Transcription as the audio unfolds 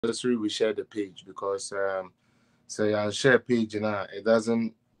necessary we share the page because say I'll share page now, it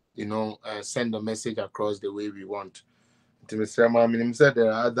doesn't send a message across the way we want. I mean, said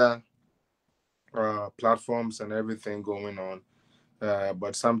there are other platforms and everything going on,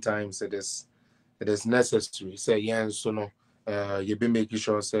 but sometimes it is necessary. Say yeah, so no, you be making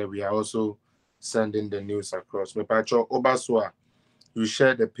sure say we are also sending the news across. Me pacho obaswa, you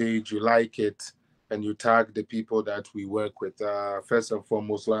share the page, you like it, and you tag the people that we work with. First and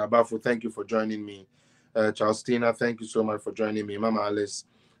foremost, Abafu, thank you for joining me. Charlestina, thank you so much for joining me. Mama Alice,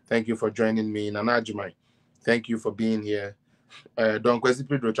 thank you for joining me. Nana Jumai, thank you for being here. Don Kwesi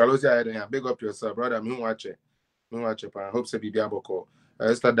Pedro, Chalosi, big up yourself, brother. Me watch it. I hope so be able.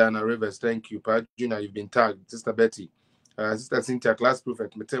 Sister Dana Rivers, thank you. Pa Junior, you've been tagged. Sister Betty, Sister Cynthia, class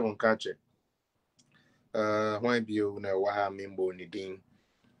prefect, Mete Wonkache. Why be you na waha mimbo ni ding.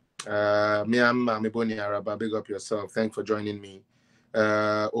 Me am Boni Araba, big up yourself. Thanks for joining me.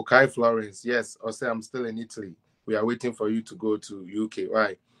 Okai Florence, yes, I say I'm still in Italy. We are waiting for you to go to UK.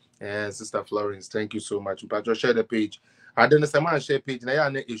 Why? And Sister Florence, thank you so much. But share the page. I don't know share page. Now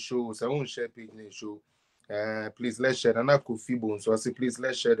you show, so I won't share page na show. Please let's share. And I could feel so I say please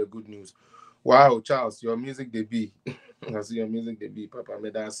let's share the good news. Wow, Charles, your music debut. I see your music debut, Papa. May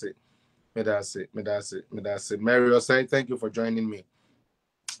that's it. Mary Osai, thank you for joining me.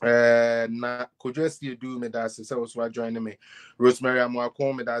 Could you see do me that say was joining me? Rosemary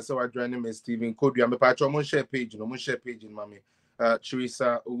Amwako me that say joining me. Stephen Kodu, I'm a patch on share page, no share page in mommy.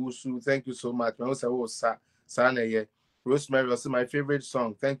 Teresa Usu, thank you so much. I also Sana ye. Rosemary was my favorite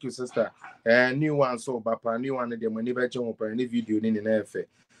song. Thank you, sister. New one so Bapa, new one of them when you bet you any video in the FA.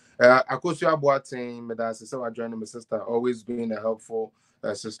 Akosu Abuatin, me that say joining my sister, always being a helpful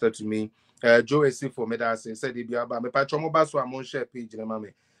sister to me. Joe Esifo me that say said be about me patch on mobile so I'm on share page in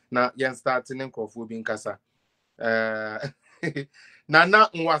mommy. Na yen starting in Crawford being Kasa. Nana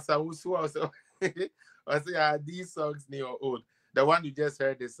Nwasa Usu also. I say these songs new or old. The one you just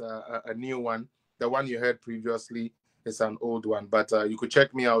heard is a new one. The one you heard previously is an old one. But you could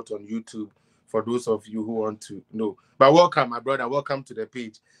check me out on YouTube for those of you who want to know. But welcome, my brother. Welcome to the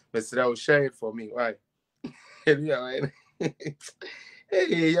page. Mr. will share it for me. Why? Hey,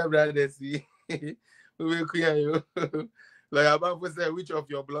 yeah, brother. See, we will clear you. Like about to say, which of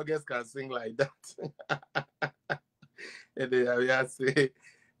your bloggers can sing like that? And then I say,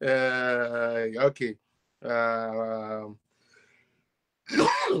 okay. I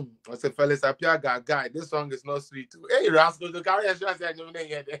said, fellas, Apia guy, this song is not sweet too. Hey, Rascal, the carry a shot and you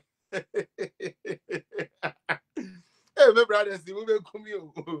here. Hey, my brother, see, we will come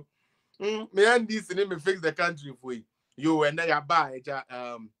you. Me and this name me fix the country for you. You and then you buy, yeah,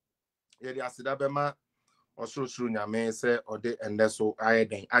 the Asidabema. Also through Nyame say or de and so I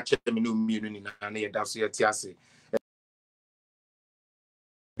then actually me no mienu ni na na yeda so yeti ase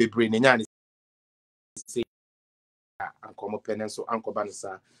bebre ne nya ne say ankomo pene so ankoba ne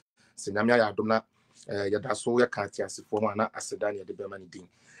sa se Nyame ya adom na yeda so ye kan ti ase fo na aseda ne de be ma ne din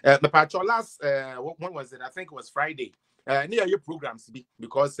me patcho last when was it? I think it was Friday near your programs be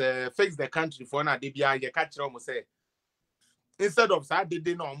because fix the country for na de bia ye ka kire omo say instead of say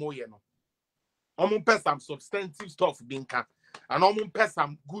de no omo ye no omo pay some substantive stuff being can and omo pay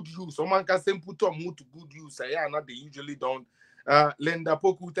some good use. Someone can say put on to good use. Yeah, not they usually don't. Linda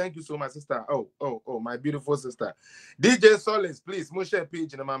Poku, thank you so much, sister. Oh, my beautiful sister. DJ Solis, please, mo share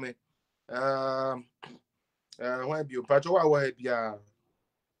page in mommy. Why be you patcho wa yeah.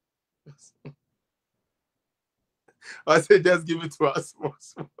 I say just give it to us,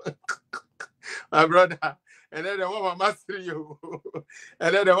 my brother. And then the one my master you,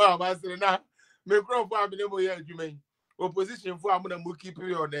 and then the one my master now. Me crop for me no here adwuma opposition for am na mo keep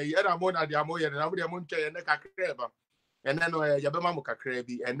period e na mo na dia mo here na mo dia mo ntwe na kakra ba and then ya be ma mo kakra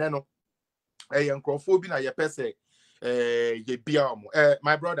bi and then no nkrofo bi na ye pese ye bia mo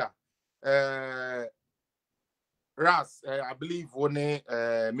my brother Ras I believe one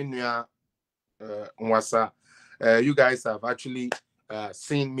minua Nwasa you guys have actually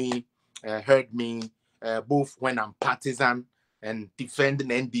seen me heard me both when I'm partisan and defending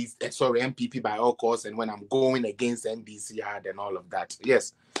MPP by all costs, and when I'm going against NDC hard and all of that.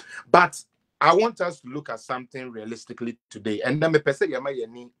 Yes. But I want us to look at something realistically today. And then me per se yama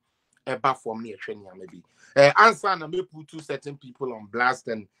for me a training maybe. Answer and me put two certain people on blast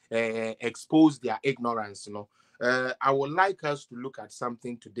and expose their ignorance, you know. I would like us to look at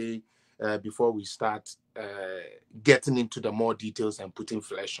something today before we start getting into the more details and putting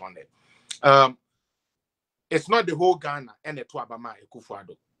flesh on it. It's not the whole Ghana and the Tuabama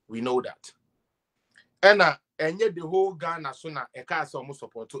Ekufuado. We know that. And yet the whole Ghana sooner a cast almost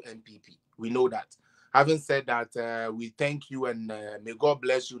support to MPP. We know that. Having said that, we thank you and may God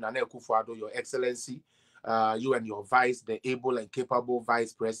bless you, Nana Akufo-Addo, Your Excellency. You and your vice, the able and capable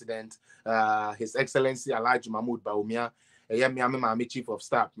vice president, His Excellency Alhaji Mahmood Bawumia, Mami Chief of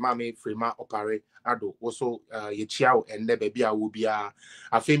Staff, Mami Freema Opare Ado, also Yechiao and the baby Awubia.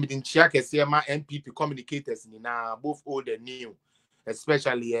 I think in Chiake Siema MPP communicators in both old and new,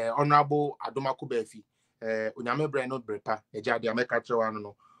 especially Honorable Adoma Kubefi, Unyame Breno Brepa, Ejadi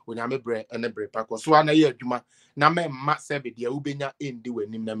Ameka Unyame bre ene brepa ko so ana ye adwuma na memma sebe de ubenya endi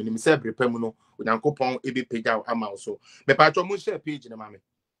wanim na menim se brepa mu no Onyankopon ebe pagya ama so me pa twa mo share page na mame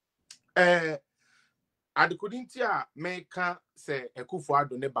adekudinti a meka se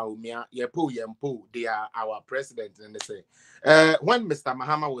Akufo-Addo ne Bawumia ye po they are our president and they say when Mr.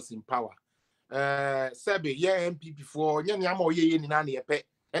 Mahama was in power sebe ye MPP for nyanya ma oye ni na na ye pe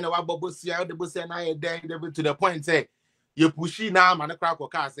ene wa bobosia de bosia na ye den to the point say you pushy now, man, crack or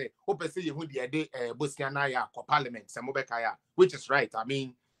car say, hope I see you would be a day, Bosiana, for parliament, Samobekaya, which is right. I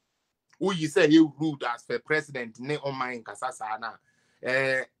mean, who you say you ruled as the president, ne on my Kasasana.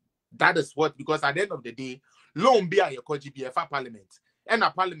 That is what, because at the end of the day, loan be a KGBF parliament, and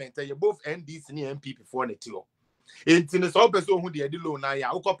a parliament, you both NDC and MPP for the two. It's in the sub person who the loan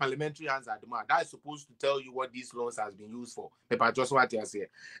now, parliamentary answer demand. That is supposed to tell you what these loans has been used for. But just what you say,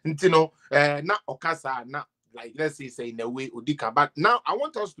 Intino, not Okasa, not. Like, let's say in a way, Odika. But now I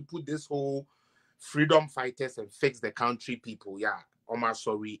want us to put this whole freedom fighters and fix the country people,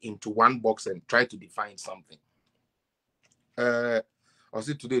 into one box and try to define something. I'll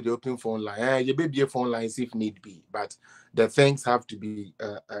see today the open phone line. You may be a phone lines if need be, but the things have to be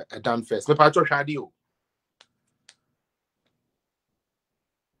done first.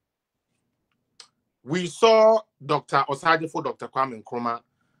 We saw Dr. Osagyefo, Dr. Kwame Nkrumah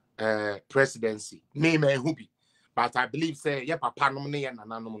presidency. Name Hubi. But I believe say papa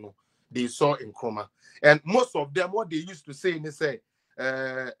no they saw Nkrumah. And most of them what they used to say they say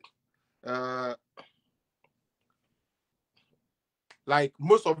like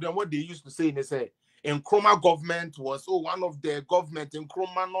most of them what they used to say they say Nkrumah government was one of the government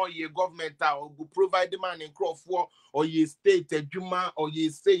Nkrumah no ye government or provide the man in Nkrumah or ye state Juma or ye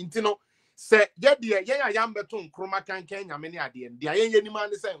say say beto Nkrumah can Kenya many at the end. The any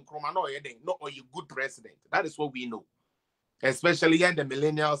man say Nkrumah no or you good president. That is what we know. Especially in the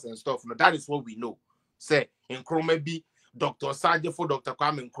millennials and stuff. No, that is what we know. Say Nkrumah be Dr. Osagyefo, Dr.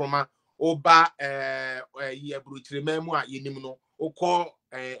 Kwame Nkrumah, Oba ye bruchirememu a yenimuno, oko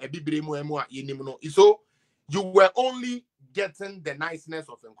ebibiremu emu a yenimuno. So you were only getting the niceness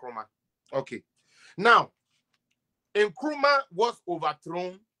of Nkrumah. Okay. Now, Nkrumah was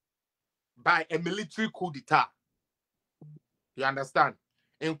overthrown by a military coup d'etat. You understand?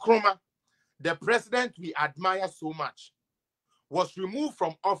 Nkrumah, the president we admire so much, was removed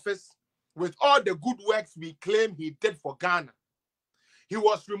from office with all the good works we claim he did for Ghana. He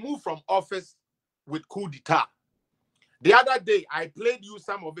was removed from office with coup d'etat. The other day, I played you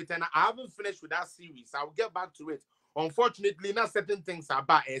some of it, and I haven't finished with that series. I'll get back to it. Unfortunately, not certain things are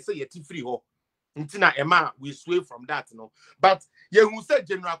bad. I say yeti free ho. Ntina Emma, we sway from that, But you said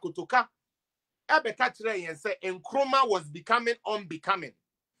General Kotoka, and say Nkrumah was becoming unbecoming.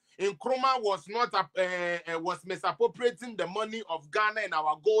 Nkrumah was not was misappropriating the money of Ghana and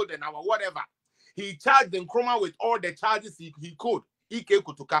our gold and our whatever. He charged Nkrumah with all the charges he could. Ike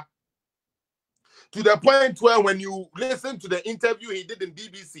Kotoka. To the point where when you listen to the interview he did in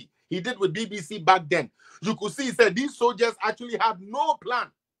BBC, he did with BBC back then, you could see he said these soldiers actually had no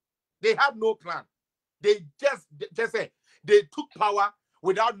plan. They had no plan. They just said they took power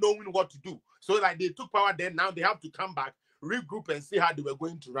without knowing what to do. So like they took power, then now they have to come back, regroup and see how they were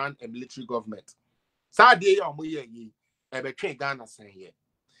going to run a military government. Saturday Ghana saying here.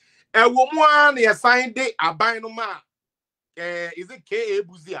 A woman is signed day abinoma. Is it K.A.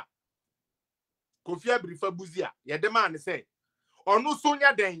 Buzia? Kofi Abirifa Buzia. Yeah, the man say, or no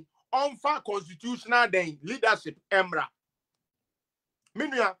Sonia Den, on far constitutional den leadership Emra.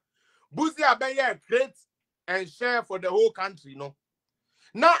 Meanwhile, Buzia be create and share for the whole country,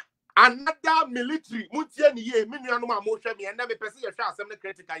 Now another military, Mutia ni ye, meanwhile no more motion me and never person your share some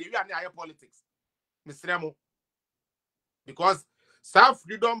critical you are near politics. Mr. Remo. Because South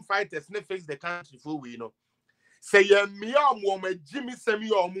freedom fighters ne fix the country for we say me Jimmy Semi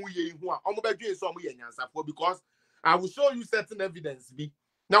or Muye who because I will show you certain evidence be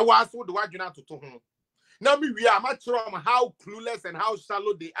now was what the word to home. Now we are much how clueless and how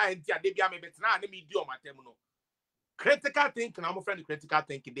shallow they are in they be a medium critical thinking, I'm friend critical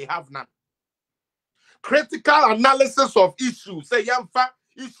thinking, they have none. Critical analysis of issues, say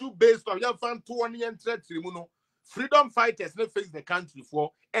issue based on freedom fighters they face the country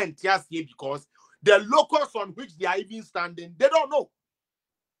for and because the locals on which they are even standing, they don't know.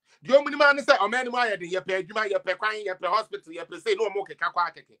 The only man say, "Oh man, why you pay you pay crying, you pay hospital, you pay say no more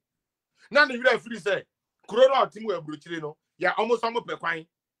kekakwa keke." Now the you free say, "Corona timu e bruchire no, ya almost almost pay crying."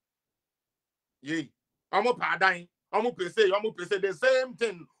 Ye, almost padan, almost pay say the same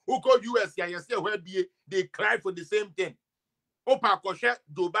thing. Who go US ya say where be they cry for the same thing. Opa koshe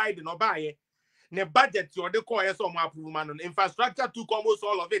Dubai the no buy. Ne budget your the call some approval infrastructure took almost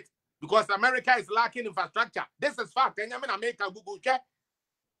all of it because America is lacking infrastructure. This is fact. And I mean America Google check.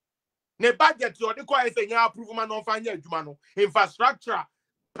 Ne budget your the call approval man on fanya jumano. Infrastructure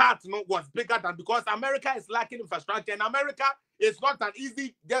part no was bigger than because America is lacking infrastructure and America is not an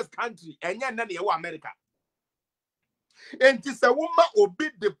easy just country. And yeah, America. And this a woman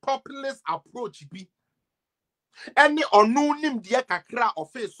obey the populist approach be. Any unknown dear kakra or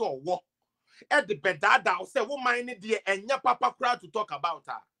face or walk. At the bedada, say, woman, dear, and your papa crowd to talk about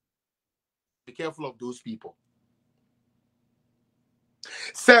her. Be careful of those people.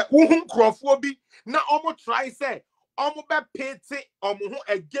 Say, crofobia, now almost try, say, almost pity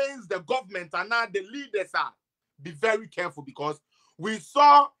against the government and now the leaders are. Be very careful because we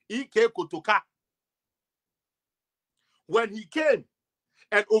saw Ike Kotoka when he came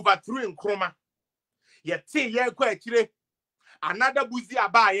and overthrew Nkrumah. Yet, another buzi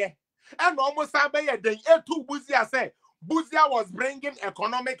abaye. And almost then two Buzia said Buzia was bringing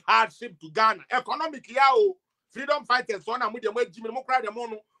economic hardship to Ghana. Economic yao freedom fighters one and with the Jimmy Mokra the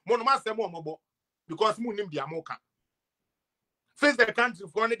mono because Munim Diamoka. Face the country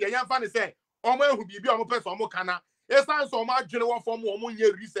for the young fan say, Omo who be on person Mokana. It sounds so much general form of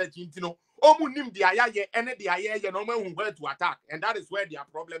research into Omunim Diaye and the Aye and Omo who were to attack, and that is where their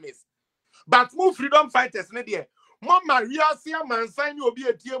problem is. But more freedom fighters, Nadia. Mama, we are seeing man sign you be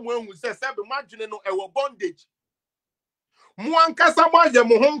a team when we say, imagine no bondage. Muankasa ya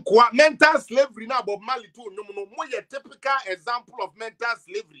muhum kwa mental slavery na Bob Marley too. No, more a typical example of mental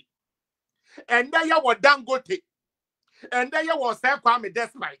slavery. And there you were Dangote. And there you was Kwame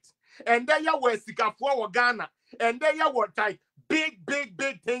Despite. And there you were Sikafuwa Ghana. And there you were like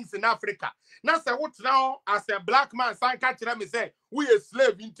big things in Africa. Now say what now as a black man, me say, we a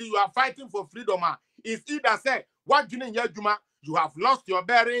slave until you are fighting for freedom. It's either say, what you have lost your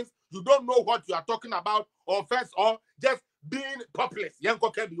bearings, you don't know what you are talking about, or first, or just being populist.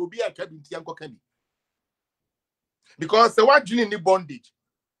 Yanko Kebi, you'll be a Kebi, Yanko Kebi. Because what you need bondage.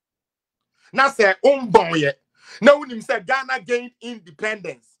 Now say, yet. Now when him say Ghana gained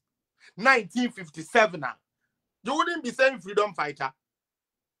independence, 1957 now. You wouldn't be saying freedom fighter.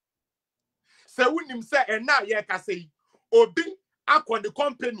 So when him say, and now ye can say, Obi, akon the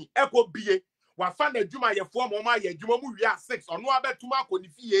company, Echo BA, wafane juma ye form oma ye juma mu ria 6 or no abetuma ko ni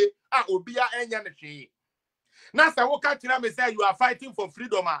fie a obia enya ne hwe. Na say wo ka kira me say you are fighting for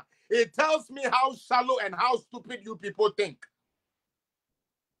freedom. It tells me how shallow and how stupid you people think.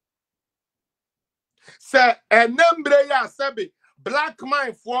 Say enembre ya sebe black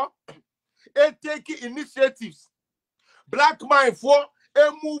mind for e take initiatives. Black mind for e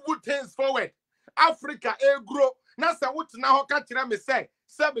move things forward. Africa e grow. Na say what na ho ka kira me say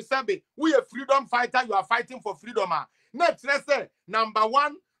Sebi, we a freedom fighter, you are fighting for freedom. Next, let's say, number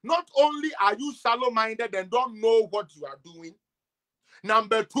one, not only are you shallow-minded and don't know what you are doing.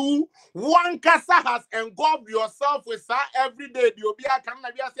 Number two, one casa has engulfed yourself with every day. You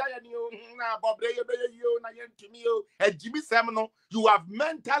have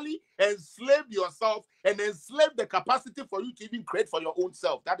mentally enslaved yourself and enslaved the capacity for you to even create for your own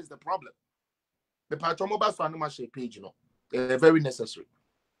self. That is the problem. The Patromobile Swanuma page, very necessary.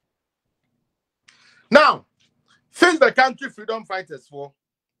 Now, since the country freedom fighters for,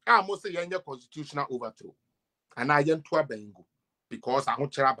 I must say, your constitutional overthrow, and I am to bengo because I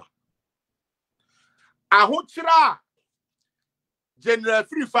want chiraba. I want chira General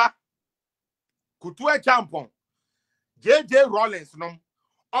Frifa, Kutue Champon, J.J. Rollins, no,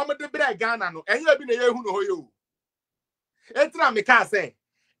 Omo de Ghana, no, and you have been a year who know you. Etra me can say,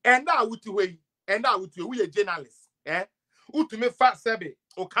 and now with you, we a journalist, Utume fat sebe,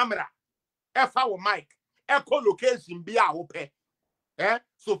 o camera. Our mic, echo location be our pay.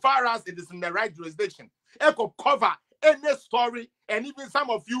 So far as it is in the right jurisdiction, echo cover any story, and even some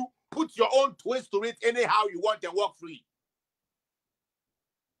of you put your own twist to it anyhow you want and walk free.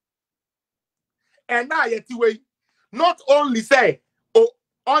 And now yet way, not only say, oh,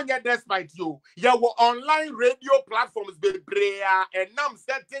 on your despite you were online radio platforms be brea and now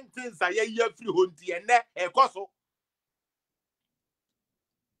certain things are here free hunty and koso.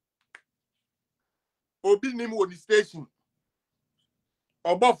 Obi nim on the station.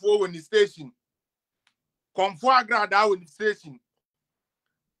 Obofo on the station. Comfort grad on the station.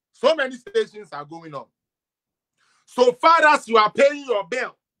 So many stations are going on. So far as you are paying your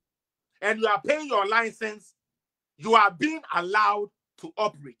bill and you are paying your license, you are being allowed to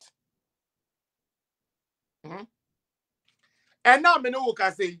operate. And now, I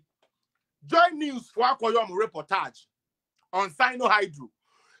can say, join news for a reportage on Sinohydro,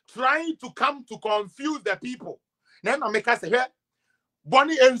 trying to come to confuse the people. Then I make us say, hey,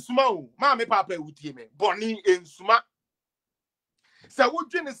 Bonnie and Suma, Mamma Papa with you, Bonnie and Suma. So,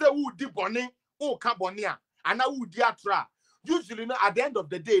 what you say, who did Bonnie, oh, Cabonia, and I would diatra. Usually, at the end of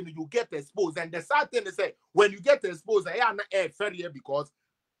the day, you get exposed. And the sad thing is, when you get exposed, I am not fair because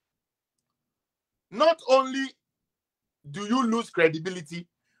not only do you lose credibility,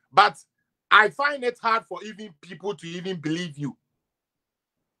 but I find it hard for even people to even believe you.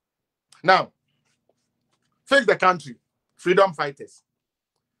 Now, Fix the Country, freedom fighters.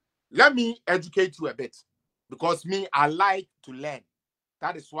 Let me educate you a bit, because me, I like to learn.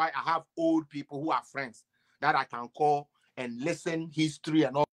 That is why I have old people who are friends that I can call and listen history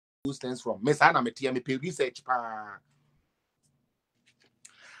and all those things from. Miss Anna Metiame research.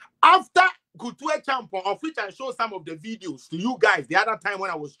 After Kutue Champo, of which I show some of the videos to you guys the other time when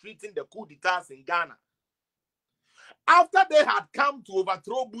I was treating the coup d'etats in Ghana. After they had come to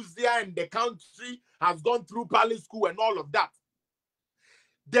overthrow Buzia and the country has gone through palace coup and all of that,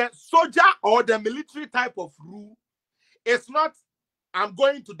 the soldier or the military type of rule is not, I'm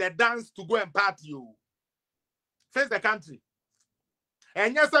going to the dance to go and party you. Face the country.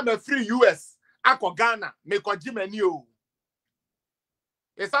 And yes, I'm a free US. Ako Ghana. Meko Jimenio.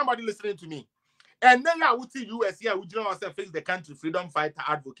 Is somebody listening to me? And then I would see US here. Would you know ourselves face the country freedom fighter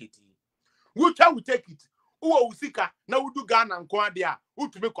advocate? Which I will take it. Uwa usika na udu Ghana nkwa dia.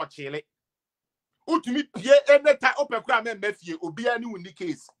 Utumi kochele. Utumi pie ene ta opekura me mefie obiya ni wuni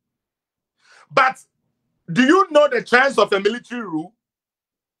case. But do you know the chance of a military rule?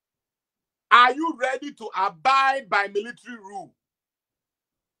 Are you ready to abide by military rule?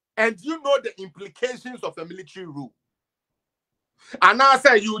 And do you know the implications of a military rule? And now I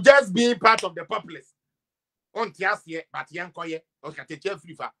say you just being part of the populace. On tiasie, but yankoye, or kateche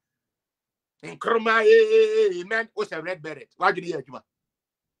frifa. In Kroma, man, was a red beret. Why did you hear?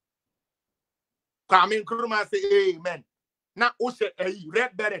 Come in Kroma say, amen. Now, Osha a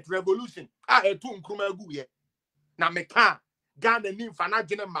red beret revolution. I had two Kruma guye. Now, me can Ghana nim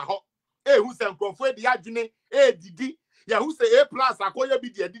fanajin maho. Who sent Crawford the Adjune, Didi. Ya who say A plus akoya be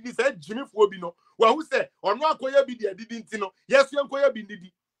the Didi said Jimmy Fobino. Well, who say or no akoya be the didn't know. Yes, you akoya be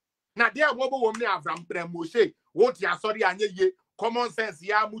Didi. Now, there mobile woman Avram Moshe. What ya sorry and ye common sense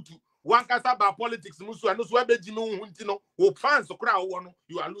ya mutu. One cast about politics, Musu, and those webe Jino Huntino, who fans to crowd one,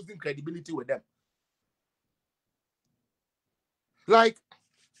 you are losing credibility with them. Like,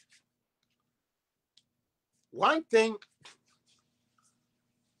 one thing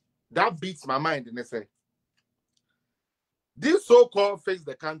that beats my mind, and they say, this so-called Face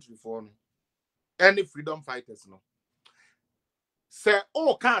the Country for any freedom fighters, no. Say,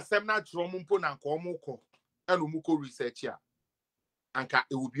 oh, can't say not Romumpo and Komoko and Umuko research here. And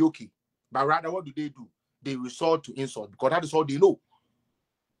it will be okay. But rather, what do? They resort to insult because that is all they know.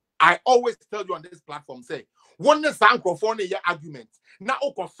 I always tell you on this platform, say, one is Sankrofone your argument. Now,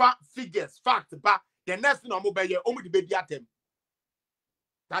 figures, fact, but the next thing I'm over here, only the baby at them.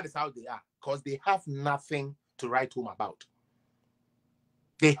 That is how they are, because they have nothing to write home about.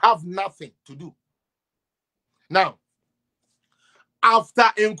 They have nothing to do. Now, after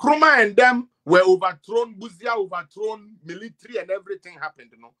Nkrumah and them were overthrown, Buzia overthrown, military and everything happened,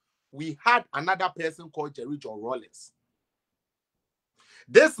 you know, we had another person called Jerry John Rawlings.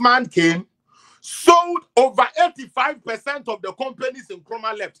 This man came, sold over 85% of the companies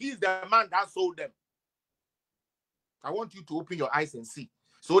Nkrumah left. He's the man that sold them. I want you to open your eyes and see.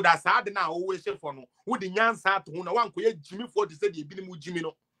 So that's how they now always say for no. Who the Nyansa to who one could Jimmy for the said you Jimmy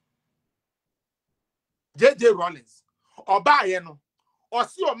no. JJ Rawlings. Or buy no. Or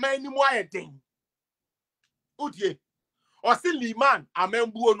see your man more thing. Udye. Or see Liman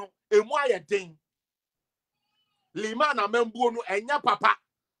Amembuono, a more thing. Liman Amembuono, and ya papa.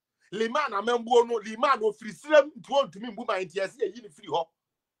 Liman Amembuono, Liman of free slim to want to me, Buma, and yes, a free hop.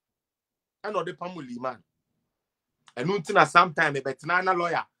 And or the Pamu Liman. And until sometime a better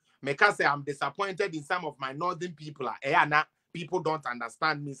lawyer. Make us say I'm disappointed in some of my northern people. People don't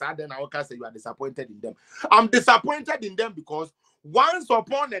understand me. So then I can say you are disappointed in them. I'm disappointed in them because once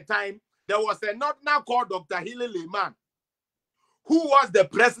upon a time, there was a northerner called Dr. Hilary Lehman, who was the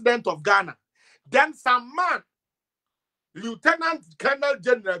president of Ghana. Then some man, Lieutenant Colonel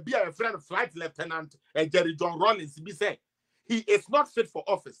General, be a friend, Flight Lieutenant Jerry John Rawlings, be said, he is not fit for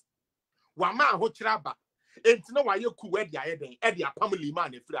office. Wama Hochiraba. Ain't no why you could wear the Edia family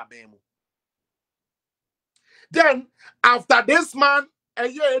man if you are bemo. Then after this man, a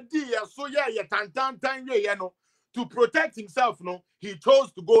year so yeah, you know, to protect himself, no, he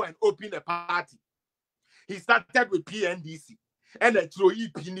chose to go and open a party. He started with PNDC and a throw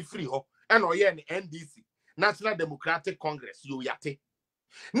EP free ho and NDC, National Democratic Congress, you yate.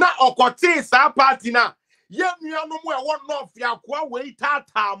 Now okote sa party na ye nua no mo e won no fia kwa we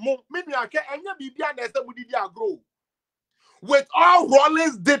tata mo me nua ke enya bibia na ese mudidi agro with all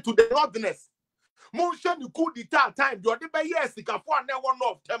Rollins did to the northerners. Motion you could the time you de be yes sikafo na won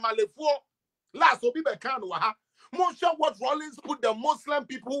of temalefo last obi be kan wa ha. Motion what Rollins put the Muslim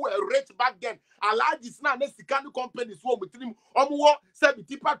people who were rich back then. Alaji na ne sikanu companies wo mutrim omo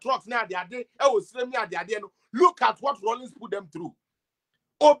 70 trucks na they ade e o srem na they ade no. Look at what Rollins put them through.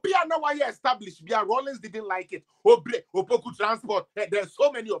 Obia na why established. Bia Rollins didn't like it. Obre, Opoku Transport. There's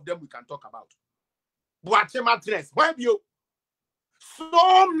so many of them we can talk about. Boache Matres. Why you?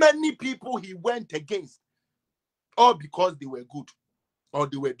 So many people he went against. All because they were good. Or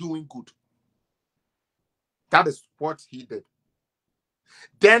they were doing good. That is what he did.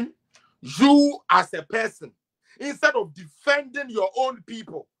 Then you as a person, instead of defending your own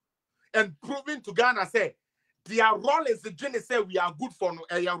people and proving to Ghana, say, their role is the journey say we are good for no,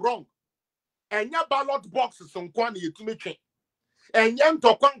 you're wrong. And your ballot boxes on kwani yetumi twen. And yan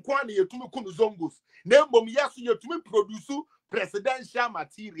to kwani yetumi kunu zongos. Nembom yes yetumi produce presidential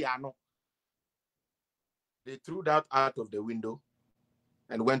material no. They threw that out of the window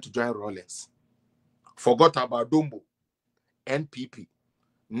and went to join Rollins. Forgot about Dumbo, NPP,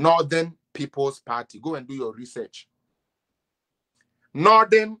 Northern People's Party. Go and do your research.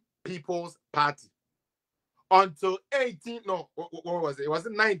 Northern People's Party. Until what was it? Was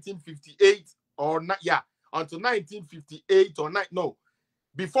it 1958 or not? Yeah, until 1958 or not? No,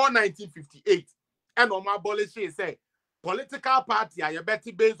 before 1958. And on my policy say political party are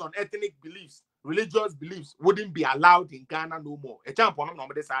better based on ethnic beliefs, religious beliefs wouldn't be allowed in Ghana no more.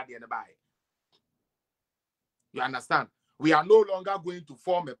 You understand? We are no longer going to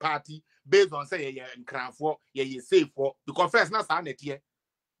form a party based on say safe for because first not sign it here.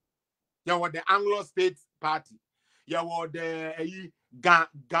 You were the Anglo State Party. You were the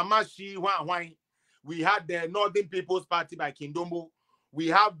Gamashi Wine. We had the Northern People's Party by Kindombo. We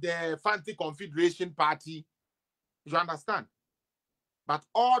have the Fancy Confederation Party. You understand? But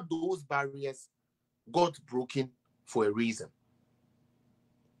all those barriers got broken for a reason.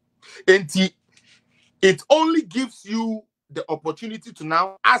 And it only gives you the opportunity to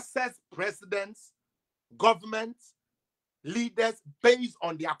now assess presidents, governments, leaders based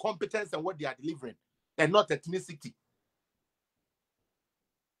on their competence and what they are delivering, and not ethnicity.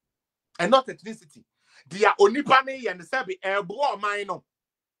 And not ethnicity. They are onipane and sabi ebo minor,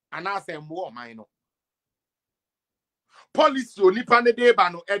 and I say more minor. Policy onipane de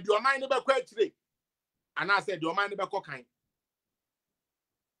bano edio minor be kwetire, and I said your minor be kokain.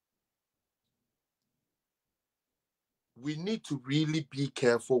 We need to really be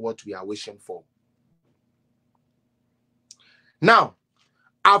careful what we are wishing for. Now,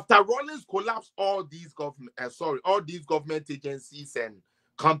 after Rollins collapsed all these government agencies and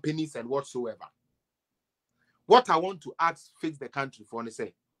companies and whatsoever, what I want to ask Fix the Country for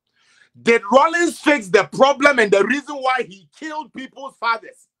say, did Rollins fix the problem and the reason why he killed people's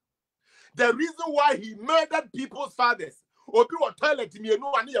fathers? The reason why he murdered people's fathers? Obi wa toilet me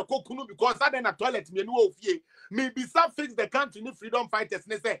no ani ya kokunu because that na toilet me no ofie. Maybe some Fix the Country ni freedom fighters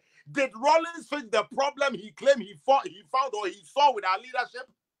ne say, did Rollins fix the problem he claimed he found or he saw with our leadership?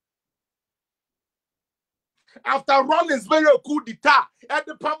 After Rollins very coup d'etat at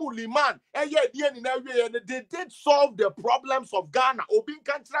the Pamuli man, they did solve the problems of Ghana. Obi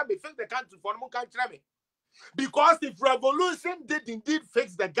can't fix the country for no country. Because if revolution did indeed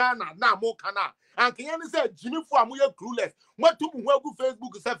fix the Ghana, now more Ghana. And can you say Jimmy for Amuya clueless? What to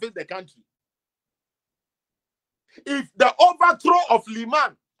Facebook is fix the country? If the overthrow of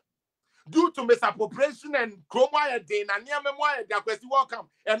Liman due to misappropriation and Chromaya Dane and Niamemoya, welcome,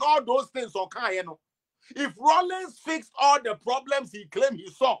 and all those things okay, you know. If Rollins fixed all the problems he claimed he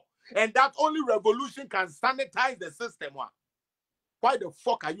saw, and that only revolution can sanitize the system, why the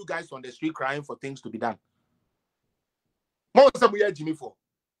fuck are you guys on the street crying for things to be done? Jimmy for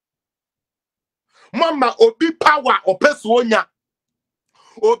Mama Obi power or Pesuonya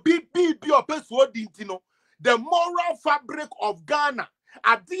Obi BB or Pesuo Dintino, the moral fabric of Ghana.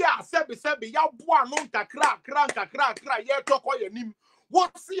 Adia sebi ya bua non kakra ye toko ye nim.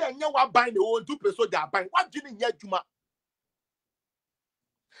 What see and you are buying the own 2 pesos they are buying? What didn't yet juma?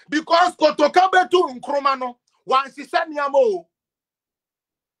 Because Kotokabe to Nkromano, once he said Yamo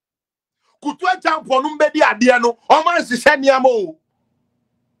Kutwe champion umbedi adiano. Oman sisheniamo.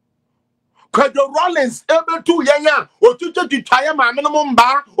 Kwadwo Rollins able to yanya otutu titwaye ma minimum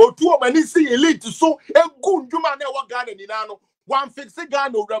ba otu omanisi elite so egu nduma na ewo Ghana ni na no one fix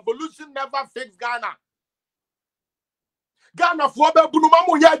Ghana revolution never fix Ghana. Ghana for be bunu ma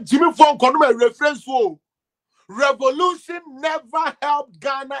mo ya Jimmy for nkono ma reference o. Revolution never helped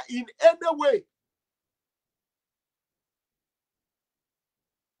Ghana in any way.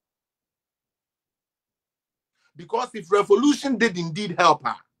 Because if revolution did indeed help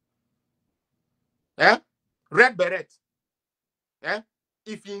her, Red Beret,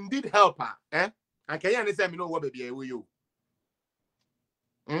 if he indeed help her, and can you understand me know what baby will you?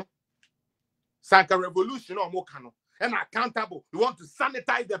 Sanka revolution or mokano and accountable. You want to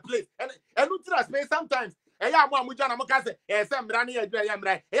sanitize the place. And look to us, sometimes.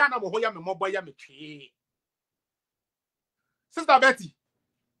 Sister Betty,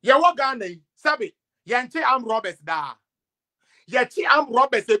 you walk Ghana, Sabi, Yanchi armed robbers da. Yachi armed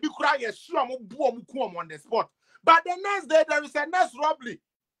robbers, a big cry, a sure boom on the spot. But the next day, there is a next robbery.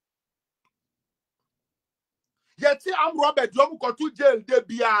 Yachi armed robbers, you go to jail, de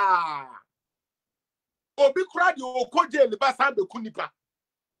bia. Obi cry, you go jail, the bus and the kunipa.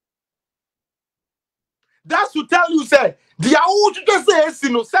 That's to tell you, say, the old just say,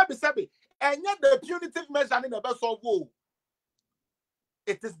 no, Sabi, and yet the punitive measure in the best of all.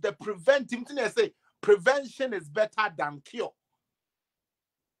 It is the preventive thing. I say, prevention is better than cure.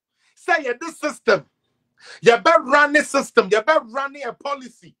 Say, this system, you better run a system, you better run a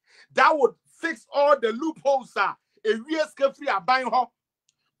policy that would fix all the loopholes. A risk free are buying all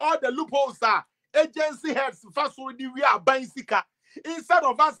the loopholes. Agency heads first already we are buying sicker. Instead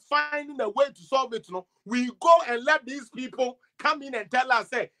of us finding a way to solve it, we go and let these people come in and tell us,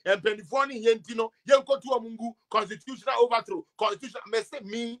 say, and Penifoni Yentino, Yanko to Mungu, constitutional overthrow, constitutional.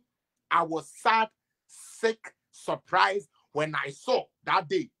 Me, I was sad, sick, surprised when I saw that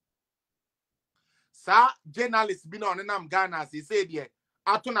day. Sir, journalist been on Nam Ghana, he said, yeah,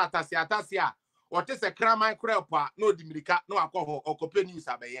 Atuna Tasia, what is a crime crepa, no Dimirica, no alcohol, or company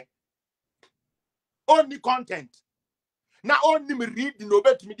sabaye. Only content. Now only me read the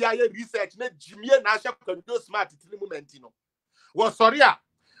Nobel media research, na Jimmy and Asha can do smart momentino. Was sorry,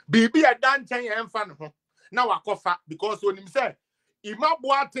 baby a dan chen and fan. Now I cough because when him say, Ima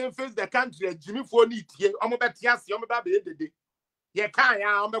Boateng face the country, Jimmy for need here, I'm about yes, you're about the day. Ye can't,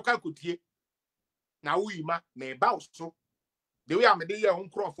 I'm a calculate. Now we may bow so. The way I'm a day on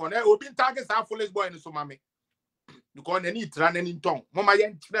crop for now, open targets are full boy in so mammy. Because they need running in tongue. Mama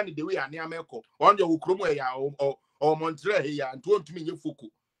yan training the way I near Melco, on your Ukrumo or Montreal here, and to me, you fuku.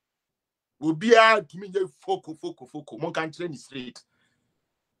 Will be out to me, you foco, one country in straight.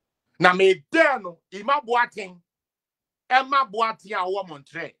 Now, me dare no, Ima Boateng, Emma Boateng, or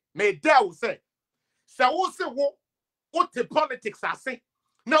Montreal. Me dare will say, so what the politics are saying.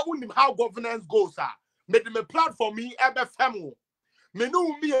 Now, only how governance goes are. Made them a platform me, ever family. Me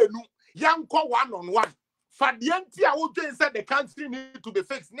no me a no, young call one on one. For the entire would inside the country need to be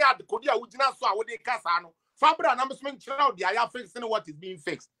fixed. Near the Kodia would not so I would casano. Fabra and I'm child, they are fixing what is being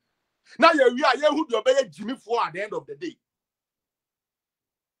fixed. Now you are here who do obey Jimmy for at the end of the day.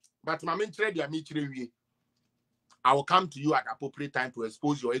 But my main trade, I will come to you at appropriate time to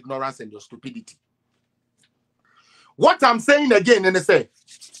expose your ignorance and your stupidity. What I'm saying again, and I say,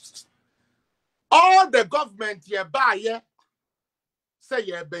 all the government here by here say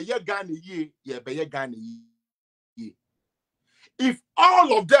ye be ye Ghana ye be ye Ghana ye. If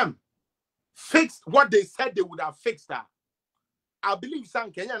all of them fixed what they said they would have fixed that, I believe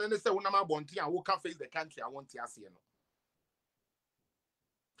some Kenya and they say when I'm born I will come face the country I want to see.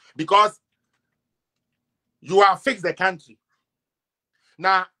 Because you have fixed the country.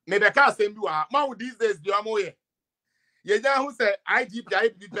 Now, maybe I can't say you are now these days the Amoye. You know who say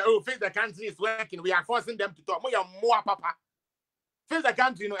IGP oh, fix the country is working. We are forcing them to talk. More papa. Fix the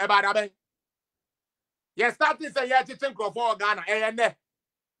country no about that. You starting say yeah, teaching for Ghana.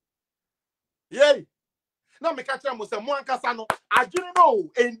 Yay. Now me catch them say more kasano. I don't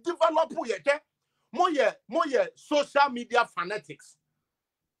know and develop more social media fanatics.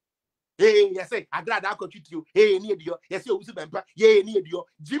 Hey, yes, I glad I could you. Hey, near you. Yes, you bempa. Yeah, near you.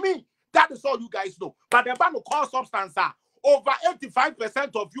 Jimmy, that is all you guys know. But the ban of call substance are over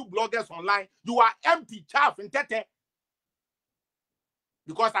 85% of you bloggers online, you are empty chaff and tete.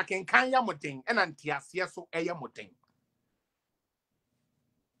 Because I can kanya moting and antiasia so aya moting.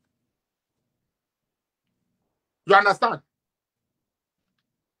 You understand?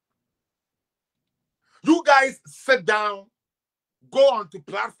 You guys sit down, go on to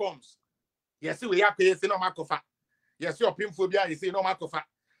platforms. Yes, we have to say no makofa. Yes, your pimphobia, you say no makofa.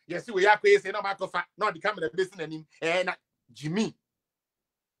 Yes, we are saying no microphone, not the camera listening and Jimmy.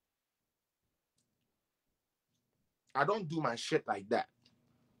 I don't do my shit like that.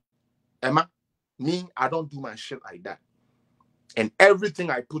 Emma, me, I don't do my shit like that. And everything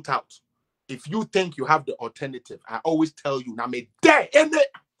I put out, if you think you have the alternative, I always tell you, now me there in the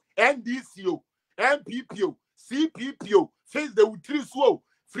NDCO, MPPO, CPPO, face the three so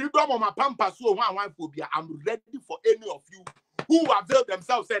freedom of my pampas so one phobia. I'm ready for any of you who avail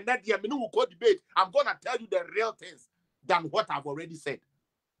themselves and that year who will debate. I'm gonna tell you the real things than what I've already said.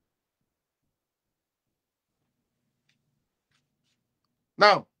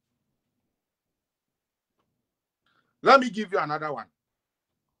 Now, let me give you another one.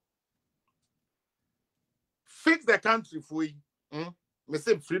 Fix the country for you. Me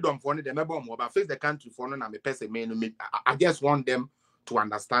say freedom for the member more, but fix the country for no. Me person me. I just want them to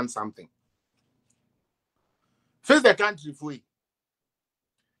understand something. Fix the country for you.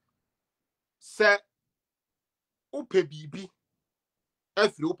 Say, upe bibi.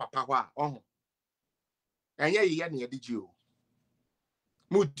 Every papa wa oh. And ye ni ediji o.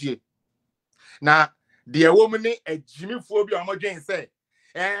 Mudie. Na the woman a Jimmy phobia omo dwen say.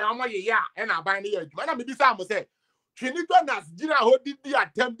 Omo ye ya e na ban ye adwuma. Na me bi say am say. Trinito nas gina ho didi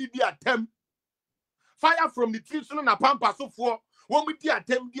atem. Fire from the trees no na pampa so for. When we di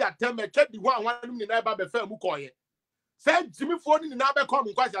atem e check the one ni na ba be fa mu koye. Say Jimmy phone ni na be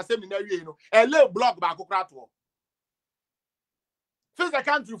come kwasi asem ni na wie no. Ele block ba kokra to. Face the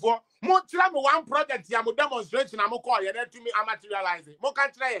country for mo try me one project ya mo demonstration na mo koye na to me materialize. Mo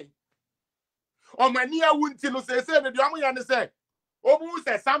kan try. O mani a wunti no say no de omo ya ne say. Obu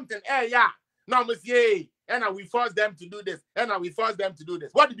say something yeah. No mo say and we force them to do this. And we force them to do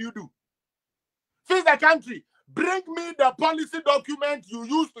this. What did you do? Face the country. Bring me the policy document you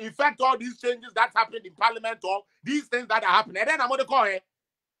used to effect all these changes that happened in parliament or these things that are happening. And then I'm going to call it.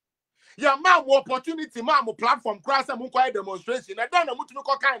 Yeah, man, opportunity, man, platform, cross and munkwai demonstration. And then I'm going to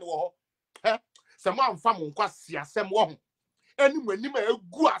kind of someone from Munkwasi, some one. Anyway, you may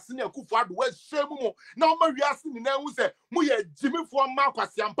go as in a kufa, West Shemu. Now, we are seeing now, who say, we are Jimmy for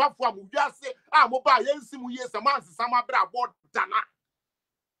Marcus and Papa, we are saying, I'm about Yensimu, yes, a man, some abra board Dana.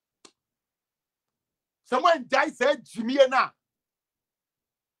 Someone died said Jimmy na.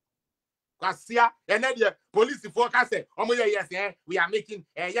 Kasia and then the police forecast say, oh yes, we are making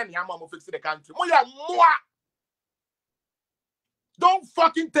a yam fix the country. Don't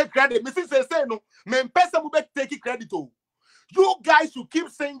fucking take credit. Mrs. say no, men person will take credit. You guys should keep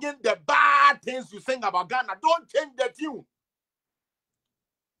singing the bad things you sing about Ghana. Don't change the tune.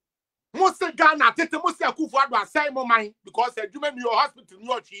 Most Ghana, Tete Musi Akufo-Addo say more mind because you in your hospital,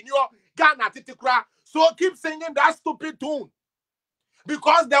 in your Ghana, Tete Kra. So keep singing that stupid tune.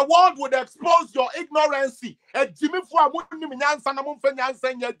 Because the world would expose your ignorance. And Jimmy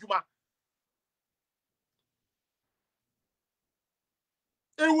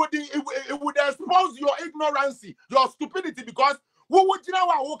it would expose your ignorance, your stupidity, because who would you know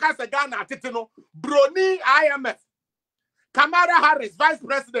what as a Ghana Titino, Brony IMF, Kamala Harris, Vice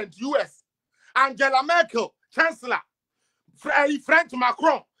President US, Angela Merkel, Chancellor, French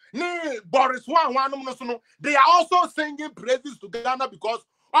Macron, Boris they are also singing praises to Ghana because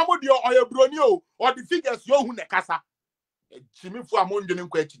Omodio or Bronio or the figures yo hunekasa. Jimmy Fuamon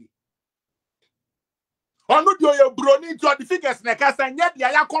question. Omodio your Broni to the figures nekasa and yet the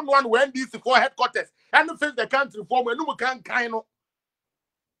Ayakon one when this for headquarters and face the country for when you can kind of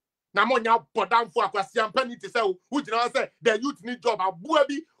Namonya put down for a question penny to say which say the youth need job a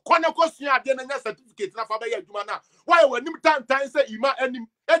buabi corner question again and certificate na fabaya jumana. Why when you time say ima any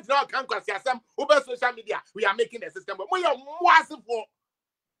now can question over social media we are making a system but we are massive for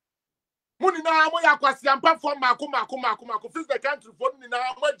money now moya question for mako fix the country for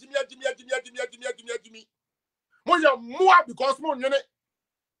now Jimmy moya more because mo nyene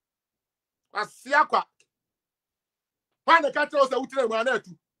asiakwa when the country was a utre mo na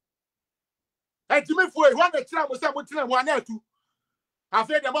atu and Jimmy for when the tram was a utre mo na atu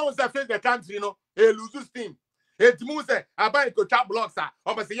after the man say face the country no e lose steam e timu say aban ko twa blocks a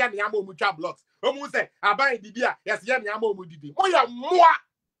o be say ya na mo twa blocks o mu say aban didi a yes ya na mo didi moya more.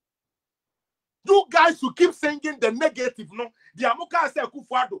 You guys should keep singing the negative, no? The Amuka say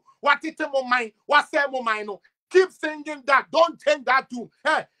Akufo-Addo, what it mo mind, what say mo mind, no? Keep singing that. Don't change that tune.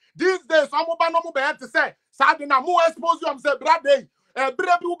 Hey, these days, I'm no be to say, Sadina, mo expose you, I'm say, brother,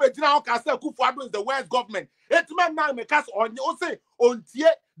 Brebi Ubejina Oka say Akufo-Addo is the worst government. It man now make us on you say, on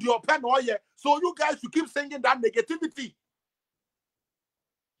tie, the open oye. So you guys should keep singing that negativity.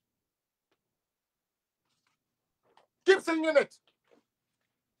 Keep singing it.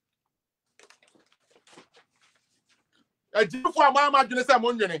 a Jim for my imagination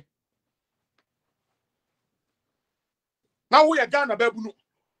money. Now we are Ghana Babunu.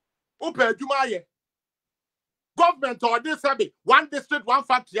 Open Jumaye. Government or this sabi one district, one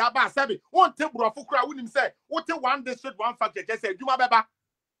factory, about sabi. One table of Fukra wouldn't say, what one district, one factory, just say Juma Baba.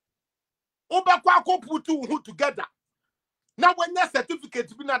 Obakwa put two together. Now when your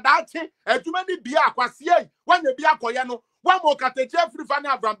certificate be na that too many be akwasiye when you be akoye no one more category free fan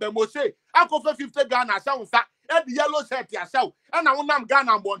Abraham Bemose akofe 50 Ghana shaw sa e the yellow shirt ya shaw e na wonam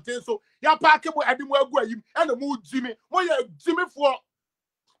Ghana bonten so ya pack mo ade mo agu ayim e na mo jimi mo ye jimi for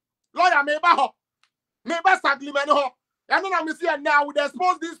lawyer me ba sadly me no and now me see now we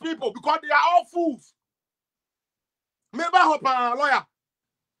expose these people because they are all fools me ba ho pa lawyer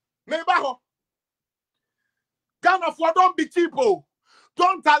me ba ho Ghana for don't be cheap.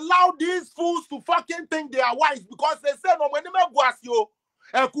 Don't allow these fools to fucking think they are wise because they say no when they go you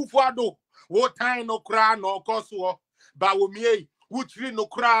Ekufuado what time no cry no koso ba wo mie wuchiri no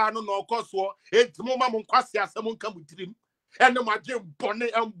cry no koso entimo ma mon kwase asem nka mutirim ene ma djem bone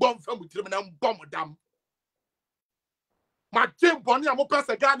embom fa mutirim na embom dam ma djem bone am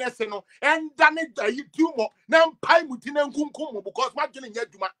pese Ghana se no enda ne dayi tumo na mpai mutina nkunkum because ma dwene nya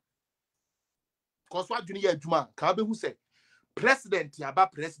adwuma because wa dwene ya adwuma ka be hu se president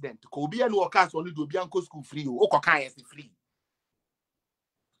yaba president ko obi anu okas onu do obi anko school free o kokan yes free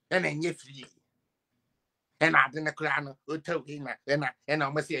ena nye free ena ade ne kra no o taw ena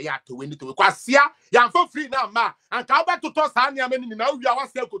o mase ya to weni to kwasia ya mfa free na ma anka obeto sa ania mani ni na owia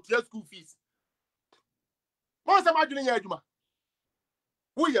wase akotua school fees mo se ma dwene ya adwuma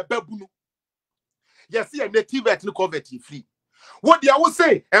wo ye babunu yes ye native et no covet free what dia wo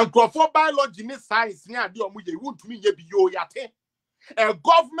say enkrofo biology ni science ni ade o mo ye wuntumi ye bi yo yate. A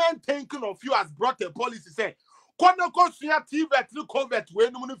government thinking of you has brought a policy say konoko suya TVET no covet we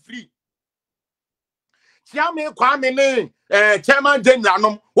no free Chiame Kwame ne chairman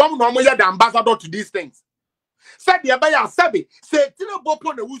general one no mo ye the ambassador to these things said the ya sabi say tino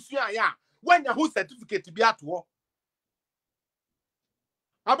bopo na wusua ya when your certificate be ato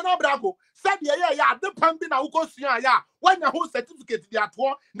abena brago said the ya de pam bi na wukosua ya when your certificate be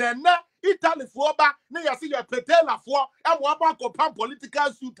ato na Italy for ba na yasi your petela for e mo aba ko pam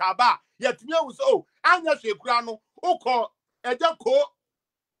political suit aba yetumi awu so anya hwekura no ukọ eje ko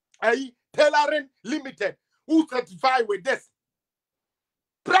tailoring limited who certified with this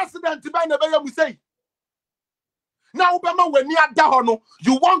president by na be you say now Obama when ada ho no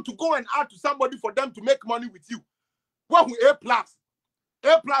you want to go and add to somebody for them to make money with you what A plus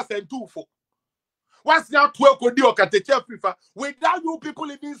and 2 for what's now 12 kodi or kateche FIFA without you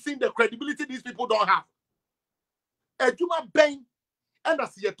people even seeing the credibility these people don't have ejuma ben and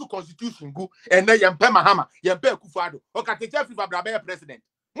as ye to constitution go and then yempe mahama yempe Akufo-Addo or kateche FIFA brabe president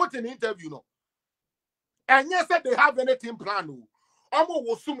what an interview no and yes said they have anything plan no omo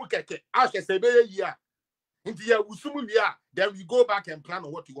wo sumu keke ashe se be year into ye wo sumu wi a then we go back and plan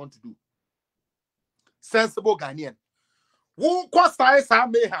on what you want to do sensible Ghanaian wo kwasai sa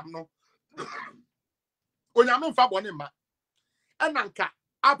mayhem no onyame mfa bone ma enanka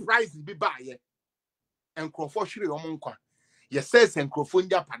uprising bi baaye enkrofo hwere omo nkwa ye says enkrofo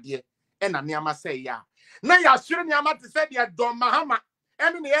ndia pade ena neama say ya na ya hwere neama te say de Don Mahama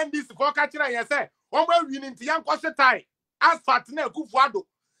ene ne NDC ko ka kire ye say omo awi ni ntia nkwohwe tai asfalt na Akufo-Addo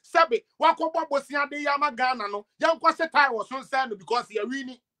sebe wakobo bosia de yama Ghana no yankwohwe tai wo so say no because ye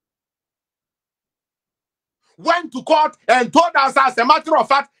wini went to court and told us as a matter of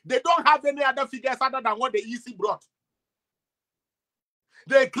fact they don't have any other figures other than what the EC brought.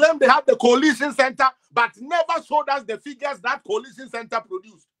 They claim they have the coalition center, but never showed us the figures that coalition center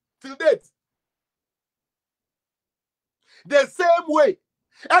produced till date. The same way.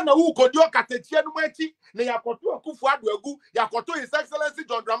 And who could you cut a chain wechi, ne yakoto Akufo-Addo egu, yakoto His Excellency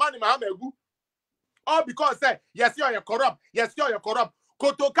John Dramani Mahama egu. All because say, yes, you're corrupt, yes, you're corrupt.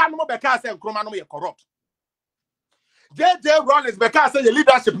 Koto Kanmo Beka say Nkrumah you're corrupt. JJ Rawlings because the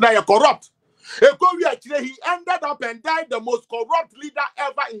leadership now are corrupt. He ended up and died the most corrupt leader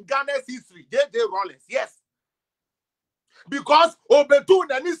ever in Ghana's history. JJ Rawlings, yes. Because Obetu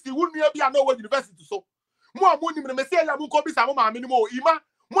and Nisti wouldn't be a no university. So, more money me say ya munko bi samo ma minimo ima.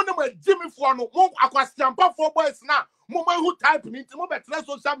 Money me Jimmy for no mo akwasiampa for boys na. Mo who type ni mo betre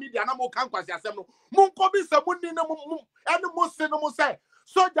social media na mo kan kwasi asem no. Munko bi se money na mo ene mo se no mo say.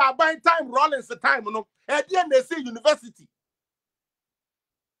 So ja by time Rawlings the time no. At the end they say university.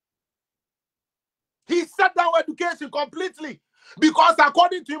 He shut down education completely because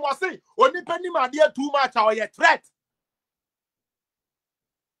according to him was saying only penny my dear too much or a threat.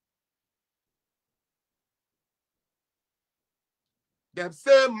 The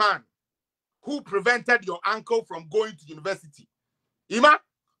same man who prevented your uncle from going to university. Ima,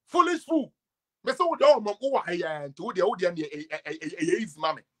 foolish fool. Me so de o mo ya nto de o de is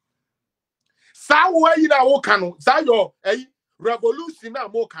mame. Sa wo yi na wo kanu, sa your revolution na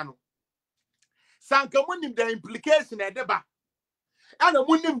mo kanu. Sanka munim the implication e deba. Ana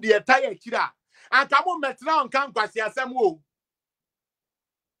munim the entire kira. Anka mo metna on kan kwasi asem wo.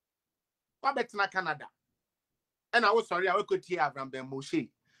 Wa betna Canada. And I was sorry, I could hear Abraham Ben Moshe.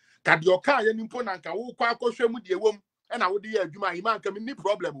 Kad your car, and Imponanka, who quite show me the womb, and I would hear Juma Iman coming, no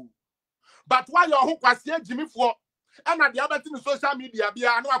problem. But why your hook was here, Jimmy, for and at the other thing in social media, be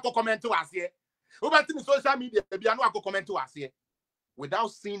a no comment to us here. Over in social media, be a no comment to us here without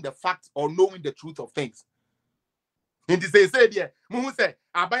seeing the facts or knowing the truth of things. And they say, dear, Mumu say,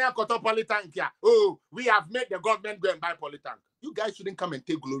 Abaya Koto Polytank here. Oh, we have made the government go and buy Polytank. You guys shouldn't come and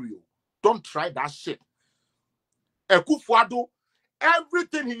take glory. Don't try that shit. Ekufuado,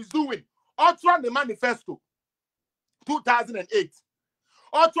 everything he's doing, Ultra the manifesto 2008,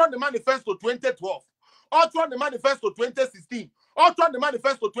 Ultra the manifesto 2012, Ultra the manifesto 2016, Ultra the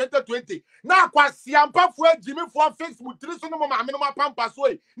manifesto 2020. Now, Kwasiampa for Jimmy for fix with Trisuno Minoma Pampas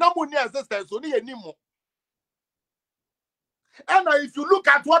way. No money assistance, only anymore. And if you look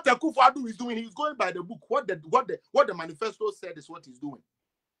at what Ekufuado is doing, he's going by the book. What the manifesto said is what he's doing.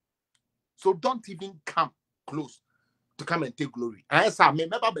 So don't even come close to come and take glory. I said, me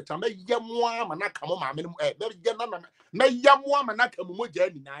never better. Me yamwa manaka mo ma me me yamwa manaka mo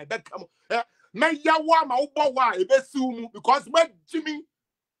jeni na be come. Me yawa ma ubo wa ebe siumu because me Jimmy.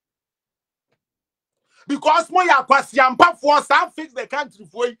 Because mo ya kwasiampa for some fix the country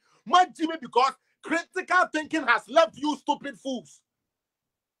for you. Me Jimmy because critical thinking has left you stupid fools.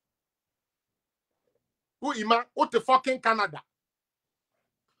 Who ima? What the fucking Canada?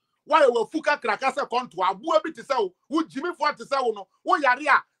 Why will Fuka Krakasa come to a boy bit to sell? Would Jimmy for to sell? No, oh,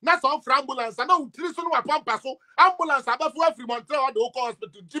 Yaria, that's all for ambulance. I know Trison or Pampaso, ambulance above every Montreal, the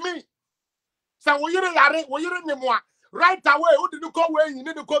hospital. Jimmy. So, when you're in the moi, right away, who did you call where you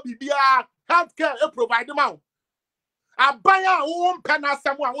need to go be healthcare provide them out? I buy our own pen as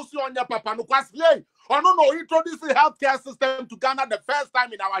someone who's on your papa no quasi. Or no, introducing healthcare system to Ghana the first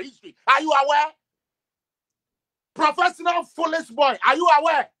time in our history. Are you aware? Professional foolish boy, are you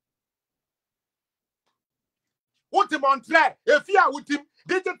aware? What him on track? If you are with him,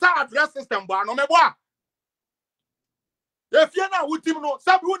 digital address system, boy, no me boy. If you're not with him, no,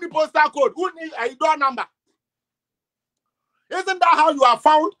 some who need postal code, who need a door number. Isn't that how you are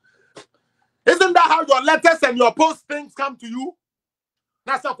found? Isn't that how your letters and your post things come to you?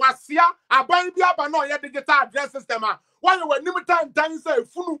 That's a kwasia. I buy the abano ya digital address system. Why you were limited time say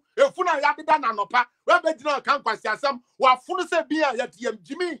funu ya dida na nopa. We be dina kan kwasia sam. Wa funu say bia ya TM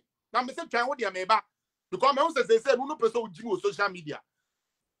Jimmy. Na me say twan wo de meba. Because my own says they say, no person with Jimmy social media.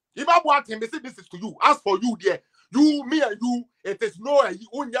 If I want him, they say this is to you. As for you, dear, you, me, and you, it is no, you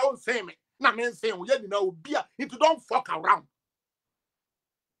own your own same. Now, men saying, you know, be into don't fuck around.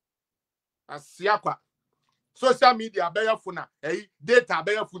 As Siakwa, social media, bear funa, data,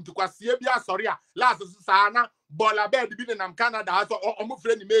 bear fun to Quasibia, sorry, last Sana, Bola bed, be in Canada, or my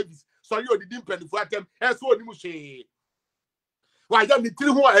friend Mavis, sorry, you didn't penny for them, as well, Mushe. Why don't you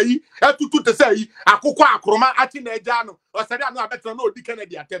tell me? I to say, I cook a chroma at in a jano, or said, I'm not better no the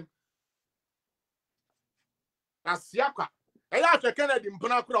Kennedy attempt. As Siaka, I asked a Kennedy in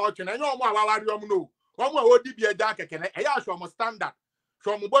Panacro, and I know more you know. One more would be a dark, and I asked from a standard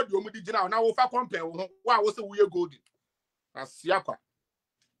from what you would do now. Now, if I compare, why was a weird golden? As Siaka.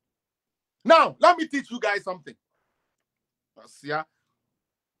 Now, let me teach you guys something. As Sia,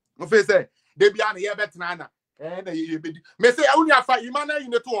 no face, they be on here better nana. Me say only afa imana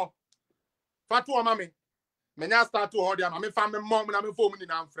in the tour. Fatu mama. Me nya start to hold ya me fa me mom na me phone ni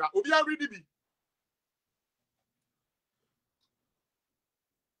na mfra. Obi a ready bi.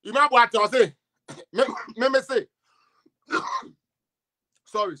 Ima bo ati o say. Me say.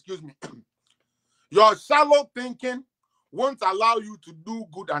 Sorry, excuse me. Your shallow thinking won't allow you to do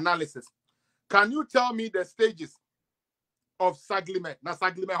good analysis. Can you tell me the stages of Saglime? Na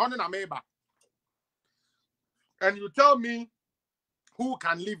Saglime hono na meba. And you tell me who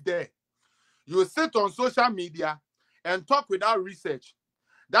can live there. You sit on social media and talk without research.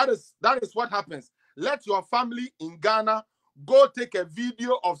 That is what happens. Let your family in Ghana go take a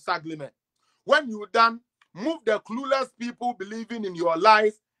video of Saglime. When you're done, move the clueless people believing in your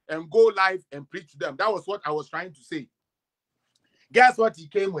lies and go live and preach to them. That was what I was trying to say. Guess what he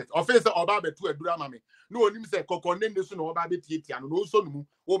came with? Offense Obabe to a drama. No, him say Kokonen de Suno Obabe Tietiano, no son,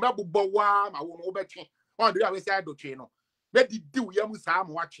 Obabu Bowa, my woman Obetin. On the other side of channel. Let the do Yamusam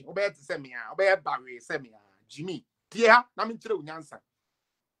watching, obey to send me, obey Barry, send me, Jimmy. Tia, Namin answer.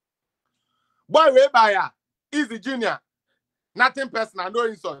 Boy, way by Easy Junior. Nothing personal, no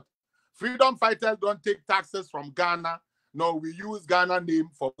insult. Freedom fighters don't take taxes from Ghana. No, we use Ghana name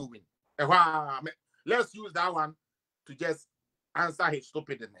for moving. Let's use that one to just answer his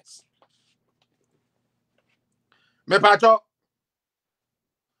stupidness. Me pacho.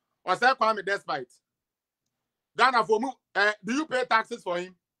 Ose Kwame despite. Ghana for move. Do you pay taxes for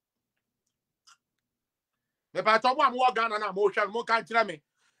him? Me pacho mo am Ghana na mo hwe mo kan kire me.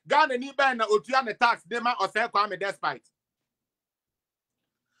 Ghana ni ben na otua ne tax de ma Ose Kwame despite.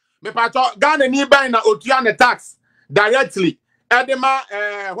 Me pacho Ghana ni ben na otua ne tax directly. Edema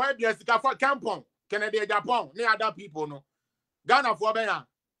where the sika for Kampong, Kennedy Japan, ni other people no. Ghana for ben ya.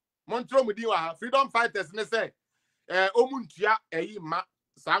 Montro mudi wa freedom fighters ne say omuntua ma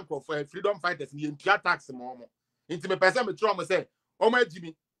sanko for freedom fighters ni ntua tax mo mo. Inti me pese me tro mo say omo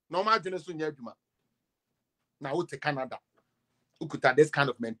agimi na omo adwene so nya adwuma. Na wo te Canada. Ukuta this kind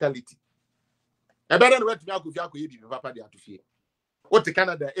of mentality. E better no wet me akofia akoye bi papa de atofie. What the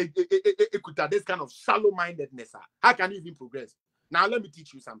Canada ekuta this kind of shallow-mindedness. How can you even progress? Now let me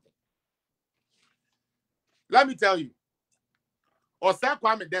teach you something. Let me tell you. Ose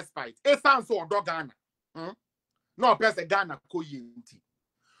Kwame despite it sounds so dog Ghana. No person Ghana koyenti.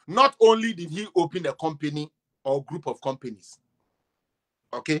 Not only did he open a company or group of companies.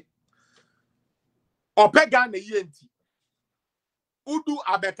 Okay. Ope Ghana yenti. Udu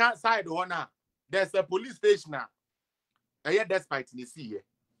Abeka side honor. There's a police station now. Despite the sea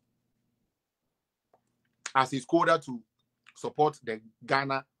as he's called to support the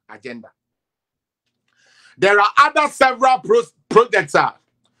Ghana agenda. There are other several projects.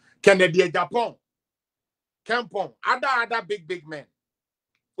 Kennedy Japan, Kempong, other big men.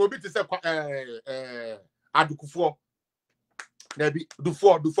 Obi to say Adukufo.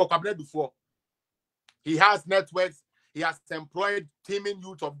 Dufour. He has networks. He has employed teaming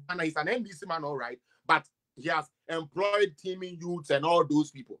youth of Ghana. He's an NDC man, all right, but he has employed teaming youths and all those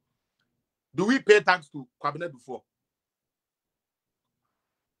people. Do we pay tax to Kwabena before?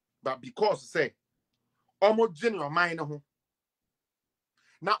 But because say, almost general mind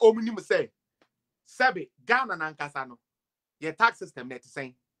now omni say, Sabe Ghana and Kasano, your tax system net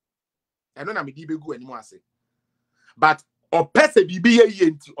saying, and don't be go anymore say. But or pese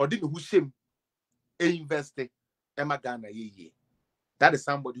BBA or didn't who shame a investor Emma Ghana ye. That is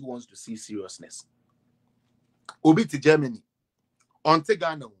somebody who wants to see seriousness. Obi to Germany on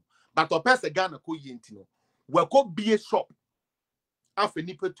Ghana, but a person Ghana ko yentino. We could be a shop. After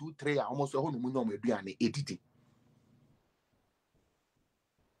nipa 2-3 almost a whole minimum eduane editi.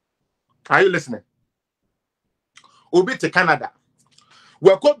 Are you listening? Obi to Canada.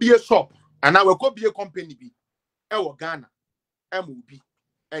 We could be a shop, and now we could be a company be. Ewo Ghana, MOB,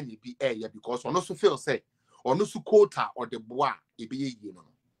 NEB, because on also feel say, on also quota or the bois, it be you know.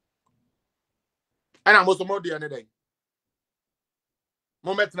 And I'm also more the other day.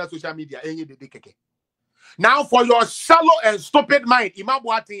 Moment na social media, any the keke. Now for your shallow and stupid mind,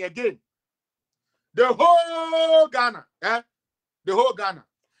 Imabwati again. The whole Ghana, the whole Ghana.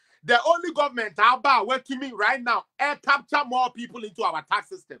 The only government about working me right now, capture more people into our tax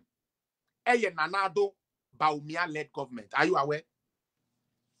system. Nanado Baumia-led government. Are you aware?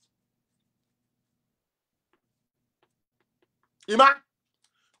 Ima,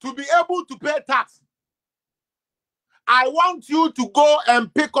 to be able to pay tax, I want you to go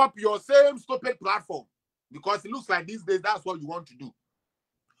and pick up your same stupid platform because it looks like these days that's what you want to do.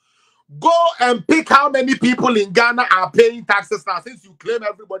 Go and pick how many people in Ghana are paying taxes now since you claim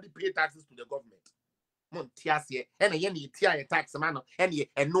everybody pay taxes to the government. Tax man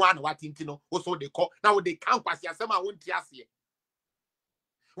and no one what also they call now they count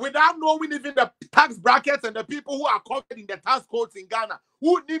without knowing even the tax brackets and the people who are covered in the tax codes in Ghana.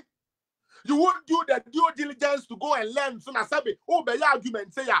 You won't do the due diligence to go and learn. So I said, oh, be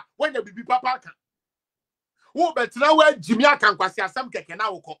argument say when the baby papa can. Oh, but now where Jimmy can some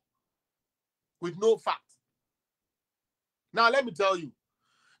with no facts. Now let me tell you,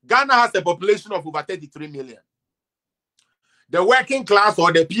 Ghana has a population of over 33 million. The working class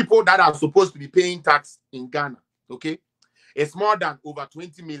or the people that are supposed to be paying tax in Ghana, okay, it's more than over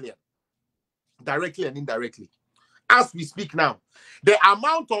 20 million, directly and indirectly. As we speak now, the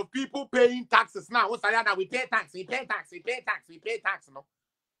amount of people paying taxes now, we pay tax, no?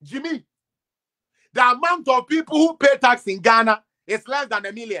 Jimmy, the amount of people who pay tax in Ghana is less than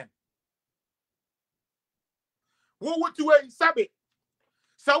 1 million. What would you say?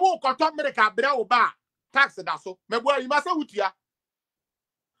 So who got America brew bar tax that so? Me boy, you must say would you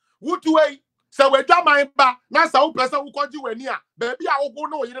so we do my ba na so person who call you when baby I will go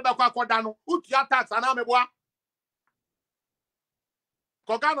no you never quite no would you tax and me boy.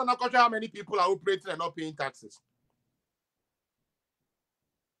 Ghana not how many people are operating and not paying taxes.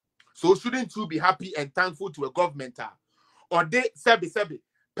 So shouldn't you be happy and thankful to a government or they sebi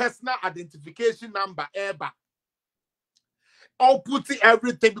personal identification number ever or putting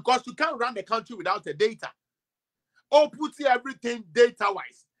everything because you can't run the country without the data. Or putting everything data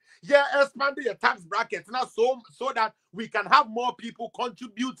wise. Yeah, expanding your tax bracket now so that we can have more people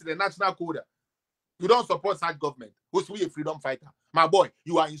contribute to the national quota. You don't support such government. Who's we a freedom fighter? My boy,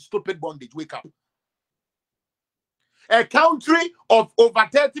 you are in stupid bondage. Wake up. A country of over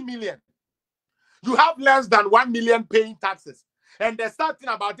 30 million. You have less than 1 million paying taxes. And they're starting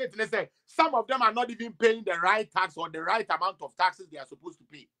about it. And they say some of them are not even paying the right tax or the right amount of taxes they are supposed to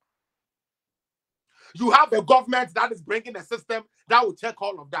pay. You have a government that is bringing a system that will check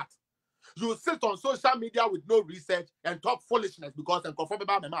all of that. You sit on social media with no research and talk foolishness because and confirm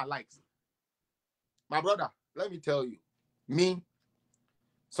about my likes. My brother, let me tell you, me.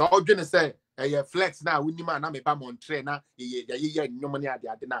 So I'm gonna say, flex now. We need man. I'm a Montreal now.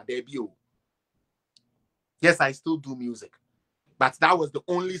 Yes, I still do music, but that was the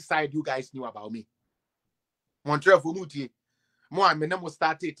only side you guys knew about me. Montreal for muti. More I mean,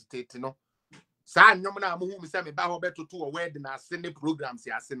 started to you know. That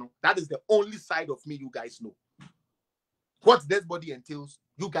is the only side of me you guys know. What this body entails,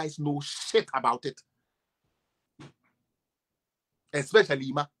 you guys know shit about it. Especially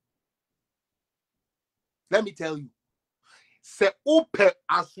Ima. Let me tell you. Se open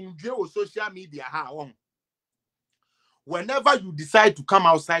asunje o social media ha on. Whenever you decide to come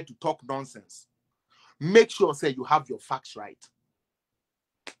outside to talk nonsense, make sure say you have your facts right.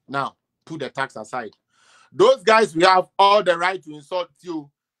 Now, put the tax aside. Those guys, we have all the right to insult you.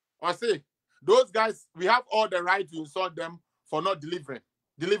 Or say, those guys, we have all the right to insult them for not delivering.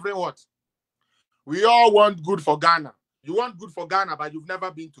 Delivering what? We all want good for Ghana. You want good for Ghana, but you've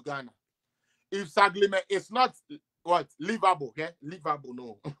never been to Ghana. If Saglime is not what? Livable, okay? Livable,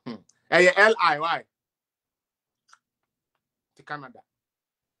 no. L-I-Y. To Canada.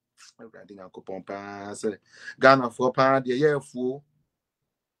 Ghana for pound, the year for.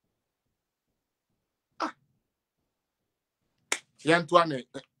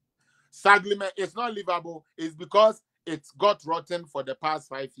 Saglime is not livable. It's because it's got rotten for the past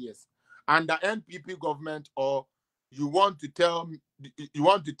 5 years. And the NPP government, or you want to tell me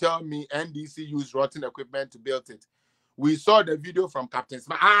NDC used rotten equipment to build it. We saw the video from Captain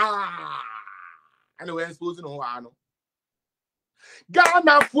Smith. Anyway, exposing who I know.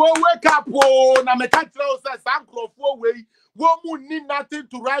 Ghana for wake up, na me can't tell us Sankro for way. Woman need nothing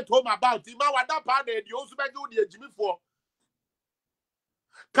to write home about. Ima wada pa de di osu beju di ejimi for.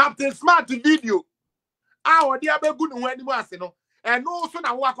 Captain Smart video. Odi abegu no animo ase no. And no so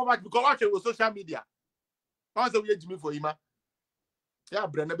na work over because watch it with social media. How say we ejimi for Ima? Yeah,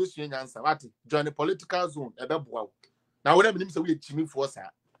 Brenda be suen answer. What? Join the political zone. Ebe boa. Na we nim say we ejimi for sir.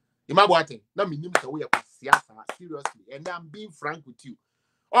 Ima boating. Na me nim say we seriously. And I'm being frank with you.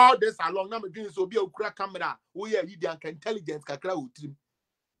 All this along, now me doing so be a crack camera. We are intelligence kakra utrim.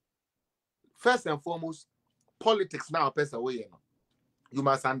 First and foremost, politics now pass away. You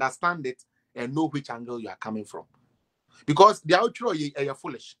must understand it and know which angle you are coming from. Because the outro you're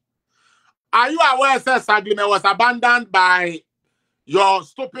foolish. Are you aware that Saglime was abandoned by your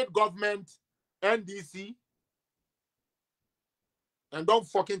stupid government, NDC? And don't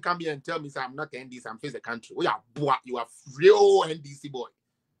fucking come here and tell me say I'm not NDC, I'm face the country. We are boy, you are real NDC boy.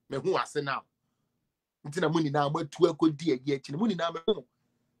 Me who I say now. Until money now, but 2 could dear yet. Money now,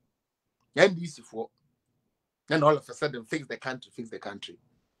 NDC for. And all of a sudden, fix the country.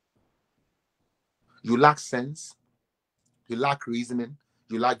 You lack sense, you lack reasoning,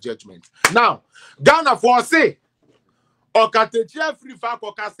 you lack judgment. Now, Ghana for say, Okatetia free fa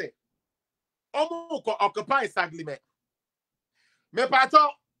kokase. Omo ko occupy Saglime. Me pato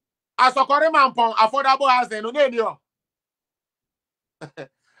asokore mampon affordable housing no neni o.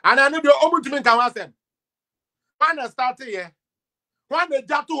 And I know the omu tumi kan wasem. When I started here, when they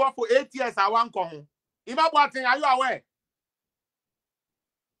jatu work for 8 years I want come. Ima Boateng, are you aware?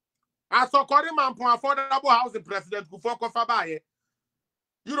 Asokore mampon affordable housing president Kufuor Kofabaye.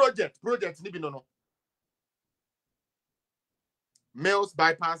 Eurojet project ni bi no. Mills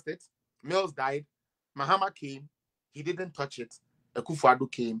bypassed it. Mills died. Mahama came. He didn't touch it.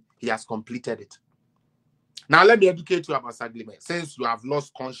 Akufo-Addo came. He has completed it. Now let me educate you about Saglime. Since you have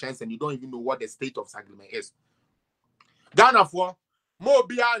lost conscience and you don't even know what the state of Saglime is. Ghana for mo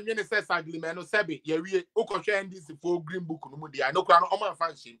bia nwene se Saglime no sebe ye wie okoshe NDC for green book no mu dia no kra no oman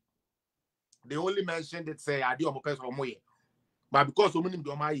fanshim. They only mentioned it say ade omo person omo ye. But because omo nim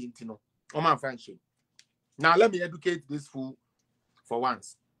do omo aye ntino oman fanshim. Now let me educate this fool for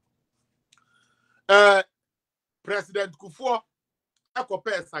once. President Kufuor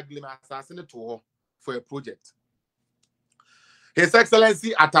Ekopes Saglima assassin to for a project. His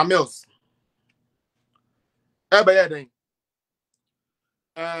Excellency Atta Mills. Ebe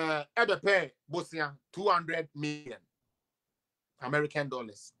pay Bosnia 200 million American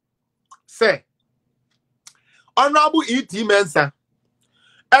dollars. Say, Honorable E.T. Mensah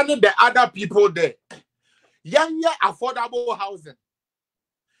and the other people there, young affordable housing,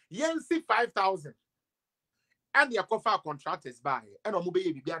 yensi 5,000, and your cover contractors buy, and a mobile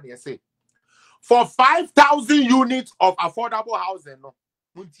baby say, for 5,000 units of affordable housing, no,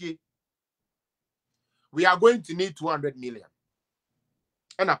 we are going to need 200 million.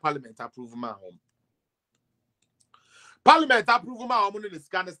 And a parliament approve my home. Parliament approve my home in the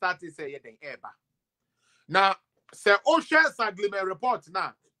scan started say ever. Now, Sir Ocean Saglima report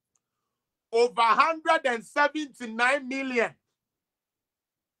now. Over 179 million.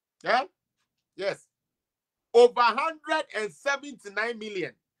 Yeah? Yes. Over 179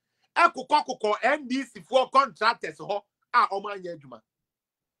 million. Ekukoko NDC for contractors ho a oman yejuma.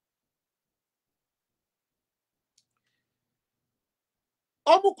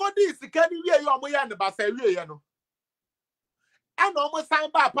 Omukodi sikani we yo omoya ne ba say we no. And almost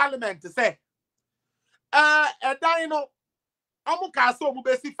signed by parliament to say no omukaso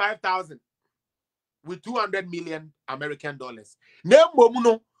omubesi 5,000 with 200 million American dollars. Nembo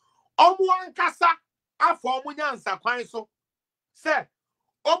muno omu ankasa afọ omu nyansa kwan so say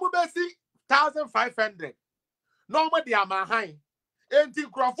omubesi 1,500 no mo di amahan enti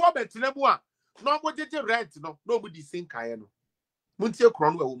krofo betinemu a no mo jeje rent no mo di sinkaye no muntie kro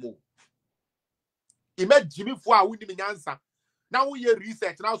no awomo imagine fo a wuni nyansa now we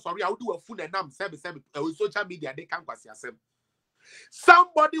research now sorry I will do a full and name social media they can't pass yourself.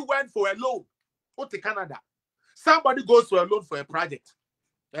 Somebody went for a loan to Canada. Somebody goes for a loan for a project.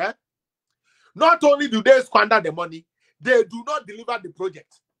 Yeah? Not only do they squander the money, they do not deliver the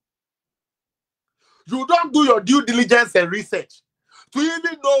project. You don't do your due diligence and research to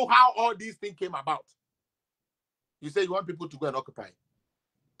even know how all these things came about. You say you want people to go and occupy.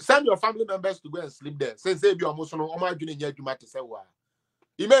 Send your family members to go and sleep there. Since they be almost no doing here to say why.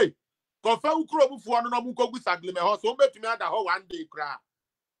 You may confirm ukro for no muko gusaglime ho so bet me ada ho one day cry.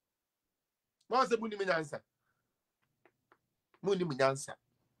 Mo se muni nyansa. Muni nyansa.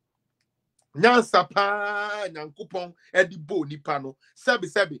 Nyansa pa nyankopon edibo nipa no.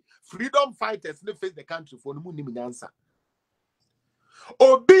 Sebi freedom fighters ne face the country for no muni nyansa.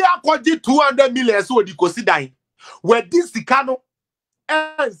 Obi akwaji 200 million so di kosidan. Where this sikano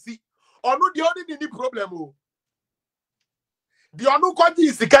see, or no, the only any problem. Oh, the onu kwaji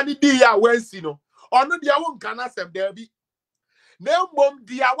is the candidate ya wensi no. Or no, the one can ask them there be. No mom,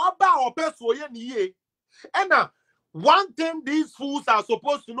 the awaba or person ye niye. And one thing these fools are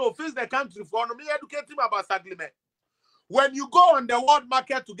supposed to know: face the country for me educate him about Saglima. When you go on the world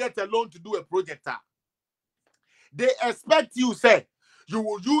market to get a loan to do a project, they expect you say you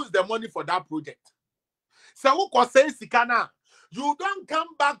will use the money for that project. So who can say sikana? You don't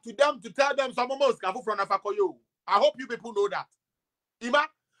come back to them to tell them some more from Afakoyo. I hope you people know that. Ima,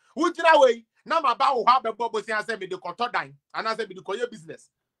 which way? Now my bow have a bubble say I say me the koto dine and I say me the koyo business.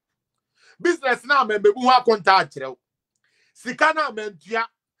 Business now me who have contact. Sikana mentia.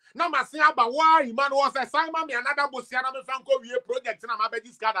 Now my say about why man was a Simon me another bosiana me franco we project na my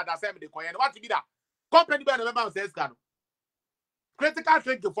this card that say me the koyo. What to be that? Company by the says can. Critical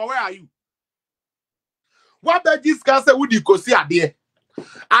thinking for where are you? What be this can say would you go see ade?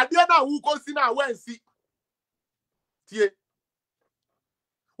 Ade na who go see na when see. Tie.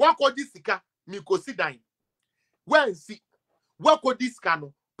 What could this sika me go see dine? When see. What could this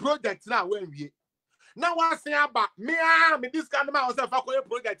can project now when we. Now I say about me this kind of man was a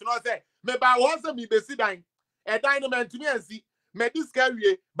project no say me ba once me be see dine. A dynamite to me and see me this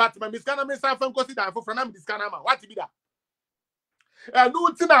carry but me scan me say from go see dine for na this kind of man. What be that? And no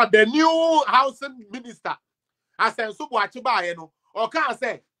the new housing minister. I said, so watch by you know, or can I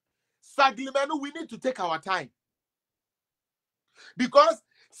say, Saglimenu, we need to take our time. Because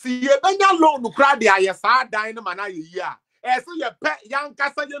see ye benya loan no crowd the ayesa dynamo na ye ya. So ye pet young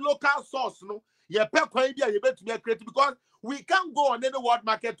casa your local source, no, ye pet quite be able to be creative because we can't go on any world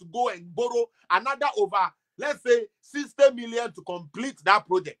market to go and borrow another over, let's say, 60 million to complete that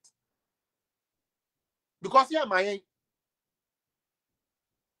project. Because yeah, my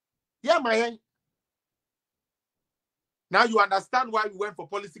now you understand why we went for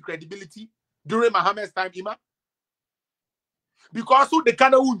policy credibility during Mohammed's time, Ima? Because who the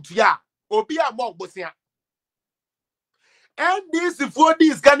kind of ya obi a mo bosia. And this for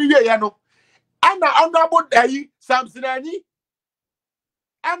this can you know? And honorable Samson Ani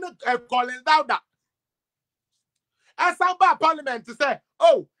and Colin Dowda. As about Parliament to say,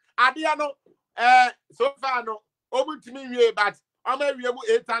 oh, Adiano, so far no, over to me, but I'm a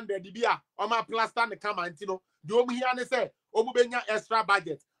 800 dBA, on my plaster and come and do me here say, Obubenya extra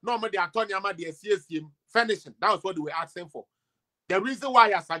budget, no more the Atonyama, the CSM finishing. That was what they were asking for. The reason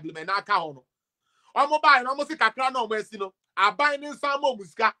why I said, Menaka, almost buy almost a cacra no messino, I buy in some more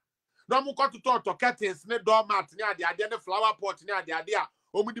muska. No more got to talk to curtains, no doormat near the idea, flower pot near the idea,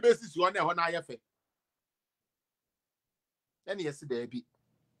 only the basis you want to honor. And yes, there be.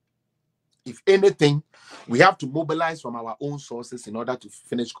 If anything, we have to mobilize from our own sources in order to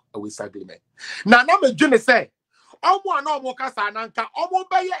finish with agreement. Now, I'm going to say, Omo no mo kasa nanka, Omo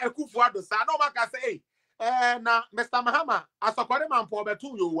beye Ekufuado sa, no maka say, na Mr. Mahama, asokore man po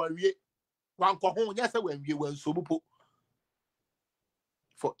betu yo wanwie, wanko hon, yes, wanwie, wansobupo.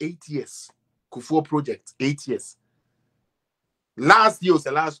 For 8 years, Kufuor project, 8 years. Last year was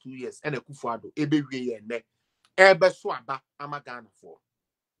the last 2 years, and Ekufuado, ebe wie ne. Ebe swaba amagana for.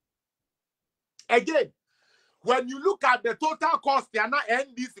 Again, when you look at the total cost, they are not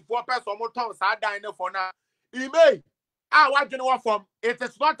NDC for person more tons are dying for now. Email, what you know from it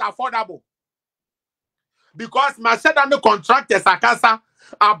is not affordable because my said and the contractors are casa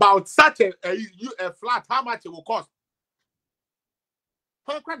about such a flat, how much it will cost.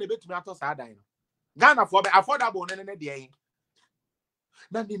 How can they be to me after dying? Ghana for affordable,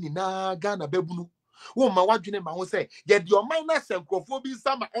 na Ghana bebunu. Woman, what you name say? Yet your minor self-phobia,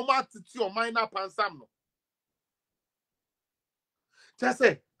 some almost your minor pansam. Just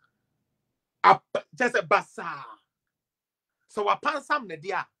say, basa. So a pansam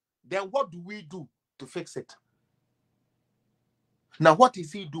nedia. Then what do we do to fix it? Now, what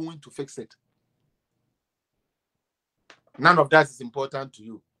is he doing to fix it? None of that is important to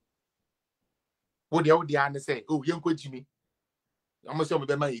you. What the old say? Oh, young Jimmy. I'm going to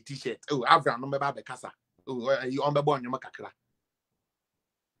show my t-shirt. Oh, I've run on my casa. Oh, you on the born your macacra.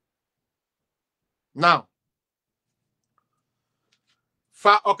 Now,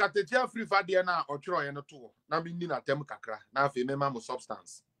 fa okatetia free fa de na ochro ye no to na bi ni na tem kakra na afi me ma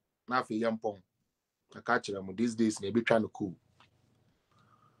substance na afi yempon aka kire mu these days na be try no cool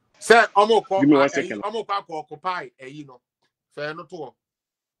say omoko occupy eyi no fa no to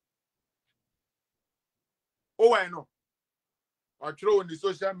o we no ochro on the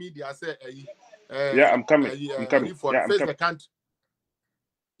social media say eyi yeah, I'm coming. I'm coming. For Yeah, face the country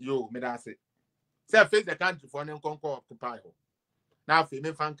yo me da say face the country for them conquer occupy. Now,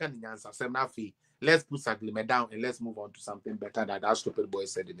 let's put Saglime down and let's move on to something better that stupid boy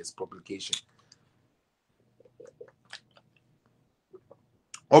said in his publication.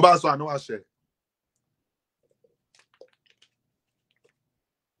 Also, I know I share.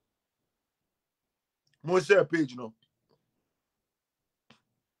 More share page, no.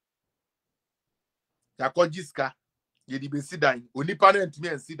 Yakojiska, Yedi be sidine, Unipana and me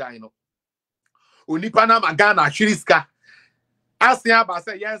and sidine. Unipana Magana, Shiriska. Ask me about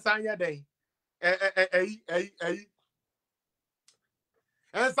say, yes, I am day.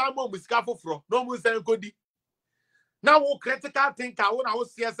 And some more with scaffold fro, no more saying Cody. Now, critical thinker, when I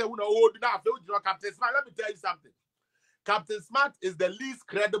was here, say, Captain Smart. Let me tell you something. Captain Smart is the least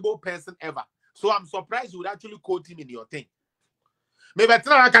credible person ever. So I'm surprised you would actually quote him in your thing. Maybe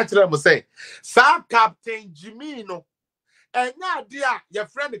I catch them say, Sir Captain Jimmy, no, and now, dear, your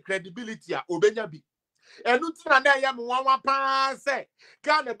friend, the credibility, Obenya be. And nothing I am one pass say,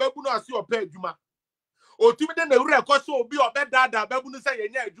 can a babu no see your pay, Juma. Or to me, then the record so be or better that babu say,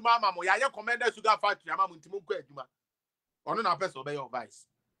 yeah, Juma, Mamma, ya commander sugar factory, Mamma, Timuque, Juma. Or no, person obey your advice.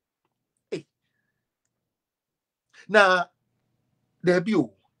 Now, there be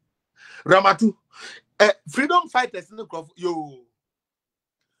you. Ramatu, freedom fighters in the crowd, yo.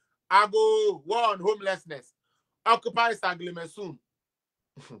 I go war on homelessness. Occupy Saglime soon.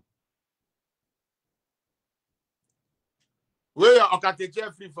 Where are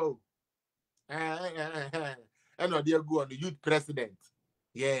Okateche free for? And no, dear go on the youth president.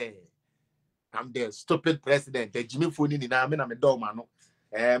 Yeah. I'm the stupid president. The Jimmy Funi in I'm a dog man.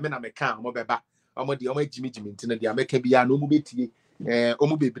 Men I'm a calm, Mobeba. I'm the Jimmy Tina, the American Bia, no mobiti,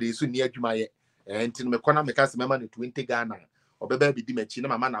 Omobe, soon near Jumaye, and Tinmekona Mecas Mamma 20 Ghana, or Baby Dimachina,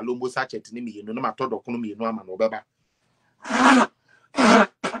 my man, Alombo such at me, no matter what economy, no man, or Baba.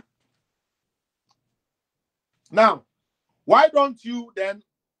 Now, why don't you then,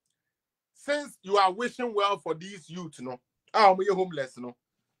 since you are wishing well for these youth, no, we are homeless, no,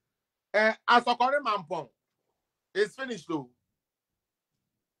 as a current man, it's finished though.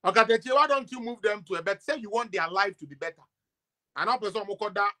 Okay, why don't you move them to a better? Say you want their life to be better. And now person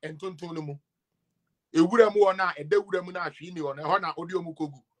that and tuntunumu. ewura mu ona ede wura mu na ahwe ni ona ho na odi omu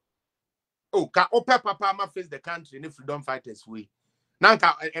kogu oh ka ope papa ma face the country ni freedom fighters we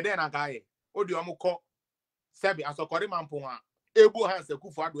nanka ede na ka ye odi omu ko sebi asokore mampo a ebu hands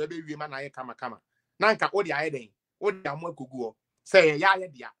ekufu ado ebe wie ma na ye kama nanka odi aye den odi amu akogu o say ya ye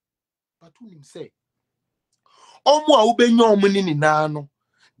dia but who him say omu a ubenyo omu ni na no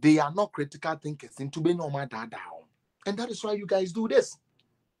they are not critical thinkers into benyo omu dada and that is why you guys do this.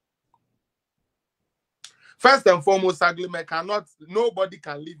 First and foremost, Saglime cannot, nobody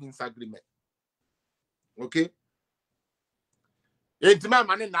can live in Saglime. Okay? Intima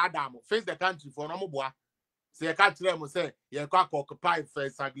mani na Adamo, face the country for no boa. Say a country mo say, ye kwa occupy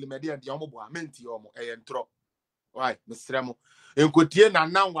first Saglime di and yomo boa, menti yomo, entro. Why, Mr. Mo? Enkotie na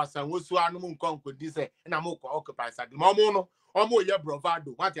nan wasa wosu anu mu nkon kodi say, na mo occupy Saglime. Omo ye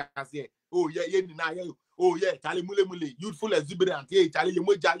bravado, what you say? Oh, ye ni na ye. Oh, yeah, Charlie mule, youthful exuberant. Yeah, Charlie,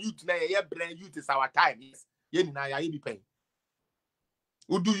 youth na ye brain youth is our time. Yes. Ye ni na ya be paying.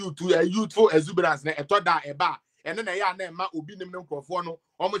 Who do you to a youthful exuberance? Ne eto da eba. And then ya na ma obi nim no krofo no.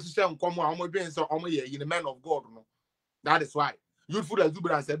 Almost share nkomo a omo dwen so omo ye the man of God no. That is why youthful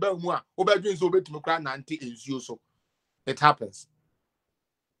exuberance eba mu a obedwen so obetumi kra nante ensuo so. It happens.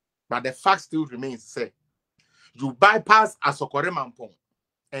 But the fact still remains say you bypass Asokore Mampong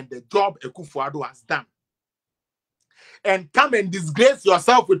and the job Ekufuado has done. And come and disgrace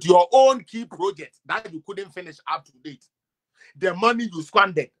yourself with your own key project that you couldn't finish up to date. The money you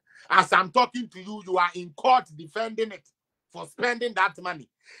squandered. As I'm talking to you, you are in court defending it for spending that money.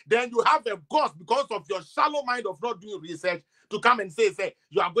 Then you have a ghost because of your shallow mind of not doing research to come and say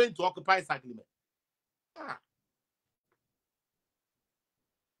you are going to occupy Saglime.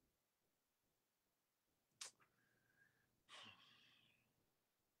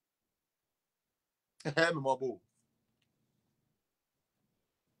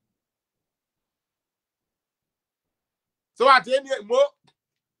 So at the end,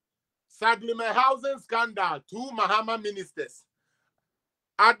 Saglime housing scandal, 2 Mahama ministers.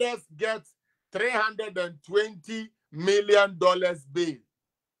 Others get $320 million bail.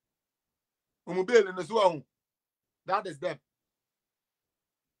 That is them.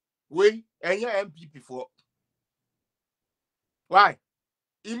 We and your MPP for. Why?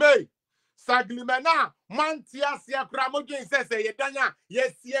 Ime Saglime na mantia sia kramodwen say yedanya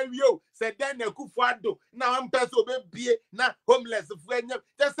yes you say den Ekufuado na ampeso be na homeless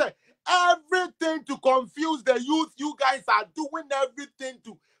just say everything to confuse the youth. You guys are doing everything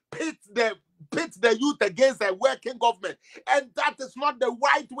to pit the youth against a working government, and that is not the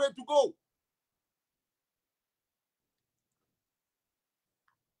right way to go.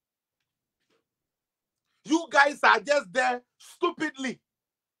 You guys are just there stupidly.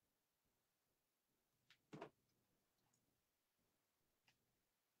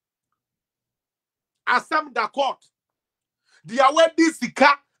 Asam da court. The away this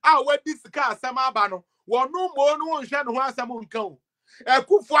sika, asam abano. Wonu mo no nhwe no asam nkan.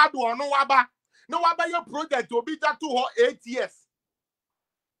 Ekufuado ono waba. No waba your project obi ja to 8 years.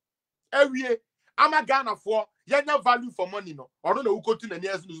 Ewie ama Ghana for yenya value for money no. Ono na ukotu na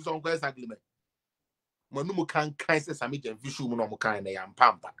near so nko Saglime. Manu mu kan say sami jen vishu mu no mu kan na ya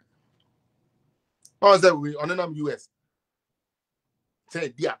mpampa. O say we onenam US. Say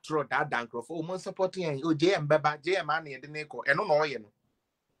dia throw that dankrofo o mon supporting o JM beba JM an ye de neko eno no ye no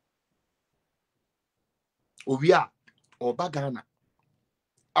owi a oba Ghana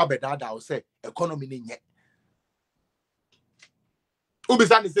abedada o say economy ni nye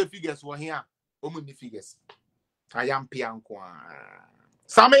obisa ni say figures wo here o mu ni figures ayam pia nko a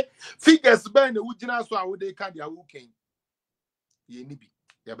same figures ben na wugina so a wo de ka dia wo ken ye ni bi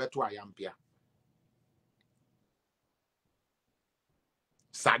ye beto ayam pia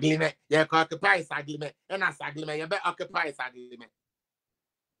Saglime ye occupy Saglime and Saglime ye be occupy Saglime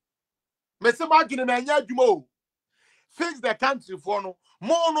me se ma dwene na nya adwuma fix the country for no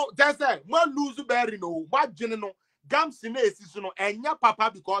more no just say more lose berry no what dwene no gams na esisu no enya papa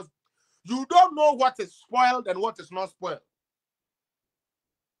because you don't know what is spoiled and what is not spoiled.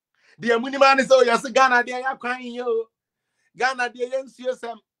 The minimum is oh yes Ghana there ya kwan yo Ghana there yensuo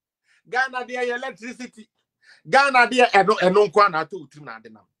sem Ghana there electricity Ghana there eno kwa na to utim na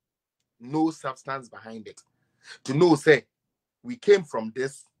ade nam no substance behind it to know say we came from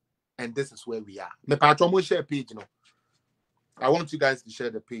this and this is where we are. Me patron mo share page no. I want you guys to share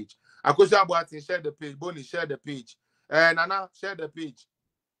the page. Akosha Boatin share the page. Boni share the page. Nana share the page.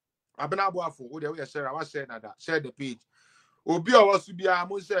 Abena Boafo, we dey share. I want share that. Share the page. Obi owasu bia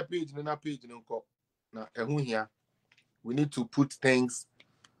mo share page na page nko. Na ehun here. We need to put things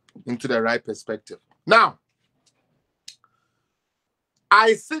into the right perspective. Now,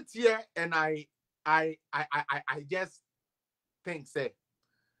 I sit here and I I just think say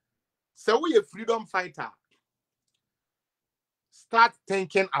we a freedom fighter. Start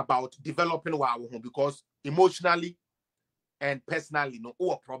thinking about developing our home, because emotionally and personally, no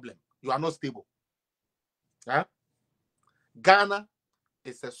problem. You are not stable. Huh? Ghana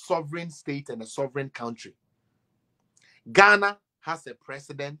is a sovereign state and a sovereign country. Ghana has a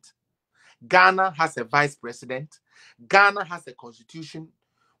president. Ghana has a vice president. Ghana has a constitution.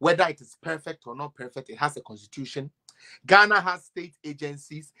 Whether it is perfect or not perfect, it has a constitution. Ghana has state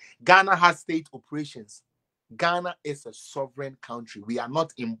agencies. Ghana has state operations. Ghana is a sovereign country. We are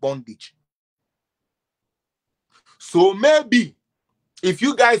not in bondage. So maybe if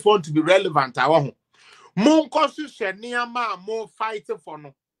you guys want to be relevant, I want more fighting for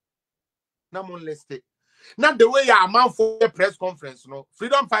no. Now let's take. Not the way I'm out for a press conference, no.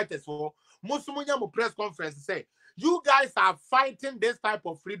 Freedom fighters for most press conference say you guys are fighting this type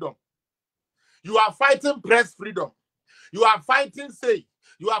of freedom. You are fighting press freedom. You are fighting, say,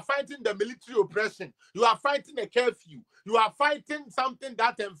 you are fighting the military oppression. You are fighting a curfew. You are fighting something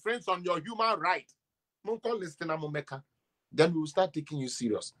that infringes on your human right. Then we will start taking you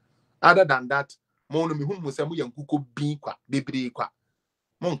serious. Other than that,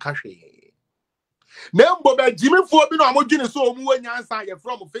 Nembo be Jimmy for be no amodwene so omu wanyansa ye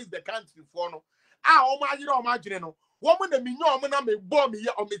from face the country for no. Omagire omagire no. Woman na minyo omo na me bomb ye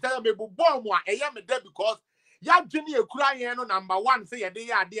o me tell me bomb a eya me there because ya dwene ekura yen no number 1 say ye de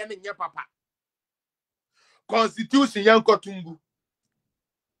ya ade ne nye papa. Constitution yan kotungu.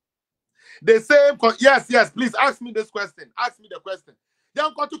 The same yes, please ask me this question. Ask me the question.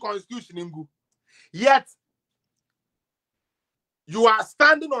 Yan kotu constitution ingu. Yet you are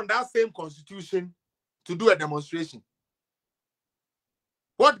standing on that same constitution to do a demonstration.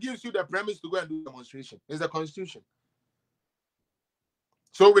 What gives you the premise to go and do a demonstration? Is the constitution.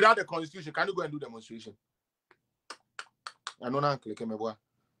 So without the constitution, can you go and do demonstration? I know now click me boy.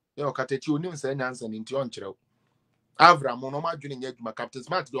 You katechi onim say nyansa ni nti onkyerɛw. Avra mo no ma dwene nya adwuma Captain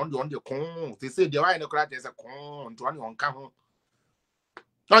Smart the on the kon. They say the why no kra say kon to on ka ho.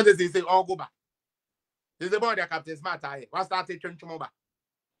 Now they say all go back. This about the Captain Smart aye. What started twentwom ba?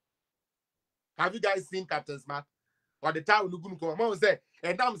 Have you guys seen Captain Smart? Or the time we go mom say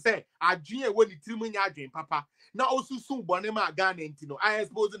and I'm say adwene we ni tirimu nya adwen papa. Na osusu bone ma Ghana ntino. I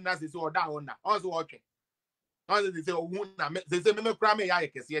suppose na say so da on na. Also okay. They say, they say, me cry me ya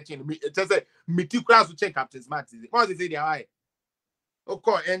kese ye chin. It say miti kra so check Captain Smart. What they say they are.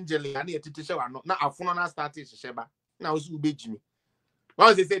 Okay, Angel and the teacher no. Na afuno na start sheba. Na osu beji me.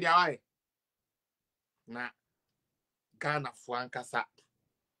 What they say they are. Na Ghana fo ankasa.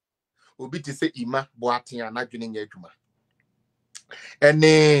 Obi ti say Ima Boatin anadwene nya adwuma.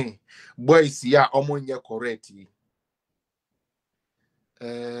 Ene boys ya omo nye correct.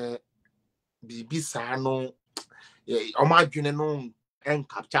 Bibi sa no adwene no en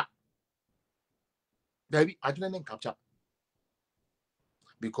capture. Baby, adwene en capture.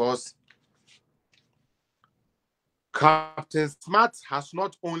 Because Captain Smart has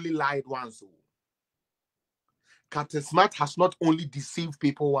not only lied once. Captain Smart has not only deceived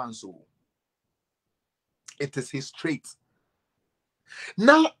people once. It is his trait.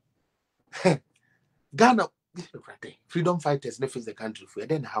 Now, Ghana, freedom fighters never face the country for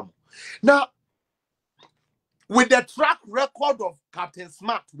then ham. Now, with the track record of Captain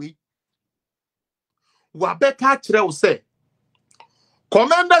Smart, we better say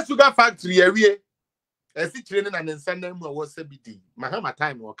Commander Sugar Factory area. As it training and sending was CBD. Mahama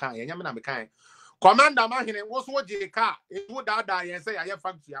time or kind, Yamana kind. Commander Mahine was what J car, it would die and say I have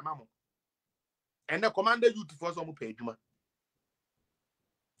factory amamo. And the commander you to force on page.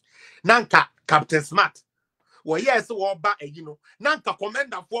 Nanka, Captain Smart. Well, yes, or back, you know. Nanka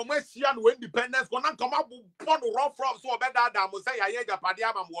commander for Messian independence, when I come up with one rough from so better than say I had a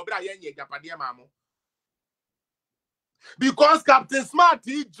padiam or Brayam. Because Captain Smart,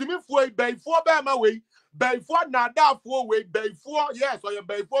 Jimmy Foy, Bay 4 Bama way. Before nada for way before yes or your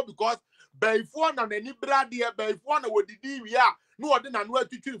before because before na any brad here before na what did we are no other than where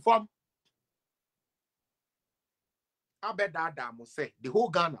to from. I bet that must say the whole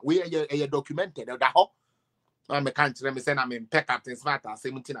Ghana we are documented that ho I'm a country me say I'm in Captain Smart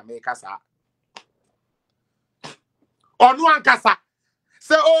 17 America sir. Or no ankasa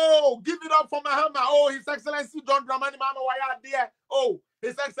say oh give it up for Mahama oh His Excellency John Dramani Mahama why are there oh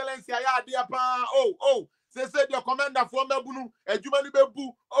His Excellency I there pa oh say the commander for Mebunu ejumani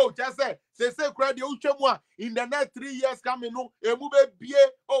bebu oh just say credit uchemwa in the next 3 years coming no emube bie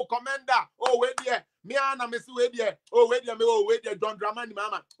oh commander oh we there me ana me see we there oh we there John Dramani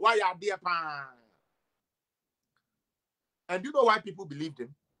Mahama why are there pa. And you know why people believed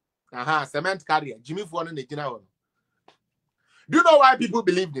him? Cement carrier. Jimmy Fuano Nejina. Do you know why people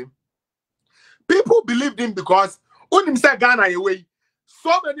believed him? People believed him because Unim said Ghana away.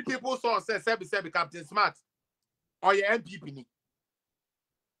 So many people saw Sebi Captain Smart or your MPP.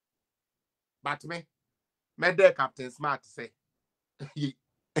 But me there Captain Smart say, ye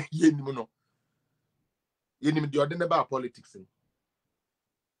no. You name the ordinary about politics.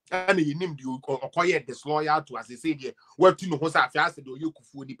 And you name the acquire disloyal to as they say here. What you know what's a fias do you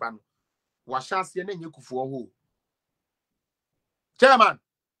kufu di pan. What chance you name you kufu ho. Chairman,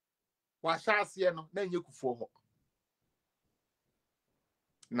 what chance you no then you kufu ho.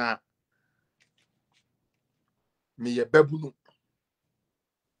 Na me ye bebu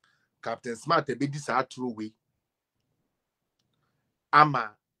Captain Smart a bit this true way.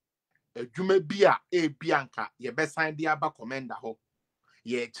 Ama adwuma bi a bianca ye be sign the aba commander ho.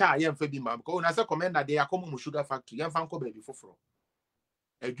 Ye cha ye mfa bi ma ko na say commander dey akomo mu sugar factory ye mfa nko baby foforo.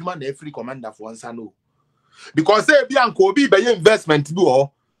 Adwuma na free commander for nsa no. Because say bianca obi be investment bi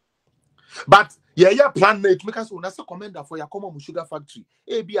ho. But ye plan na it make us na say commander for yakomo mu sugar factory.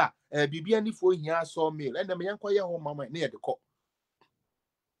 Bia bibia ni fo hia so meal and me yanko ye ho mama na ye de ko.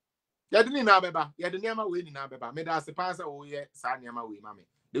 Yadini na beba, yadini ama we ni na beba. Me da se pansa o ye sa niama we mame.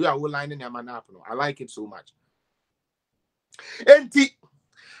 The way I will line niama na no. I like it so much. Enti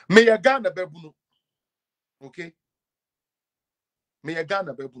me ya Ghana bebuno. Okay? Me ya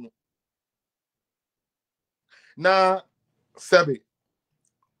Ghana bebuno. Na Sebi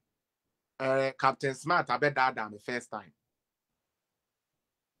Captain Smart I bet that the first time.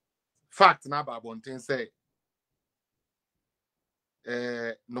 Fact na babontin say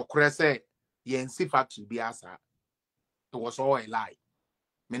no krese yensi factory biasa. It was all a lie.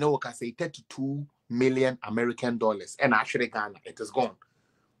 Me know can say 32 million American dollars and actually Ghana it is gone.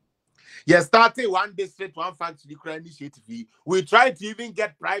 Yes, started one district, one factory initiative. We tried to even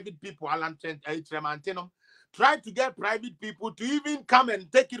get private people, Alan Tremantinum, tried to get private people to even come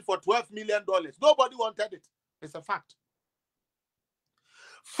and take it for $12 million. Nobody wanted it. It's a fact.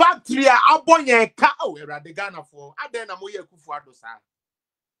 Factory abonye ka where the Ghana for. Adena moye kufuado sa.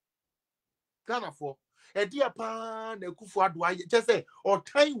 Ghana for. E dia pa na kufuado aye. Just say or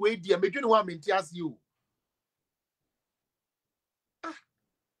time we dia me dwene wa menti as you.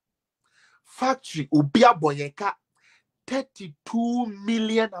 Factory ubia bonyeka 32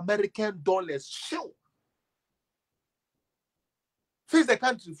 million American dollars. Show. Face the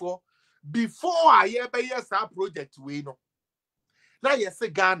country for before I ever yes our project we know. Now you say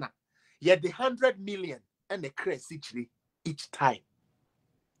Ghana, you had the 100 million and the crest each time.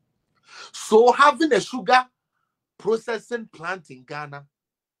 So having a sugar processing plant in Ghana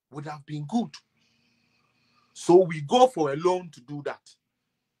would have been good. So we go for a loan to do that.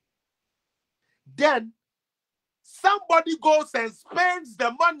 Then somebody goes and spends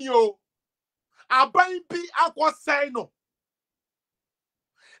the money. Abaying P aqua say no.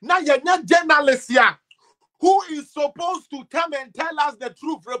 Now you're not journalists here who is supposed to come and tell us the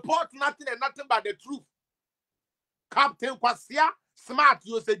truth, report nothing and nothing but the truth. Captain Kwasia Smart,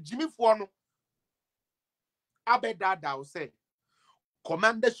 you say Jimmy Fuano. Abedada will say,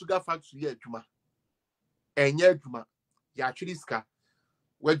 Commander Sugar Factory, Juma. And yet, Juma, ya actually ska,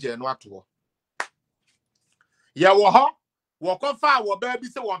 where Genoa to. Ya waha, walk on fire, what baby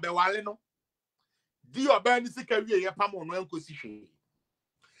say one bewaleno. Dio Bernie career, ya pamon, no position.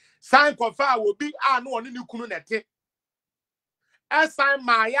 Sign confer will be no one in you couldn't net. As I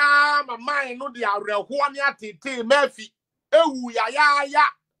my mind, no, the real one yat, Murphy. Ya,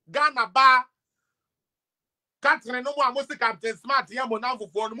 Ghana bar. Catherine, no one was the Captain Smart, Yamonam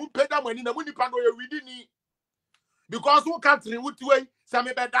for the moon, pay them when in the money pano we didn't. Because who Catherine would way, some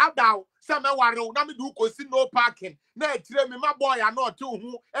bed down, some warrow, Nami do no parking. Nay, tell me, my boy, I know too,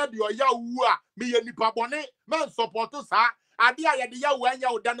 who, and your yawa, me and Nipabone, man support us, ha. I dear the yawa and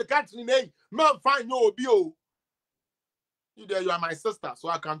yaw done the country name, man find no bio. You are my sister, so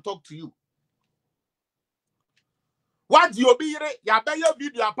I can talk to you. What do you be? Ya be your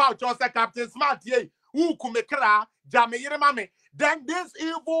video about your Captain Smart, ye, who kumekra, Jamie Mame. Then this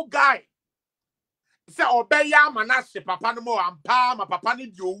evil guy say, obey ya manashe, papa no more, and pa, my papa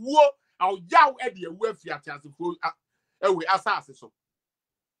need you, woo, or yaw eddy a web fiat as a fool, away assassin. So,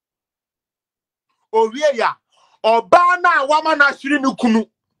 oh, yeah, or bana, woman, ashinu kunu.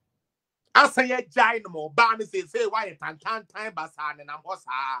 I say a giant more, bana say, why a tan time basan and I'm hosa.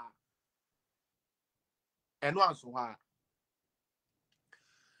 And once so hard.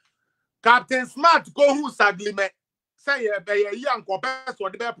 Captain Smart go who sadly me say a young compass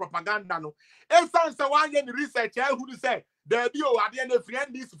or the bear propaganda no. It sounds so one year research who say there be at the end of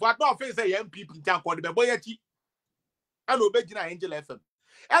friend this for no face a young people can call the boy and obey Angel FM.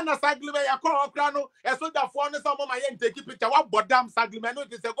 And a Saglime Yakoro Crano, a soldier for some of my take picture. What bodam Saglime?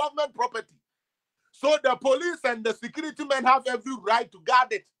 It is a government property. So the police and the security men have every right to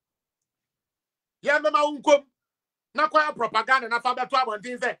guard it. Yeah, Mama Unkom. Na kwa propaganda na fa beto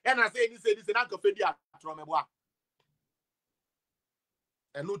abontin say e na say this na nkofedi atromeboa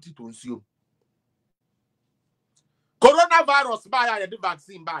eno tito nsuo coronavirus ba ya the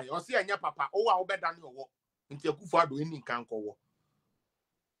vaccine ba ya o se enya papa o wa obeda ne owo nti akufo ado eni nkan kowo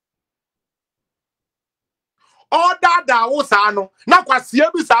order da wo sa no na kwasie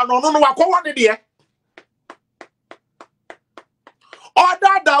bi sa no no wakowo ne de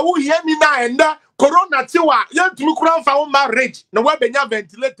order da wo ye ni na enda corona tiwa yentumi kura mfa wo marriage na we benya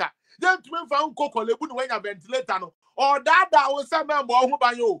ventilator yentumi mfa wo kokolebu na wenya ventilator no order da wo se membo ho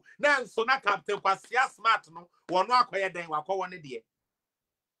ban yo na nso na captain kwasia smart no wono akoye den wakowo ne de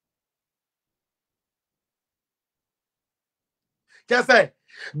kese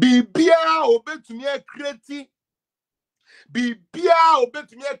bibia obetumi akreti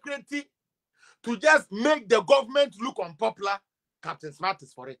to just make the government look unpopular. Captain Smart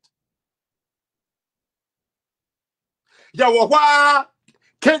is for it. Yawa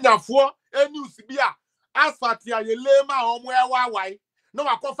Kenya for a new Sibia asphalt ya lema omwe why no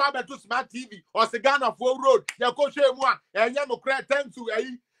akofa beto Smart TV or Ghana for road ya ko shemwa enya no credit thank to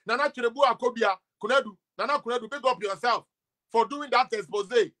Nana Chirebu Akobia Kunedu Nana Kunedu big up yourself for doing that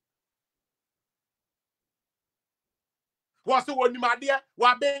expose. Was one Madia,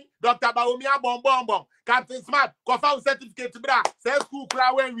 Wabe, Dr. Baumia Bonbon, Captain Smart, Kofa certificate bra, say school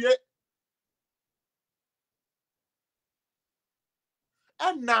cry when we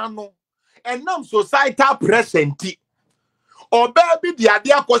and now societal present or baby the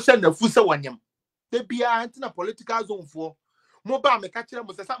idea question the Fusa Wanyam. They be a political zone for mobile me catch them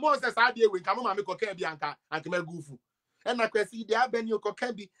say more says idea when come on me cocaine bianca and come goofu. And I can see the avenue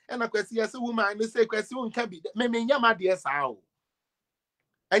can be, and I can see as a woman, and say, question can be, me yama dear sow.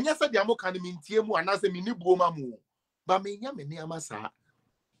 And yes, I am can mean Tiemu and as a mini bomamu, but me yama near massa.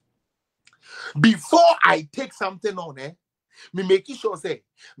 Before I take something on, me making sure say,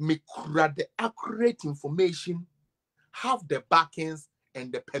 me grab the accurate information, have the backings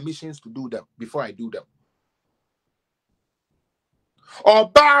and the permissions to do them before I do them. Or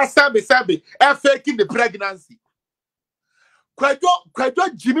bar sabi, faking the pregnancy.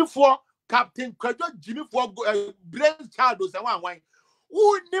 Kwajo Jimmy for Captain Kwajo Jimmy for brain child was a one wine.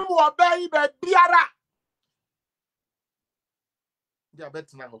 Who knew a baby biara? Yeah,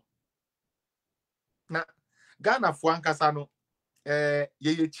 better now. Na Ghana for Ankasano,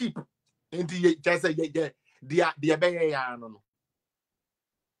 ye cheap. Into ye just say ye dear bay no.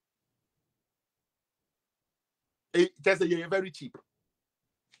 Just say ye very cheap.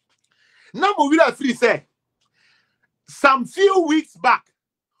 Now we will free say. Some few weeks back,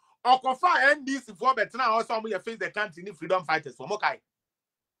 Okofa NDC for better also we face the country in freedom fighters for Mokai.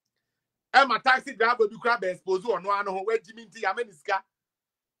 Emma taxi driver be crab expose on one where Jimmy T. Ameniska.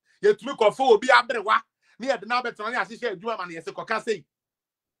 Yet look of four be abrewa near the number to as share Germany as a cocase.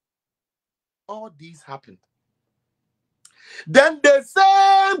 All these happened. Then the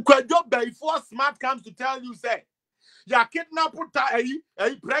same job before Smart comes to tell you, say, ya kidnap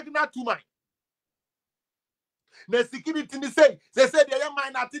a pregnant woman. The security say they said they are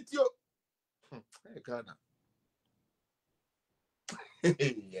mine attitude. Hey, God.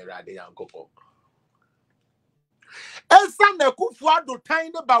 Esa na kufu ado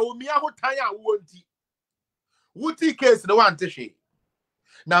time ba omia ho time a wonti. Wuti case no want she.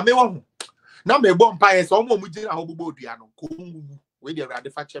 Na me wo na me bom pa yes omo mu gina ho bobo dua no ko ngu. We dey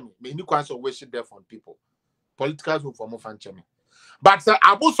rade fa cheme. Me ni kwan so wish there for people. Political zone for mo fan cheme. But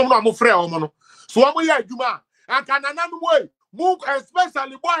abosom no mo frɛ omo no. So omo ya adwuma and can ananu way move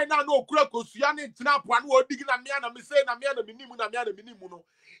especially boy na no kura kosua ne tina po na odigi na mia na me say na mia na minimu na mia na minimu no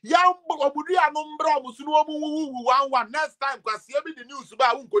ya obudu anu mbra omusu no omu one next time kwase bi the news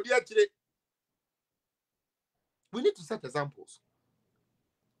ba unkodi akire. We need to set examples.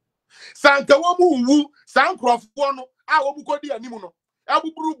 Sanka wo mu wu sankrofo no a obukodi animu no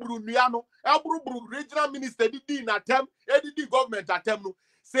ebuburu nua no ebuburu regional minister di na tem edidi government atem no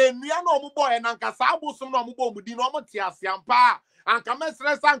say nua no omu boy na nka sa abosom no omu bo mu di no omu tiasiampa anka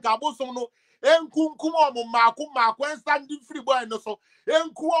mesre sanka abosom no enkunkum omu maako stand free boy no so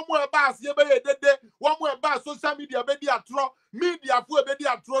enku omu eba asie be yedede omu eba social media be di atro media fu be di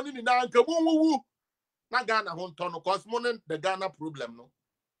atro ni na nka mu na Ghana ho nto no cause mo the Ghana problem no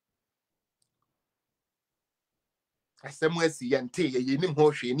asemwesi yente ye nim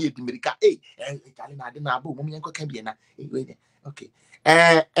ho hwe ni edimirika kale na ade na aba omum yenko ka bia na okay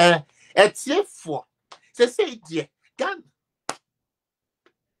etiefo se die Ghana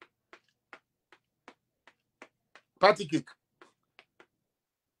Party cake.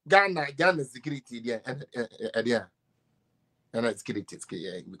 Ghana security there and security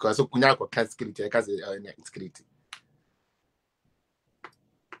because so kunya ko security because security.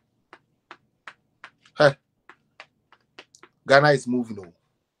 Ghana is moving on.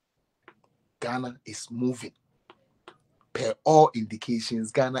 Ghana is moving. Per all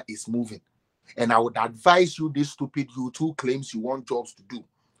indications, Ghana is moving. And I would advise you, this stupid youth who claims you want jobs to do,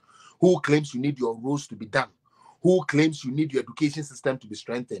 who claims you need your roads to be done, who claims you need your education system to be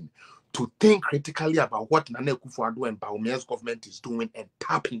strengthened, to think critically about what Nana Akufo-Addo and Bahumia's government is doing and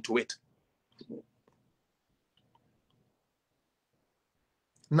tap into it.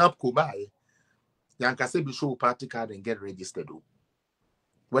 NAPCO buy, Yankase be show party card and get registered.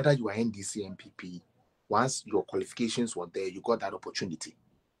 Whether you are NDC, MPP, once your qualifications were there, you got that opportunity.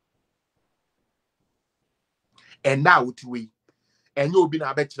 And now, we and you'll be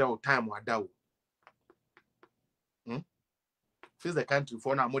a better time or down. Face the country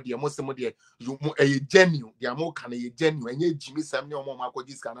for now, more most of you a genuine, the more can a genuine, and you Jimmy Samuel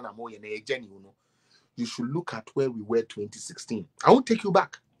Momakojis Canada more and a genuine. You should look at where we were 2016. I won't take you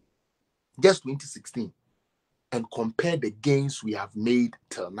back. Just 2016. And compare the gains we have made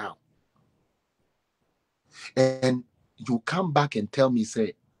till now. And you come back and tell me,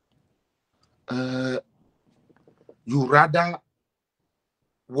 say, you rather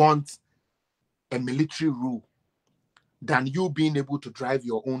want a military rule than you being able to drive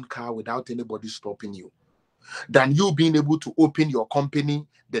your own car without anybody stopping you, than you being able to open your company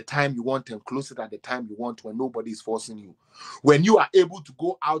the time you want and close it at the time you want when nobody is forcing you, when you are able to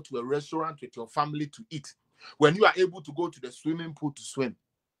go out to a restaurant with your family to eat, when you are able to go to the swimming pool to swim.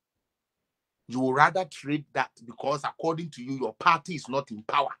 You will rather trade that because according to you, your party is not in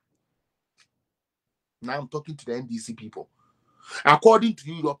power. Now I'm talking to the NDC people. According to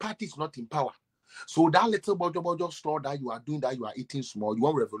you, your party is not in power. So that little bojo store that you are doing, that you are eating small, you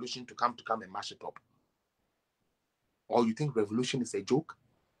want revolution to come and mash it up. Or you think revolution is a joke?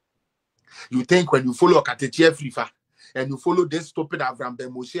 You think when you follow Kateche Frifa and you follow this stupid Avram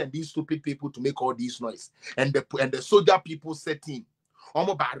Bemoshe and these stupid people to make all this noise, and the soldier people set in,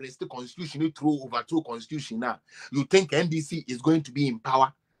 almost by arrest the constitution, you overthrow constitution now. You think NDC is going to be in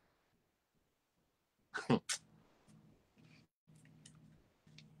power?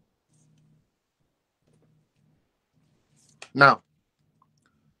 Now,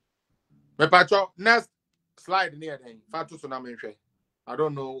 next slide near then. I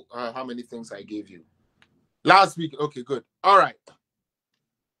don't know how many things I gave you. Last week, okay, good. All right.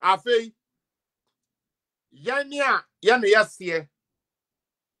 Afe, Yanya yasiye.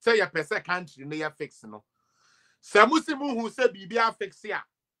 Say your person country near fix no. Samusimu who said Bibia fix ya.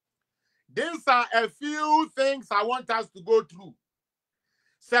 These are a few things I want us to go through.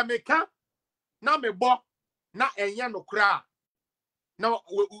 Sameka na me bo na enya no kra. Now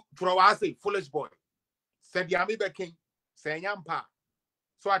for I say foolish boy. Said Yami Beking, say Yampa.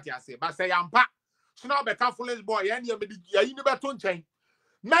 So what you say, but say Yampa. So now be foolish boy, and you never turn chain.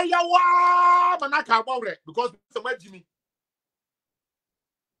 Now ya wa manaka about it because it's a Jimmy.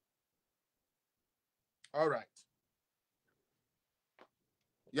 All right.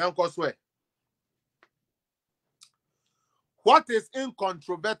 Young Cosway. What is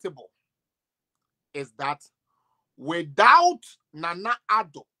incontrovertible is that without Nana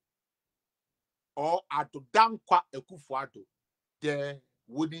Addo or Addo Dankwa Akufo-Addo, there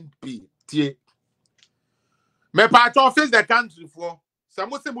wouldn't be tie. Me patron face the country for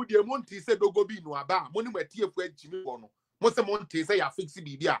some say mu de monti say dogo bi no aba mo ni matie fu ajimi bo no mo say monti say ya fix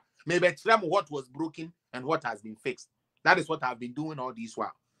bibia me be tell me what was broken and what has been fixed. That is what I've been doing all this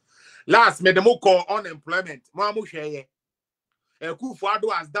while. Last me the mo call unemployment mo amu hweye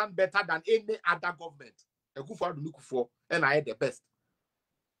Akufo-Addo has done better than any other government. Akufo-Addo look for and I had the best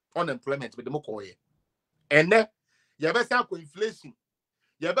unemployment with the mo call ye and then you be say inflation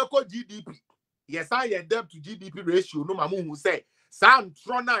you be call GDP. Yes, I had debt to GDP ratio. No, mamu who say, Sam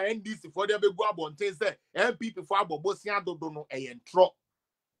Trona NDC for the big abonte say, MPP for Abobosian don't know a tro.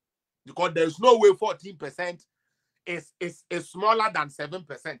 Because there's no way 14% is smaller than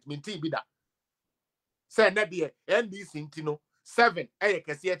 7%. Minti be that. Say, Nadia, NDC Intino, 7, I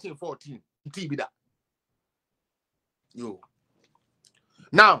can see 14. Minti be that. Yo.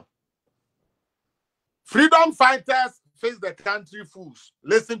 Now, freedom fighters face the country fools.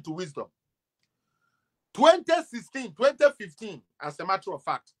 Listen to wisdom. 2016, 2015, as a matter of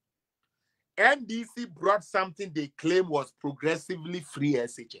fact, NDC brought something they claim was progressively free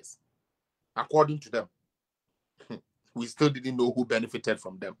SHS. According to them. We still didn't know who benefited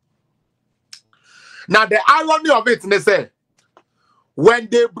from them. Now, the irony of it, they say, when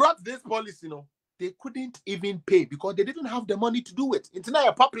they brought this policy, they couldn't even pay because they didn't have the money to do it. It's not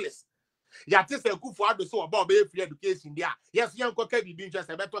a populace. Yeah, this is a good for so about free education there. Yes, young cocker be just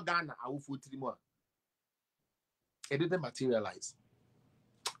a better Ghana. I will foot more. It didn't materialize.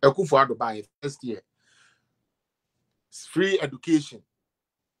 A good for by first year. Free education,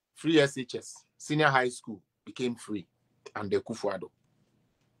 free SHS, senior high school became free, and the Kufuado.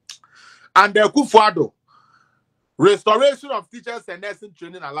 And the Kufuado, restoration of teachers and nursing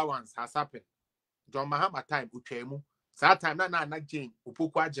training allowance has happened. John Mahama time, Uchemu. That time, na Jane,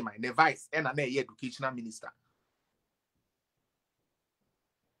 Upoko Ajimai, the vice, and an educational minister.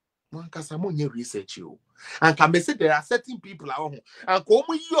 One Casamonia research you. And can be said there are certain people at home. And come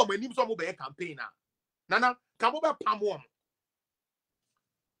you when him some campaign. Nana, come over Pamwam.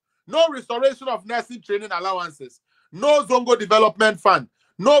 No restoration of nursing training allowances. No Zongo Development Fund.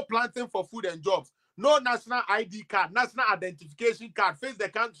 No planting for food and jobs. No national ID card, national identification card. Face the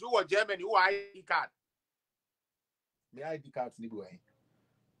country or Germany who ID card. The ID cards need to.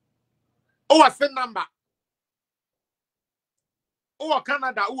 Oh, a SIN number. Oh,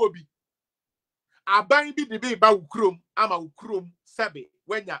 Canada who will be. I buy the baby by Ukrum. I'm a Ukrum Sabi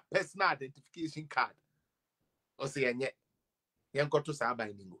when your personal identification card. Or say, and yet, you got to Saba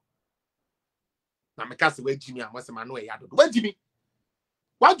in Ningo. Now, my cousin, where Jimmy, I must man way. Where Jimmy?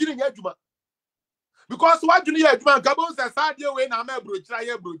 Why do you need Juma? Because why do you need Juma? Gabon says, I deal when I'm a brooch.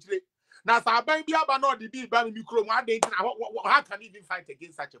 Now, Saba be about not the big banning Ukrum. How can you even fight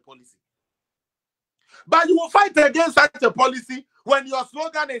against such a policy? But you will fight against such a policy when your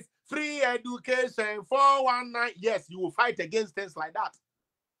slogan is free education, 419. Yes, you will fight against things like that.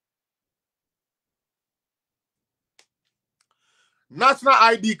 National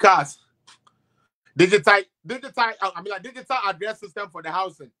ID cards, digital address system for the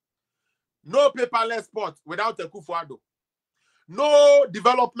housing. No paperless spot without a Kufuado. No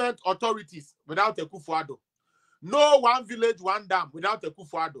development authorities without a Kufuado. No one village, one dam without a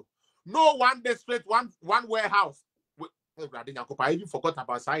Kufuado. No one district, one warehouse. I even forgot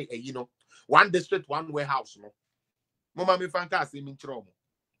about saying, you know, one district, one warehouse. No, Mama me fanka say me trouble.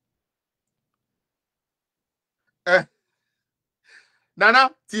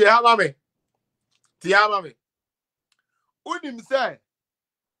 Nana, tia mame. Unim say,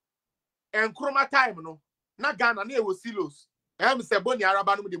 Nkrumah time no. Na Ghana na e was silos. Say boni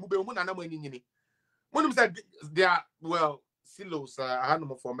araba no de mube mu na na manyini. Unim say they are well silos. I had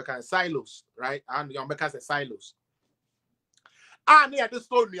for mechanic silos, right? And your mechanic silos. Near the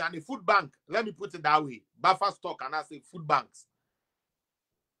store and the food bank. Let me put it that way. Buffer stock and I say food banks.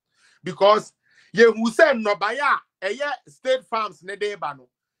 Because you who say no baya state farms ne de bano.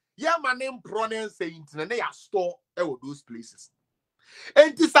 Yeah, my name pronounce saying they are store those places.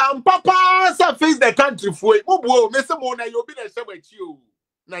 And this papa face the country for it. Oh, Mr. Mona, you'll be the same with you.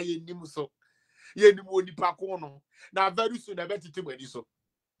 Na ye nimuso. Ye nimoni pakono. Now very soon I bet you to so.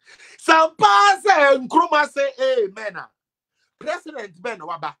 Some pass and Nkrumah say, hey, mena. President Ben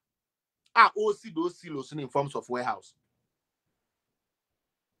Waba all see those silos in forms of warehouse.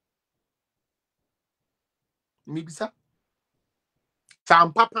 Maybe sir.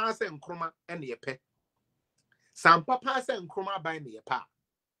 Some papa say Nkrumah and the pet. Some papa say Nkrumah by the pa.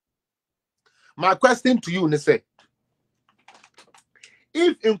 My question to you is say,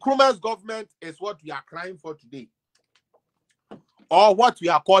 if Nkrumah's government is what we are crying for today, or what we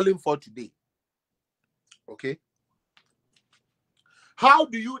are calling for today, okay? How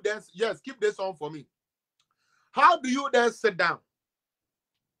do you then, yes, keep this on for me. How do you then sit down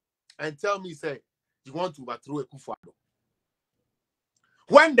and tell me, say, you want to overthrow a Kufuado?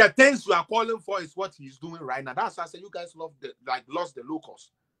 When the things you are calling for is what he's doing right now. That's why I say you guys lost the locals.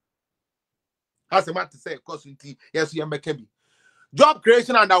 That's a matter to say, because yes, you are making job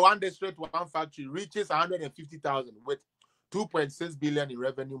creation under one district, one factory reaches 150,000 with 2.6 billion in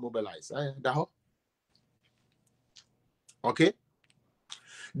revenue mobilized. Okay.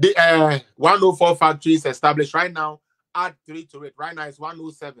 The 104 factories established right now. Add 3 to it. Right now it's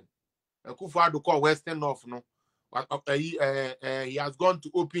 107. Kufuado call Western North. No, he has gone to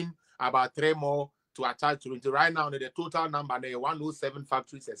open about 3 more to attach to it. Right now, the total number there 107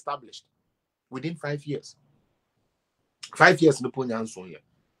 factories established within 5 years. 5 years, no answer here.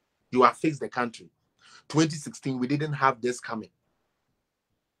 You have fixed the country. 2016, we didn't have this coming,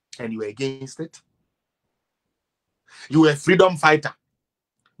 and you were against it. You were a freedom fighter.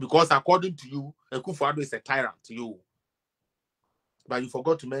 Because according to you, Kufuado is a tyrant to you. But you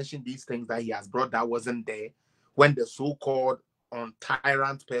forgot to mention these things that he has brought that wasn't there when the so-called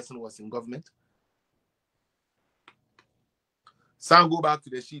tyrant person was in government. Sam, go back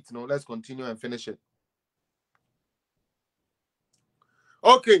to the sheet now. Let's continue and finish it.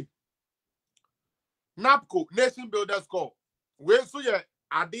 Okay. NAPCO, Nation Builders Corps. We so yeah,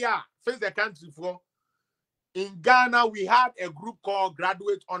 Adia face the country for. In Ghana, we had a group called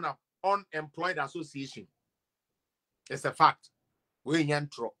Graduate Unemployed Association. It's a fact. We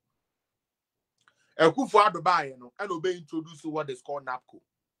intro. Ekufuado buy, you know, and obey introduce what is called NAPCO.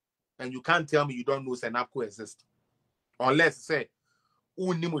 And you can't tell me you don't know say NAPCO exists. Unless say,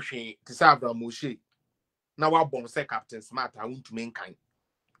 uni mushe, to serve the mushe. Now I bomb say Captain Smart, I want to mankind.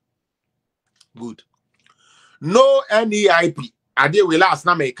 Good. No NEIP. I deal with last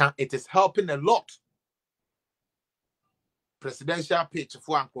American. It is helping a lot. Presidential pitch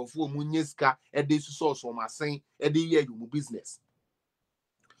for Uncle for Munyeska, a day source for my saying, a day year you business.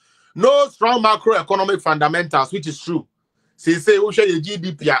 No strong macroeconomic fundamentals, which is true. Say,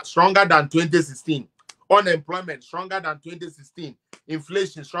 GDP stronger than 2016. Unemployment stronger than 2016.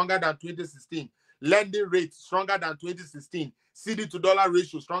 Inflation stronger than 2016. Lending rate stronger than 2016. CD to dollar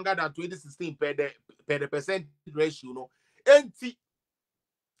ratio stronger than 2016 per the percent ratio. No, NT.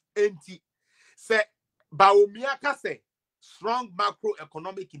 Say, Baumiaka say, strong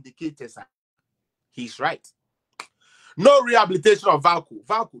macroeconomic indicators. He's right. No rehabilitation of Valco.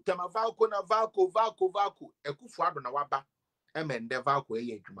 Tema Valco na Valco. Ekufuado na waba. Emende Valco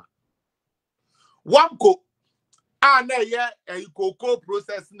juma. Wamko. Na ye cocoa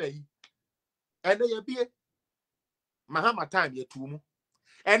process na yi. Ene ye bie. Mahama time ye tumu.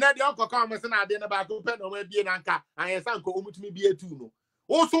 Ene de onko ka amese na ade na ba ko pe no ma bie na nka. Ayensa nko omutumi bie tu no.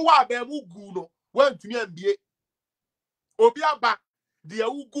 Oso wa ba mu gu no. Wantumi ambie. Obi aba the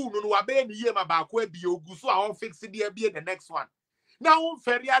ugu no wa be ni ye ma ba ko abie ogu so a on fix the next one. Now on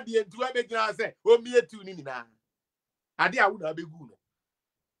feria the entu e be gina say o mi etu ni na. Ade a wo na be gu no.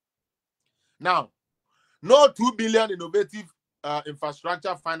 Now, no 2 billion innovative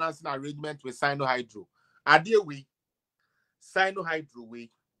infrastructure financing arrangement with Sino Hydro. Ade we Sino Hydro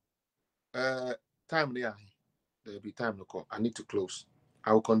we time there. There'll be time to call. I need to close.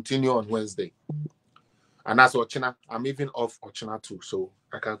 I will continue on Wednesday. And that's Ochina. I'm even off Ochina too, so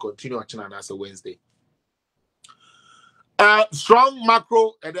I can continue Ochina and that's a Wednesday. Strong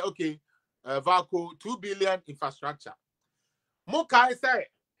macro, okay. Valco 2 billion infrastructure. Mukai say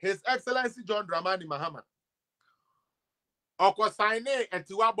His Excellency John Dramani Mahama. Oko sign a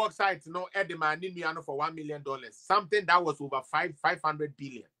Tiwa bauxite no edema niniano for $1 million. Something that was over 500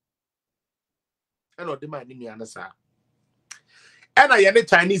 billion. And no demand niniano sir. And I any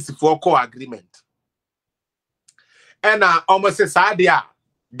Chinese for core agreement. And almost Sadia,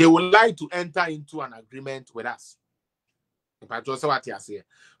 they would like to enter into an agreement with us. If I just say what you say,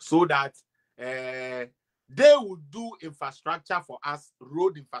 so that they will do infrastructure for us,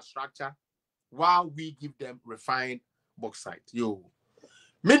 road infrastructure, while we give them refined bauxite. Yo,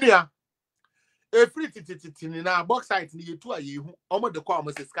 Minia, every titina bauxite ni yetu ayehu. Omo de kwa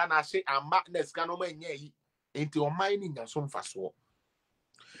omo se scanner she and scan omo enye into mining and some faso.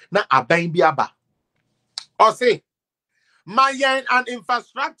 Na aban bi aba. O say Mayan and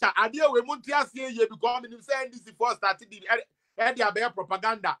infrastructure, idea we muntias ye because when you say this before started the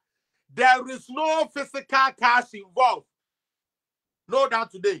propaganda. There is no physical cash involved. Know that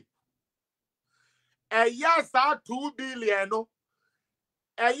today. A year 2 billion.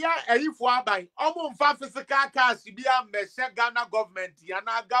 A year if we buy almost physical cash be a measure Ghana government.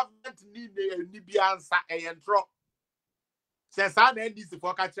 Yana government need be answer a intro. Since I end this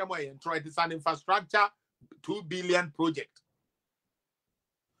for catching my intro, it is an infrastructure 2 billion project.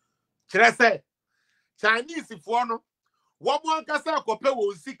 Chinese if one can say kope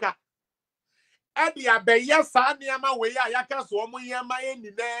wo sika. Edi abeye sa niama we ya yaka so omo yema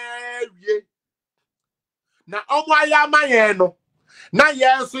ni na wie. Na omo ayama yen no. Na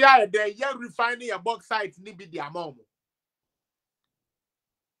ye so ya de ye refining your bauxite ni bi di amom.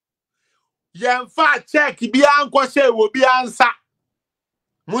 Ye fa check bi anko she wo bi ansa.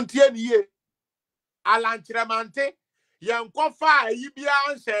 Muntie ni ye. Alanchiremante ye nko fa yi bi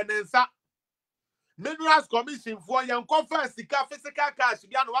anhye ne nsa. Minerals Commission for young conference sika physical cash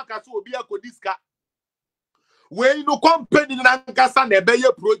bi anu waka so obi akodiska. We no company na nkasa na ebe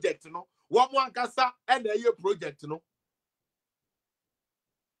ye project no. Wo mo ankasa e na ye project no.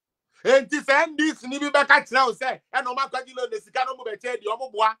 Enti send this ni bi be ka kire o say e no makwaji lo ne sika no mo be che di o mo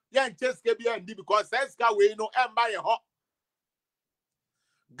boa ye nche sika bi andi because sika we no emba ye ho.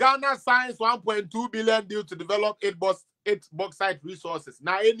 Ghana signs 1.2 billion deal to develop 8 bauxite resources.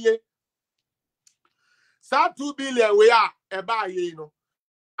 Na enie Sa 2 billion we are eba ye no.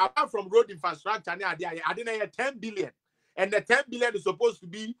 Apart from road infrastructure, I didn't 10 billion. And the 10 billion is supposed to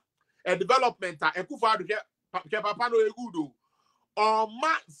be a development. Ekufa do papa no egudo. Or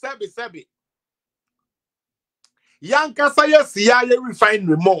ma sebi. Yanka saya siya ye refine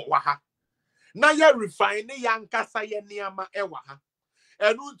more waha. na ye refine yankasa ye niama ewa ha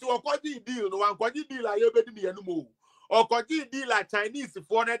enu nti okoji deal no wankoji deal a ye bedi ne yanu mo okoji deal a Chinese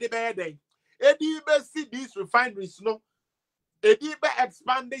for na de be den edi be see these refineries no edi be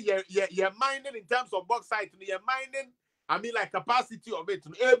expand ye mining in terms of bauxite ye mining I mean like capacity of it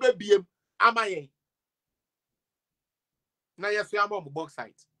no ebe biem amaye na yes ya mo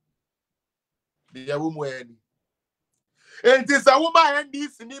bauxite the yawo eni enti sa wo ba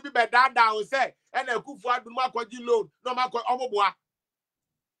NDC ni bi be dada o say e na Akufo Addo makoji loan no makoji omoboa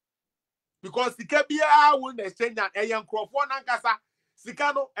because sika bia will exchange and eyen crofo nankasa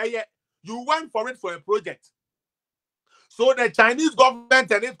sika no you went for it for a project. So the Chinese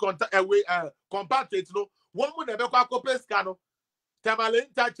government and its compatriots no one would never copy scano Tamale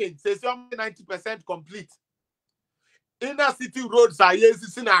interchange says 90% complete. Inner city roads are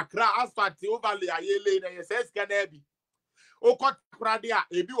yes in Accra asphalt overlay are lane and yes canabi. Okot Kradia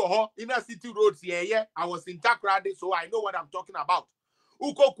ebi ho inner city roads yeah I was in Takrade so I know what I'm talking about.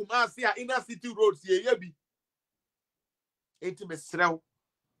 Uko Kumasi inner city roads yeah bi. Intimate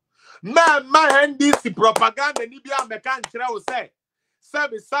man NDC propaganda ni bia meka nkyere wo say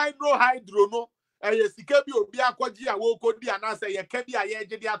beside no hydro no sika bi obi akwaji a wo kodi anase ye ka bi a ye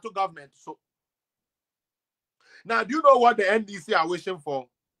gide ato government so now do you know what the NDC are wishing for?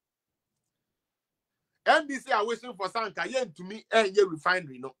 NDC are wishing for sanka ye ntumi enye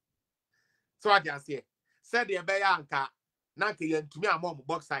refinery no so what you say said the be ya anka nanka ye ntumi amom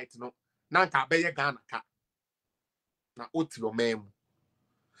bauxite no nanka be ye Ghana ka na otiro mem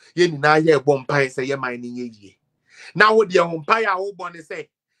ye ni na ye bompai say ye mining ye now with the umpire who born say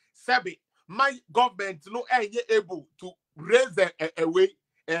Sebi my government no able to raise a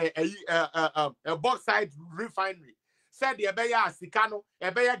bauxite refinery said the ebeya sikano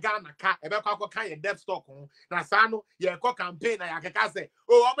ebeya Ghana ka ebekwa kan ye debt stock na sano ye ko campaign na yakeka say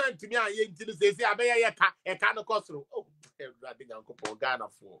oh o man timi an ye ntini say abeya ye ka e ka no kosoro oh everybody nyankopon Ghana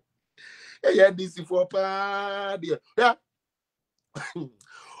for ye DC for pa yeah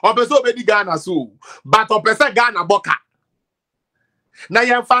opeso obedi Ghana so but opese Ghana boka na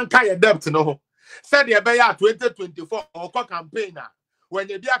yen fan ka ye debt no said the ebeya 2024 or campaign na when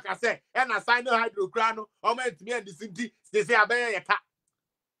you be aka say e na sign hydrocra no o man timi and the say abeya ye ka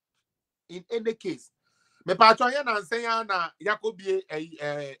in any case me patron ye na say na yakobie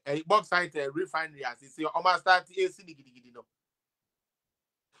a bauxite refinery as say o ma start AC digidi no.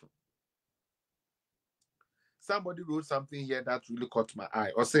 Somebody wrote something here that really caught my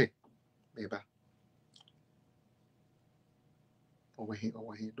eye or say maybe over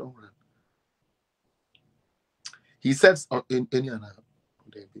here don't run. He says in any other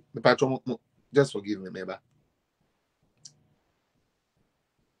the patron just forgive me maybe.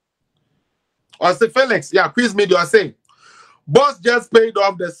 Or say Felix, yeah, quiz media or say boss just paid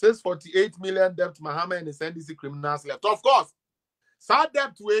off the 648 million debt Mahama and his NDC criminals left. Of course, sad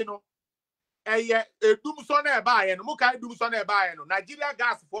debt we know. Dum so na eba ye no mo kai dum so na eba ye no Nigeria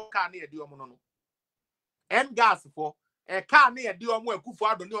gas for car na edi omo no en gas for car na edi omo Akufo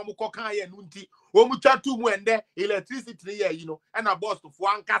Addo ne omo kokan ye no nti omo twa tu mu ende electricity ye yi no e na boss to fo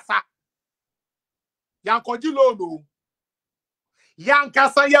ankasa yankoji loan o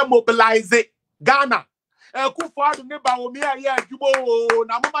yankasa ye mobilize Ghana Akufo Addo ne ba omi aye adwumo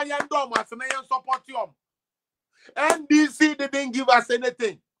na mama ye ndo omo asene ye support yom NDC didn't give us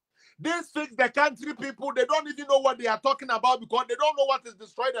anything. This fix the country people, they don't even know what they are talking about because they don't know what is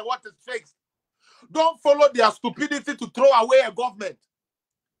destroyed and what is fixed. Don't follow their stupidity to throw away a government.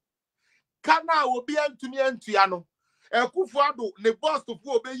 Kana will be to me and Tiano. Akufo Addo, ne boss to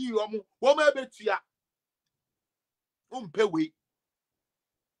fu obey you, woman betia. Umpewe.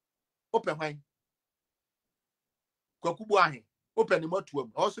 Open wine. Kwakubuahe. Open the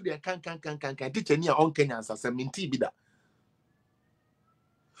motuum. Also, they can teach any on Kenyans as a minty bida.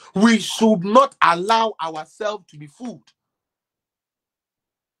 We should not allow ourselves to be fooled.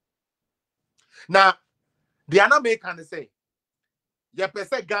 Now, the anime can say, ye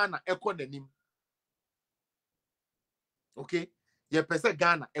pese Ghana ekonenim. Okay? Ye pese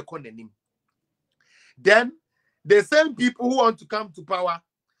Ghana ekonenim. Then, the same people who want to come to power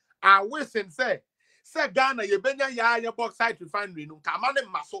are wishing, say Ghana, ye benya ya bauxite refinery, no kamane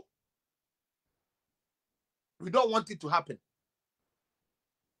maso. We don't want it to happen.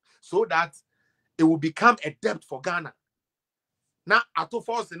 So that it will become a debt for Ghana. Now, ato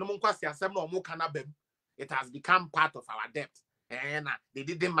force no monkwasi asem no mo kana bem. It has become part of our debt. And they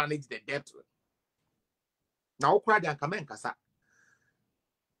didn't manage the debt. Now, ukra dia kamen kasa.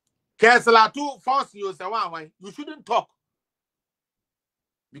 Kesela to force you say why you shouldn't talk.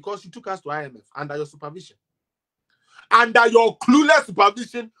 Because you took us to IMF under your supervision. Under your clueless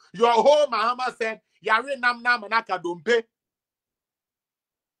supervision, your whole Mahama said, Yare nam nam anaka dompe.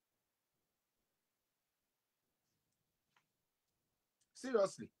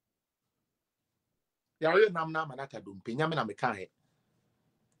 Seriously. Yare nam nam anaka dompe. Nyame na mekahe.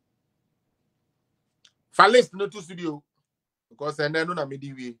 For list no to studio. Because I know na me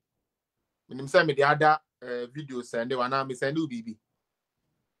diwi. Minim say me the other videos and they wana me send you BB.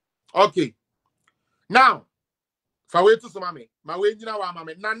 Okay. Now, for way to sumame, my way nyina wa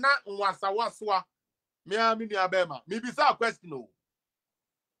mame. Nana nwasa waswa. Me a me nua bema. Me bisa a question o.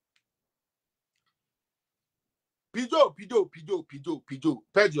 Pijo.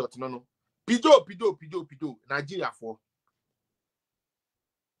 Pejot no. Pijo. Nigeria for.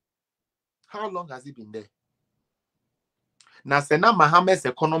 How long has it been there? Now, Sena Mohammed's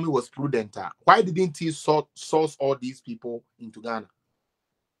economy was prudent. Why didn't he source all these people into Ghana?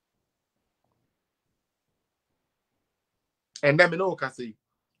 And then, you know, can say,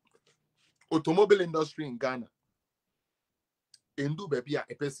 automobile industry in Ghana, in do baby a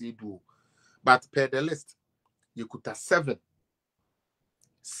EPC do, but per the list, you could have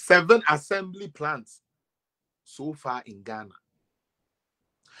seven assembly plants so far in Ghana.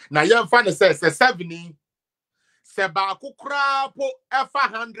 Now, you find says 70. Seba kukra po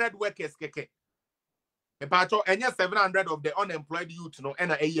efa 100 workers keke. Me pacho enya 700 of the unemployed youth no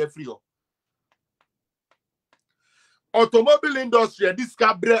ena a year free. Automobile industry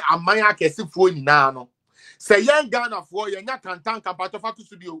discover amaya kesi fo nyina no. Se yen Ghana fo yenya kantanka pacho fatu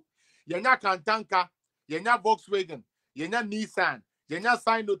studio. Yenya kantanka, yenya Volkswagen, yenya Nissan, yenya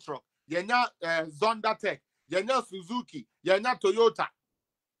Sinotruk, yenya Zonda yenya Suzuki, yenya Toyota.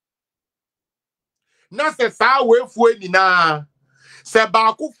 Na se sa we fo nyina. Se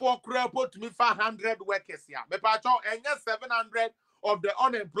baku for crap to me 500 workers ya. Me pacho enya 700 of the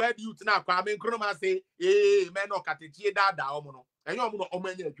unemployed youth na kwa me nkroma say me no katechie dada omo no. Enyo omo no omo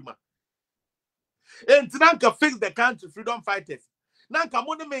enya adwuma. Entinanka fix the country freedom fighters. Nanka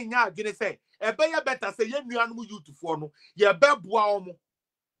mo ne me nya adwene say ebe ye better say ye nuanu mu youth for no ye beboa omo.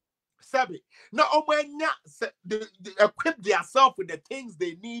 Sabi na omo enya they equip themselves with the things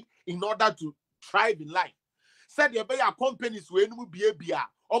they need in order to thrive in life. Said your companies we no be bia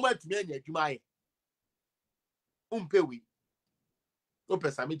omatumi anya adwuma ye umpewi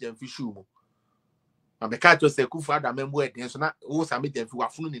opesa me jamfi shu mu ma be ka to se kufu ada membo eden so na wo sa me jamfi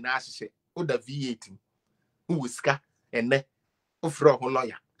wafunu ni na ahyehe o da V18 wo sika enne o fro ho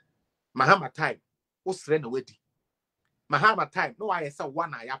lawyer mahama time o sre na wadi mahama time no why say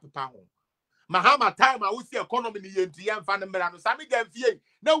one aya pepa ho mahama time a wo si economy ni yentu ye mfa ne mera no sa me jamfi ye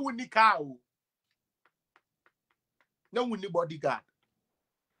na wuni ka o na wuni bodyguard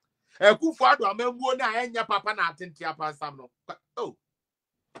Kufu ado amembuo na enya papa na atenti apasam no. Oh.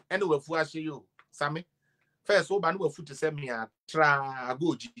 Ene wafu ahye yo. Sami. First oba no wafu te se me atra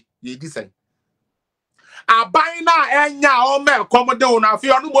agoji ye disen. Aban na enya o me komode wo na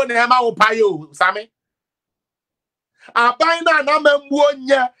afi onu mo na ema wo pa yo. Sami. Aban na membuo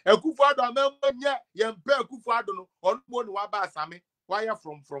nya Kufu ado amembuo nya ye mpe Kufu ado no onu mo ni wa ba Sami. Wire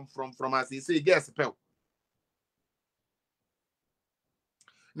from as he say get spell.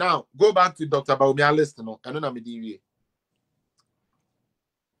 Now, go back to Dr. Bawumia list, no? I don't know me.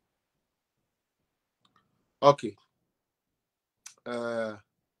 Okay.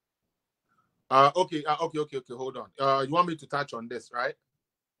 Okay. Hold on. You want me to touch on this, right?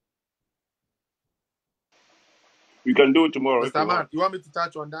 We can do it tomorrow. Mr. Man, you want me to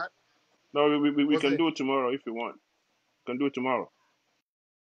touch on that? No, we can do it tomorrow if you want. We can do it tomorrow.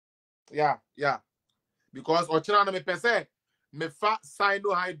 Yeah. Because Ochina me pese me fa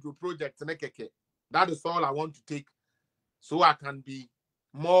Sino Hydro project nekeke. That is all I want to take, so I can be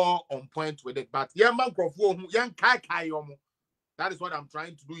more on point with it. But yeah, man, that is what I'm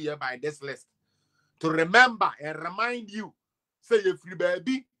trying to do here by this list. To remember and remind you, say you free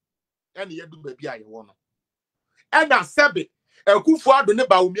baby, and you do baby I want. And I said it, a Kufu ne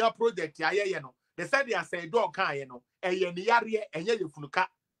Bawumia project, ya no. They said they are saying dog can no, and yari and ye funuka.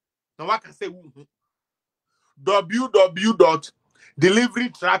 Now what can say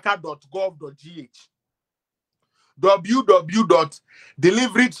www.deliverytracker.gov.gh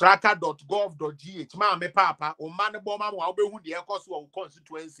www.deliverytracker.gov.gh ma me papa o man bo ma wa obehu de ekoso wo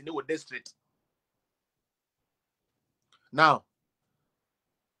constituency ne wo district. Now,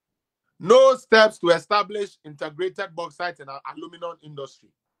 no steps to establish integrated bauxite and aluminum industry.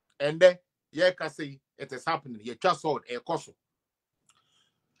 And then you can say it is happening. You just saw it, ekoso.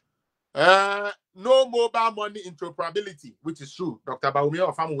 No mobile money interoperability, which is true. Dr. Bawumia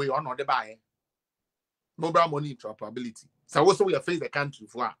of family on the buy. Mobile money interoperability. So also we have faced the country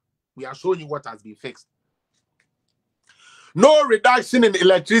for. We are showing you what has been fixed. No reduction in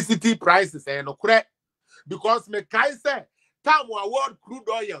electricity prices, no correct. Because me kai say time award crude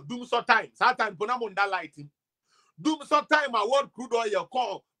oil, doom so time. Satan ponamunda lighting. Doom so time award crude oil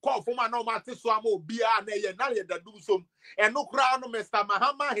call for my normal tiswamo bia na ye na ye da doom so. And no crown Mr.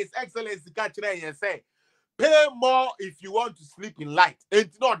 Mahama, His Excellency catch and say, pay more if you want to sleep in light.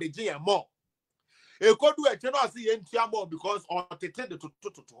 It's not the GM more. E could do a channel see more because on the to.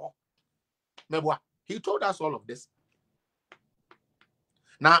 He told us all of this.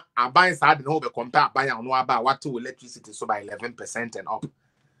 Now, I buy side and over compare buy and no about what to electricity so by 11% and up.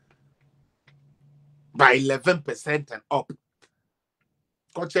 By 11% and up.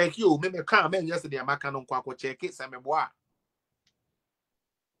 Go check you. Me come in yesterday. I'm going to check it. Some boy.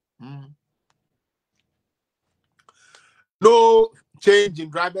 No change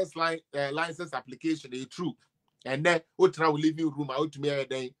in driver's license application. It's true. And then ultra will leave you room out to me a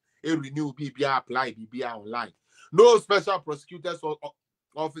day. A renew BBR apply BBR online. No special prosecutors or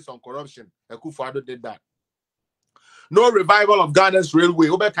office on corruption. Akufo-Addo did that. No revival of Ghana's railway.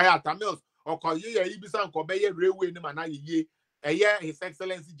 Obekaya Tamils or Koye Ibisan Kobe railway Nimana ye. A year His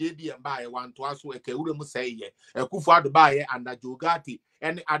Excellency JD and by one to us who say Akufo-Addo by and Jogati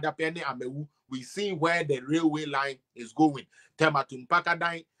and other penny amewu. We see where the railway line is going. Tematum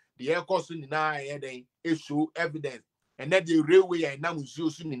Pakadine, the air cost in the issue evidence. And then the railway and now is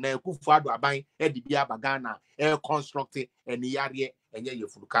using in Akufo-Addo buying Eddie Bagana, air constructed and the area and ye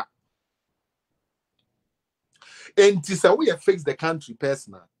fuka. And this way you fix the country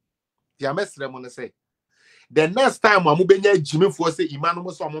personal. The message I'm gonna say. The next time I'm gonna Jimmy for say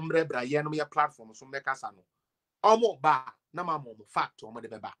Imanu so momre Brian on your platform so make us no. Omo ba na ma mo fact omo de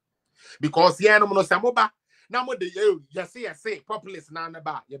beba. Because yeah no no samoba na mo de you say populist na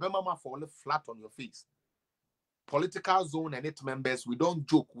ba you be mama fall flat on your face. Political zone and its members, we don't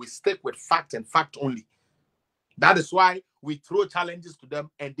joke, we stick with fact and fact only. That is why we throw challenges to them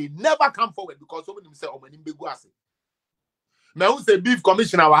and they never come forward because somebody say, oh, my name is Beguasi. Me who say beef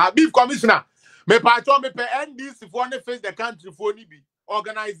commissioner, beef commissioner. Me patron me pay NDC for one face the country for ni be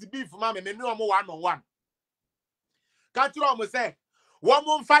organize the beef man me no more one-on-one. Can't you almost say one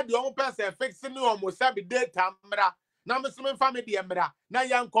month fight the one person fixing no almost be data mra. Na me some family the mra. Na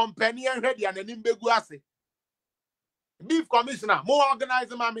young company and ready and name Beguasi. Beef commissioner, more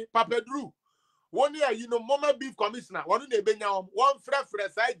organizer, mommy, Papa Drew. 1 year, you know, Mama Beef Commissioner, one day, one fresh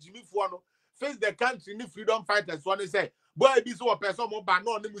side, Jimmy Fuano, face the country, new freedom fighters, one say, boy, be so a person more by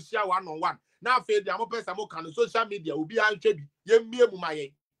no, share one-on-one. Now, fail the person more can social media will be unchecked.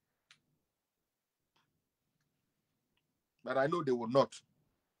 But I know they will not.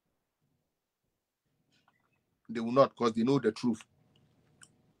 They will not because they know the truth.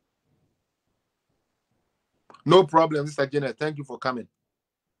 No problem, Mr. Janet. Thank you for coming.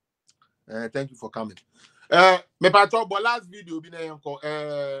 Thank you for coming. Me patron, but last video,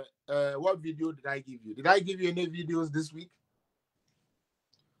 what video did I give you? Did I give you any videos this week?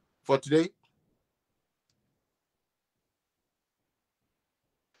 For today?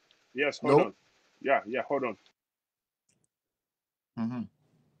 Yes, hold on. Yeah, hold on.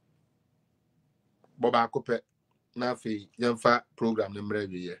 Boba Kope, Nafi, Yemfa program,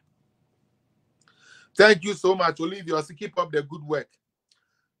 Nemre. Thank you so much, Olivia. Also keep up the good work.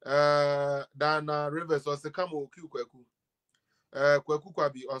 Dana Rivers also come Kweku. Kweku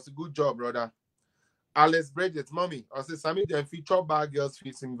Kwabi also good job, brother. Alice Bridget, mommy, also Sammy and feature bag girls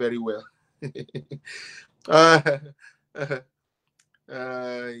fitting very well. Kweku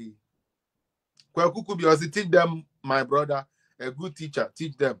Kubi also teach them, my brother, a good teacher.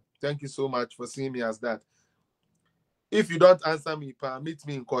 Teach them. Thank you so much for seeing me as that. If you don't answer me, meet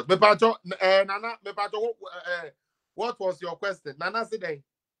me in court. Nana, what was your question? Nana said,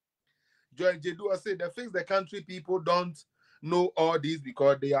 Joy Jedu said, the things the country people don't know all these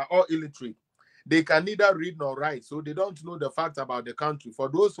because they are all illiterate. They can neither read nor write, so they don't know the facts about the country. For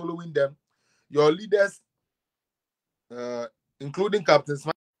those following them, your leaders, including Captain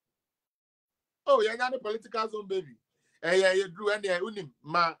Smith. Oh, you're not a political zone, baby. Yeah, you drew any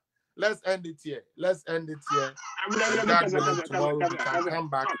ma. Let's end it here. God willing, tomorrow we can come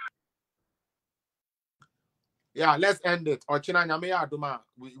back. Yeah, let's end it. Ochina Nyame Aduma.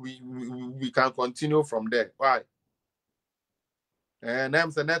 We can continue from there. Why? And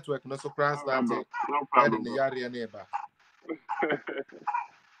there's a network, no surprise that No problem. in the area neighbor.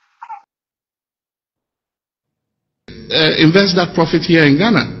 Invest that profit here in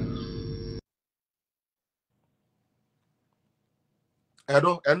Ghana.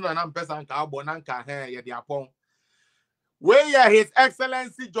 Where His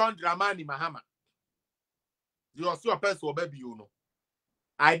Excellency John Dramani Mahama. You are so a person, baby, you know.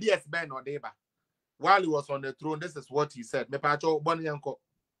 Ideas Ben or Deba. while he was on the throne, this is what he said. Me pacho boni yanko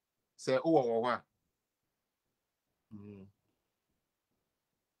say oh.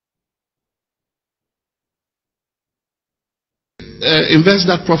 Invest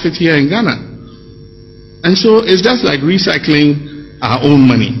that profit here in Ghana. And so it's just like recycling our own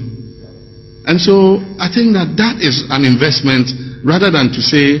money. And so I think that is an investment rather than to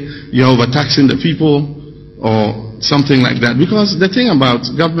say you're overtaxing the people or something like that. Because the thing about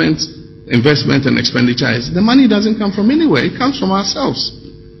government investment and expenditure is the money doesn't come from anywhere. It comes from ourselves.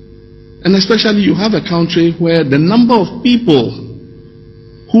 And especially you have a country where the number of people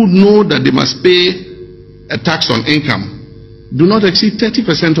who know that they must pay a tax on income do not exceed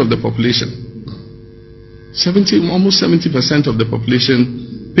 30% of the population. Almost 70% of the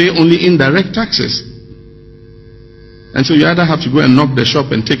population pay only indirect taxes. And so you either have to go and knock the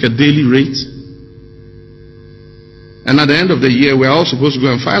shop and take a daily rate. And at the end of the year, we're all supposed to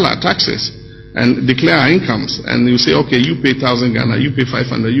go and file our taxes and declare our incomes. And you say, okay, you pay 1,000 Ghana, you pay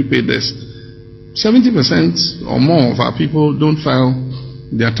 500, you pay this. 70% or more of our people don't file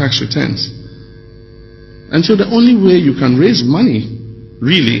their tax returns. And so the only way you can raise money,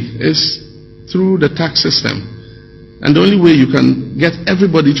 really, is through the tax system. And the only way you can get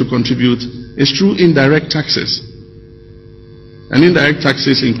everybody to contribute is through indirect taxes. And indirect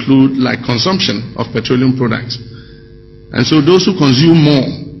taxes include like consumption of petroleum products. And so those who consume more,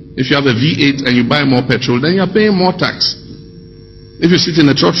 if you have a V8 and you buy more petrol, then you're paying more tax. If you sit in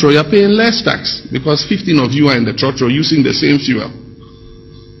a trotro, you're paying less tax because 15 of you are in the trotro using the same fuel.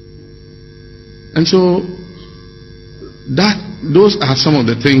 And so those are some of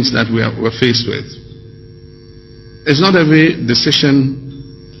the things that we're faced with. It's not every decision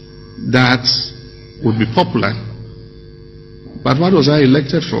that would be popular. But what was I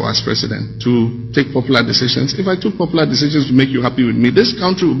elected for as president? To take popular decisions? If I took popular decisions to make you happy with me, this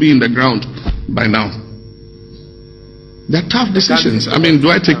country would be in the ground by now. They're tough decisions. I mean, do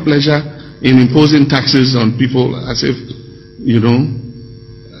I take pleasure in imposing taxes on people as if, you know,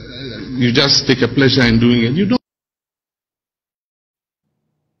 you just take a pleasure in doing it? You don't.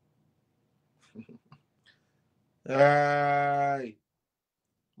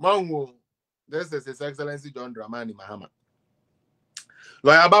 Mango, this is His Excellency John Dramani Mahama.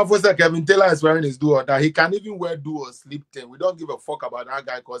 Lawyer Bafo Kevin Taylor is wearing his do or that he can even wear do or sleep 10. We don't give a fuck about that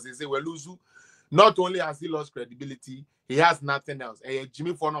guy because they say well Luzu. Not only has he lost credibility, he has nothing else.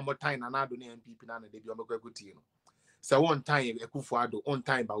 Jimmy for no more time and I don't MPP na de bi omekwekuti no. So one time Ekufuado, one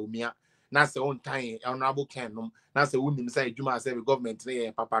time Baumia, na say one time Honorable Ken, na say unim say Juma say the government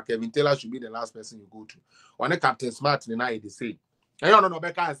Papa Kevin Taylor should be the last person you go to. One Captain Smart in I they say. I don't know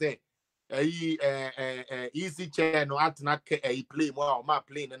Becca say easy chair no at not a play more my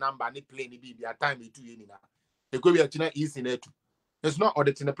plane the number ni plane ni be a time to you na. E go be a china easy net. It's not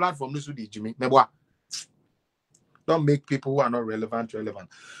auditing the platform this would Jimmy. Don't make people who are not relevant.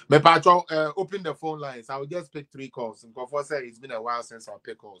 Me patro open the phone lines. I will just pick 3 calls. And Kofo said it's been a while since I'll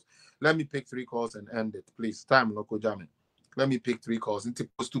pick calls. Let me pick 3 calls and end it, please. Time local jamming. Let me pick 3 calls. Into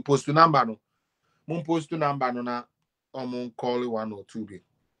post to number no. Mon post to number no na or mon call 1 or 2 be.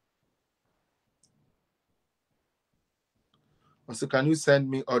 So can you send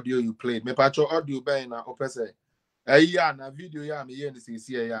me audio you played? Me patro audio be na opese. Yeah, na video ya me yen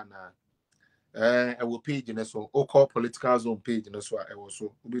see ya na. I will page in so or call political zone page in so I was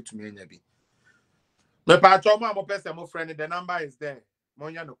so be to me nya bi. Me patro mo person mo friend the number is there.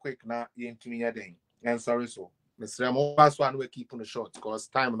 Monya no quick na yentumi ya den. And sorry so. Mr. Mo pass one we keep on the short because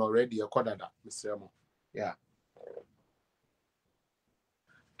time already a quarter that Mr. Mo. Yeah.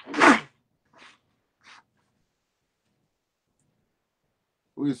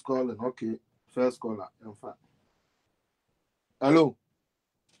 Who is calling? Okay. First caller. In fact. Hello.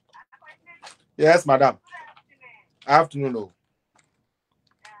 Yes, madam. Afternoon. No.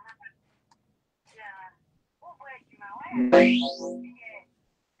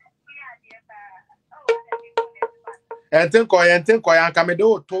 And think I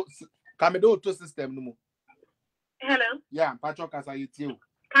Kamedo to system no. Hello. Yeah, Patrick as I you.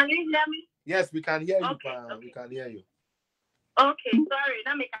 Can you hear me? Yes, we can hear you. Okay, okay. We can hear you. Okay, sorry.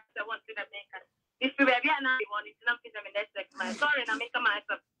 That make us want to make us. If you were now you want it, nothing to next my sorry, I make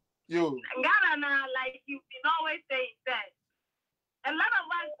myself. You. Ghana, like you've been always saying that a lot of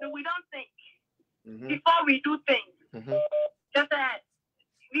us we don't think before we do things. Just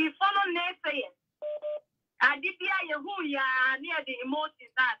we follow naysayers. I did near the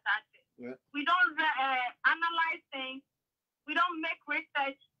emotions that we don't analyze things. We don't make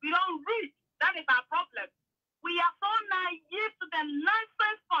research. We don't read. That is our problem. We are so naive to the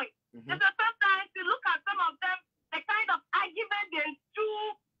nonsense point. Just sometimes you look at some of them, the kind of argument they do.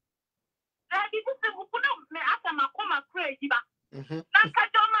 This is They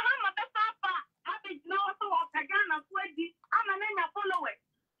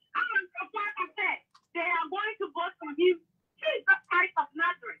are going to vote for him. Jesus Christ of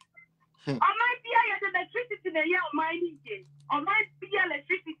Nazareth. On my electricity, the year of my need. On my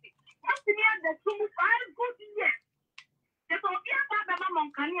electricity. What's the year the 2 5 good years? The Soviet Baba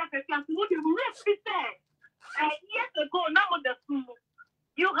Monkani of the class would be there. Years ago, now with the sumo.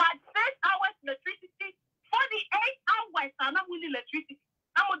 You had 6 hours electricity, 48 hours are not with electricity.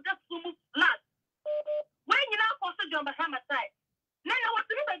 Now with the sumo last. When you now consider John Bahama side. Now I want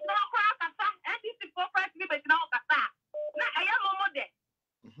to be now crack and NDC for price to be now Kata. Now I am more there.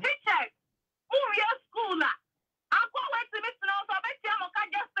 Teachers, who we are school. I'm going to miss now, so I bet you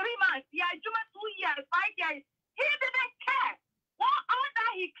just 3 months. Yeah, you 2 years, 5 years. He didn't care. What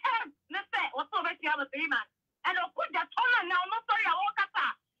order he cared? Let's say, what's over here 3 months? And I'll put the tone now, no sorry, I won't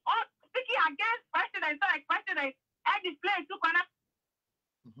Kata. Or speaking against president, like president, and display to Kana.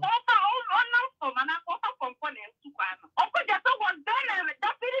 Was then the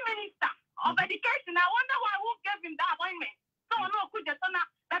deputy minister of education. I wonder why who gave him that appointment. So no could just that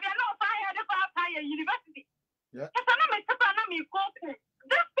they are not higher university. Yeah. These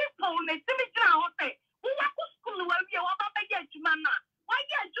people they see me now say, who are to school where we are about to get you man. Why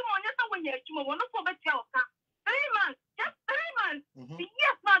get you on your when you're you want to go back 3 months, just 3 months.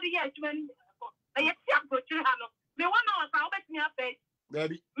 Yes, not the year you mean. They have got you have me 1 hour I'll bet me up there.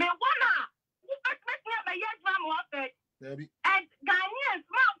 Baby. Me 1 hour. Who bet me up a year from what there. Baby. And Ghanaians,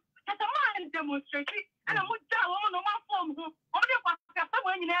 just a man demonstration, and I would tell on my phone who only was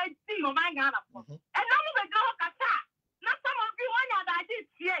someone in a see on my Ghana. And now we go Kata. Not some of you one that I did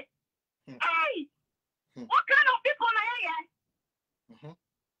here. Hey, what kind of people are here?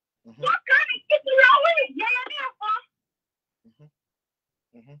 What kind of people are we? Yeah,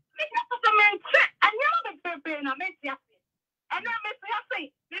 because the man said, I never been paid, I made you. And then Mr. Yassay,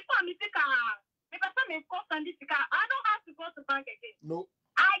 before me take I don't have to go to bank again. No.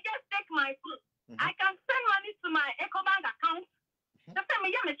 I just take my food. I can send money to my EcoBank account. The same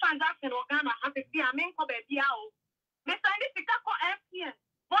me a transaction or Ghana have to be a main cover BIO. They send it to FTN.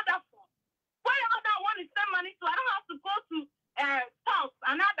 Wonderful. Wherever I want to send money to, I don't have to go to stores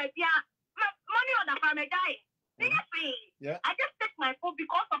and have a money on the family guy. Yeah. I just take my food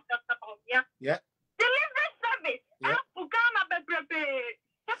because of the support. Yeah. Yeah. Delivery service. Yeah. Ghana baby.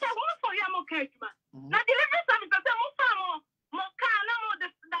 That's a one for you, okay, man. Now delivery service. That's a more the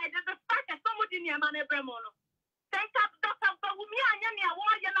fact that somebody near man every morning. Thank Dr. Wumi and Yania,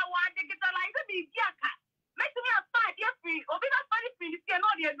 why you know why they get a light to be Yaka. Make me a 5 years free, or be that funny free, you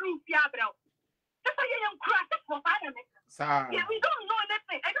know the roof, Yabro. Just so you young crack for firemen. Yeah, we don't know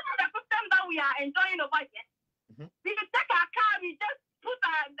anything. I don't know the system that we are enjoying over here. We can take our car, we just put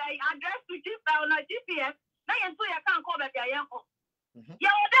the address to give down a GPS. Now you can't call that your uncle.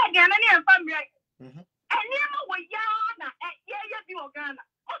 You're there again, any family. And never were Yana, and yeah, you are Ghana.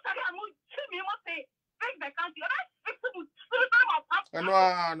 Also, I'm going to me, what say, bring the country. No,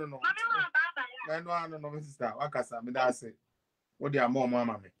 Mr. Wakasa, me that's it. What they are more,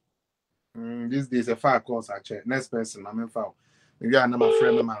 mama me. This day is a far course, I check. Next person, I'm in foul. Maybe I'm not my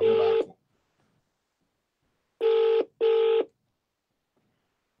friend, my back.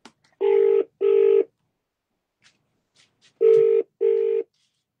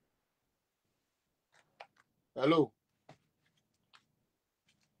 Hello.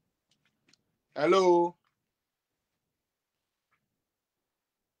 Hello.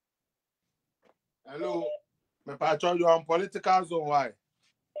 Hello. Me patron, you on political zone, why?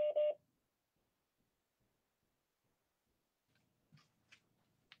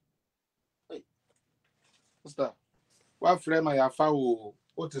 Hey. What's that? What frame I have found?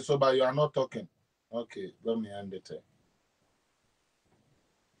 What is over? You are not talking. Okay, let me end it.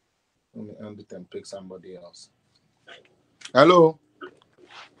 Let me end it and pick somebody else. Hello.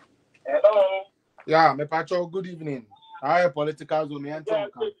 Hello. Yeah, me patron, good evening. Hi, political zone.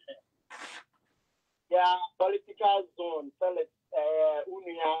 Yeah, political zone. Tell it,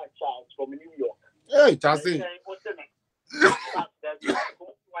 Unia Charles from New York. Hey, Charles.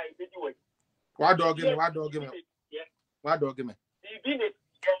 What dog me? What dog me? What dog me?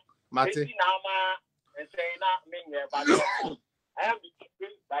 Mate. I am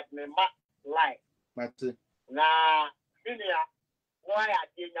like me lie. Mate. Na minia why I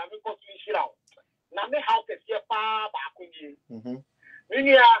did na me go to shira. Na me how to see pa ba kunyi.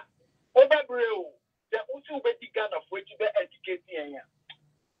 Minia over brew. The usu be Ghana for to be educating ya.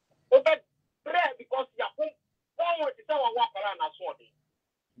 Over bread because ya forward is our walk around as one.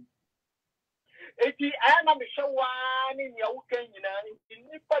 Eti I am a show one in your weekend in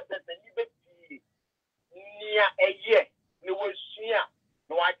the put that the liberty near a year. no was here,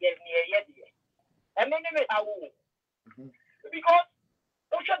 no I get near yet. And then I will. Because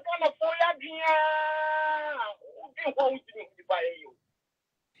we should go to 4 years. Who won't buy you?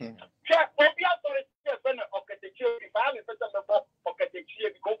 Check, maybe I thought it's a friend of the chair. If I have a person of the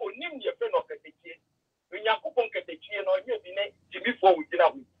chair, because we need a friend of the chair. When you could get the chair, or you didn't before we get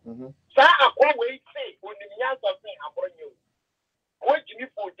out. So I always say, when the young something upon you, what Jimmy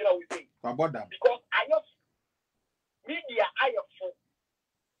for dinner with me? Because I have media, I have full.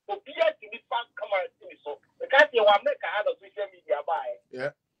 So be a to be fast, come and see me. So the guy say, well, make a hand of social media by.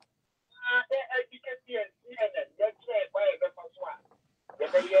 Yeah. You can see and CNN, that's where I got one.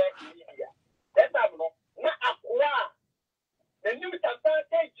 That's I'm not acquire. The new Tantan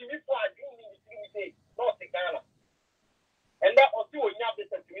Jimmy for a dream, not the Ghana. And that was doing nothing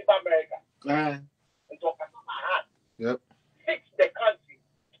to me by America. And talk about my heart. Yep. Fix the country.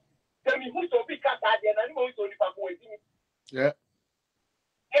 Tell me who's so big at the end, and who's only for waiting. Yeah.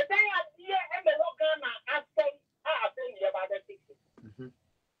 And then I hear and the Ghana asking, I think about the 60.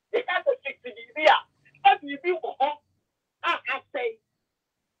 They got the 60 here. As you do for home, I say,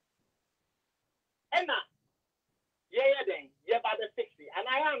 and now, yeah, then, yeah, about the 60. And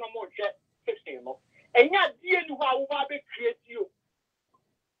I am no more 60 more. And yet, dear, you are over the create you.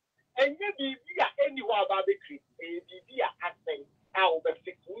 And you be anywhere about the create. And be I say, I will be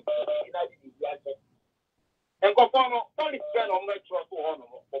 6 weeks in a year. And go on, only spend on my trust for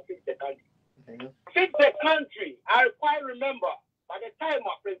fix the country. Fix the country. I quite remember by the time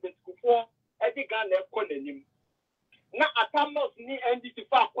of President Kufuor, Eddie Ghana calling him. Now, I cannot need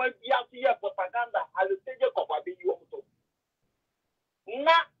NDC for quite the propaganda. I will say, you cover the you also.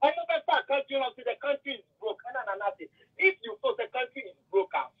 Now, almost a country, the country is broken. If you thought the country is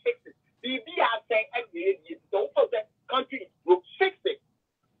broken, fix it. The are saying every day, don't thought the country is broke, fix it.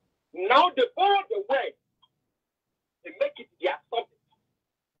 Now, they borrow the word, they make it their subject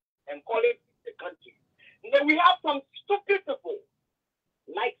and call it the country. And then we have some stupid people,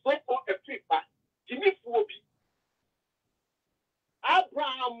 like so-called a paper, Jimmy Fobi.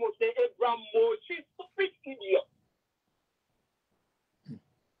 Abraham Moshe, stupid idiot.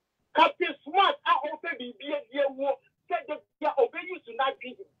 Captain Smart, I hope be a war, said that they obey you to not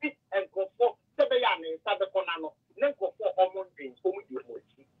be bit and conform, Sebayan and Sabaconano, then conform hormone beings,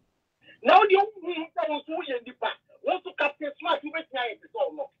 now the only someone who is in the past wants to Captain Smart to make me a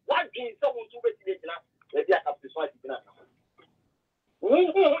one being someone to make it now, let the Captain Smart. Who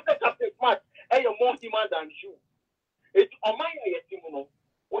the Captain Smart, and you're more demand than you. It's on my testimony.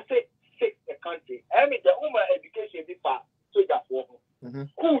 We say fix the country. I mean, the woman education is far, so that's what. Who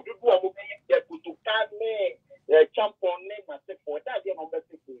do you put to come me, champion name, and say for that, you're number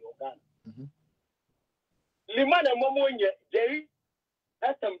 6 in your gun. Liman and Momo, Jerry,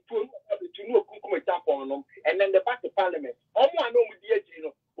 that's them to know who come on them, and then the back to Parliament. All I know with the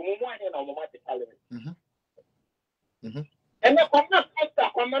Gino, who won in our Parliament. And the commander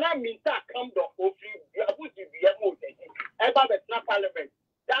means that come down for free. You are going to be able to ever the snap Parliament.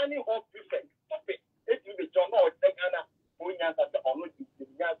 Danny Hawk prefect. Stop it. It will be John or Tegana who answer the honor to the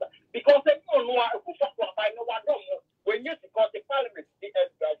answer. Because they don't know who I know what don't know. When you because the Parliament is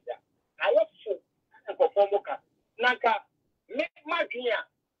the I have full and perform worker. Nanka, make my gear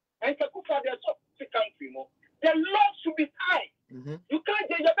and to cook for their country. The law should be high. You can't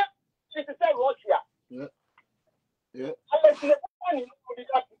get your best. It's a Russia. Yeah.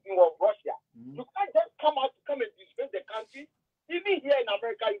 Russia. You can't just come out to come and disgrace the country. Even here in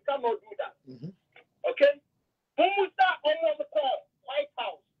America, you cannot do that. Okay? Almost the White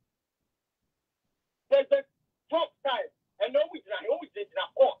House. There's a talk time, and always did in a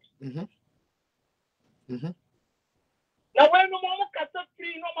court. Now, when no more cassette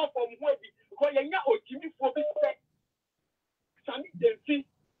free, no more from where because you're not Jimmy for this set. Sammy Delphi.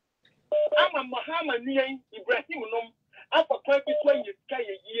 I'm a Muhammad Ibrahim. After 2020, you can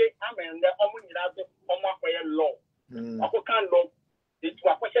year, I'm in the Omunirazo on my law. I can't law. It's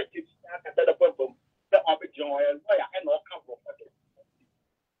what I said. The problem, the original lawyer and all come from it.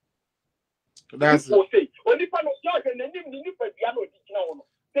 That's it. Only for the judge and then you put the other original.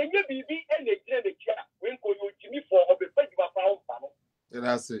 Then you be and they get the chair when you Jimmy for a bit of a pound.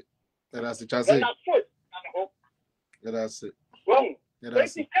 That's it. That's it. That's it. That's it. Wrong.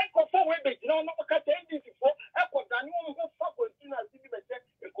 That's it.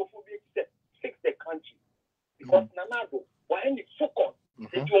 Fix the country. Because Nanado, why any focus?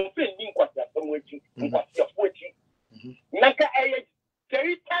 If you are feeling what you're waiting, what you're waiting. Naka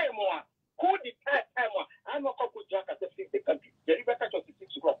Jerry time one, who the time one, I'm not going to fix the country. Jerry better to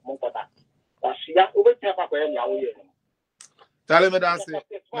 6 o'clock, Monkota. Or she has over time. Tell me that's it.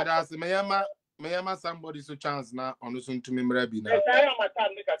 That's it. May I somebody so chance now on the soon to me, Mrabi now.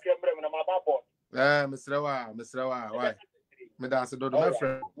 Mr. Why? Me that's do my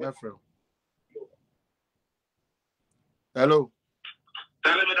friend. Hello.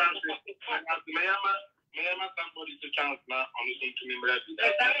 Somebody to chance now on the soon to me, Mrabi.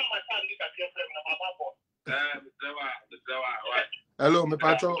 Hello, me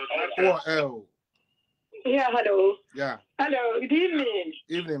Pacho. Oh, yeah, hello. Yeah. Hello, good evening.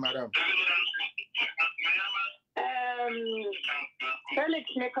 Evening, madam. Felix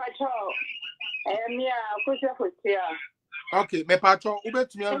Mekacho. Okay, me Pacho,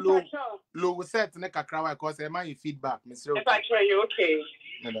 ubet me low set ne kakra cause e my feedback, Mr. Pacho, you okay?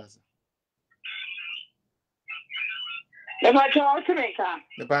 That's Me Pacho, to make her.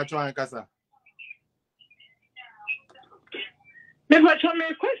 Me Pacho and Casa. Me Pacho,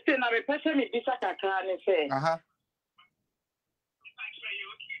 me question, I person me bisa kakra ne say.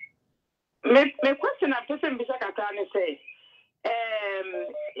 Me question, I person bisa kakra ne say.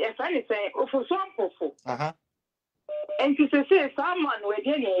 If anything, for some people. And to say someone with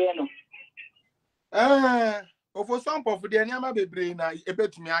any, for some people, the Anyama be brain, I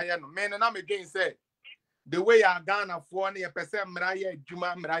bet me I am men and I'm again say the way I Ghana for any percent Mraya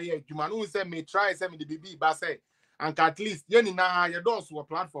Juma, who said me try send me the BB Basse and at least Yenny na your doors were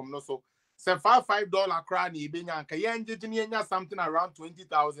platform no so. Say $5 cranny being a something around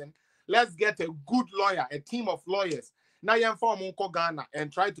 20,000. Let's get a good lawyer, a team of lawyers. Now you inform Ghana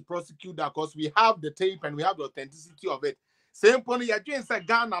and try to prosecute that because we have the tape and we have the authenticity of it. Same point you again say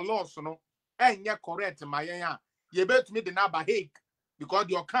Ghana laws, no, and you're correct, my you bet me the number hake because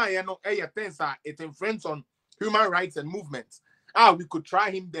your kind, you know, things are it infringes on human rights and movements. We could try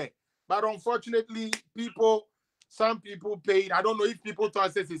him there, but unfortunately, some people paid. I don't know if people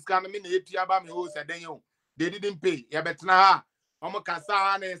thought it's coming in the they didn't pay. Yeah, but now.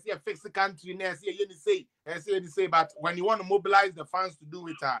 Fix the country, say, but when you want to mobilize the funds to do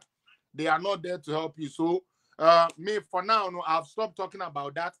it, they are not there to help you. So, me for now, no, I've stopped talking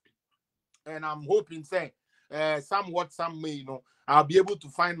about that, and I'm hoping, say, somewhat, some way, I'll be able to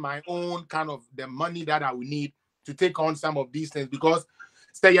find my own kind of the money that I will need to take on some of these things because,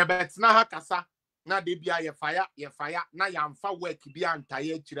 say, yeah, but now kasa, na de bia ye fire, na yamfa work be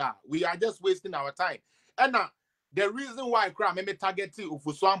antaye chira. We are just wasting our time, and now. The reason why I cry, me targeting of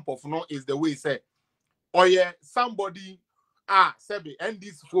swamp of no is the way he said, oh yeah, somebody Sebi, and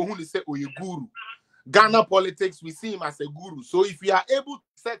this for who they say oh you guru. Ghana politics, we see him as a guru. So if we are able to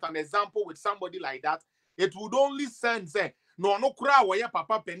set an example with somebody like that, it would only send say no kura where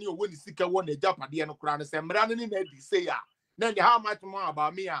papa penny or when the sicker one the Japadi and Ukraine say running in the say then how much more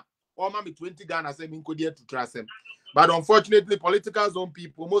about me or mommy 20 Ghana say me could to trust him. But unfortunately, political zone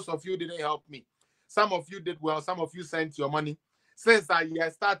people, most of you didn't help me. Some of you did well. Some of you sent your money. Since I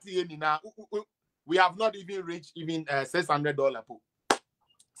started now, we have not even reached even $600.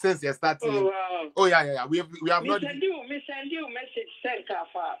 Since you started. Oh yeah. We have not. Send you message. Send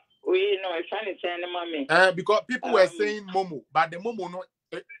Kafa. We know if anything, mommy. Because people were saying Momo, but the Momo no,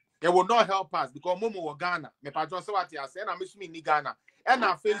 it will not help us because Momo was Ghana. Me patron say what you say, and I miss me in Ghana, and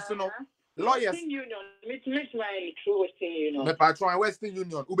I feel so no. Lawyers. Western Union, Western Union. Me patron Western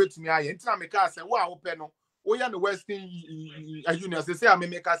Union. Ube to me aye. Intina me ka say wa open no. We are the Western Union. Say I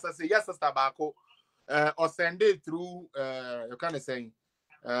me ka say yes sister bako. Or send it through you kind of saying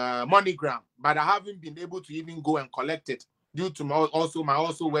MoneyGram, but I haven't been able to even go and collect it due to my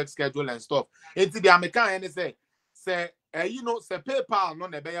work schedule and stuff. Into the American and say you know say PayPal no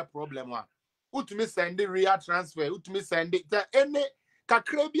be a problem one. Utumi send the real transfer. Utumi send it any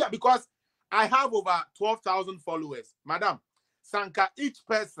kakrebia because. I have over 12,000 followers, madam. Sanka, each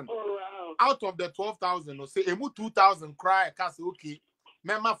person out of the 12,000, say, 2,000 cry, okay,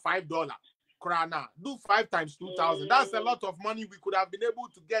 remember $5. Cry now, do 5 times 2,000. That's a lot of money we could have been able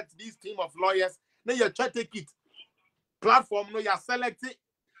to get this team of lawyers. Then you try to take it. Platform, no, you're selecting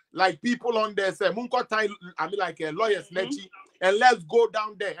like people on there, say, like lawyers, and let's go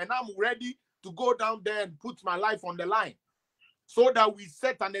down there. And I'm ready to go down there and put my life on the line so that we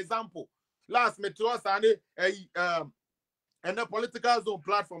set an example. Last metro and the political zone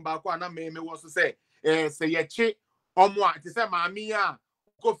platform back one me was to say ye omwa to say mamia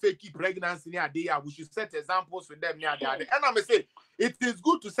go fake pregnancy near there we should set examples for them near there and I may say it is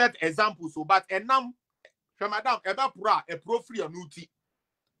good to set examples so but enam madam eba pura e pro free on uti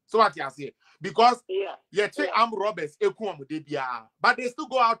so what you say because armed robbers but they still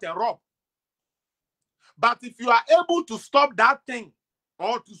go out and rob but if you are able to stop that thing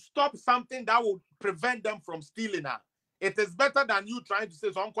or to stop something that will prevent them from stealing her. It is better than you trying to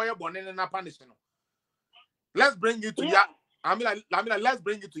say, so I'm punishment. Let's bring you to I mean, let's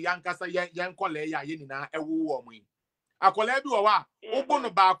bring it to Yankasa, Yan Kole, Yanina, a woo me. A Kole do a open a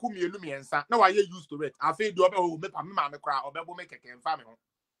baku, me, Lumiensa. No, I used to it. I feel do make a mamma cry or Bebo make a family.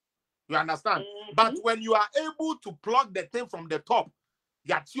 You understand? But when you are able to plug the thing from the top,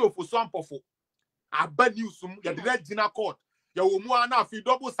 Yatio for some powerful. I bet you some, you did dinner court. You will more now if you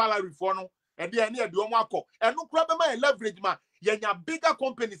double salary for no, and then near the Omako. And no problem, my leverage man. Your bigger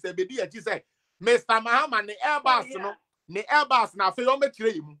companies, a baby, you say, Mr. Mahama, the Airbus, no, the Airbus, now for your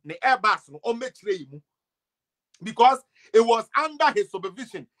material, the Airbus, no, material. Because it was under his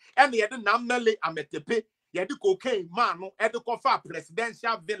supervision, and he had a namely ametepe. You had the cocaine man, no, at the Kofa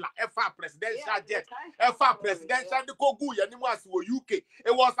presidential villa, FR presidential jet, FR presidential the Kogu, Yanimas were UK. It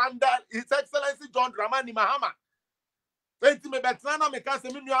was under His Excellency John Dramani Mahama. 20 me betrana me can say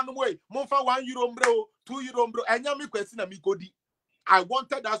me no way. Monfa 1 euro bro, 2 euro bro. Enya me question na mi kodi. I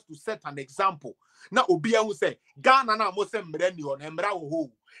wanted us to set an example. Na obi who say Ghana na mo se mre ni on emra wo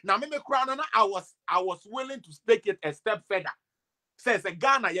ho. Na me kra na I was willing to take it a step further. Says a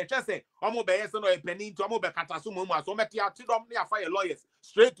Ghana, you just say, Omo be yes no e penny to Omo be katasu mo so meti atidom ne afa lawyers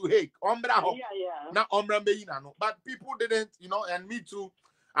straight to Hague. Ombra ho. Na ombra be ina no. But people didn't, and me too.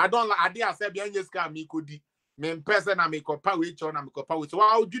 I don't like idea say be anya ska mi kodi. Me person na me kopa we cho na me kopa we. So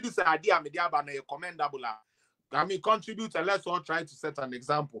how would you do say idea me dia ba na commendable. I mean contribute and let's all try to set an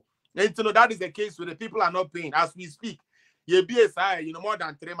example. And that is the case with the people are not paying as we speak. Your BSI, more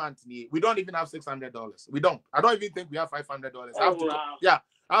than 3 months. We don't even have $600. We don't. I don't even think we have $500. I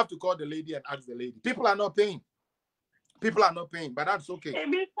have to call the lady and ask the lady. People are not paying. But that's okay.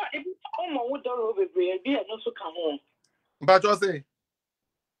 But just say.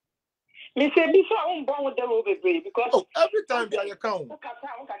 Me say before born with the robe because every time they are account.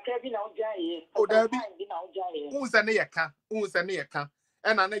 Oh, there be. Who's a near can?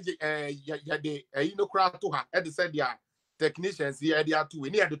 And I crowd to her. Ed said, yeah. Technicians here, they are two. We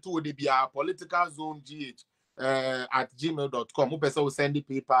need the two. They be our political zone gh at gmail.com. Who person will send the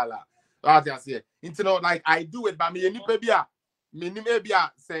PayPal. Like I do it, but me maybe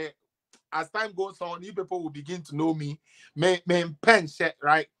say as time goes on, you people will begin to know me. Me pen shit,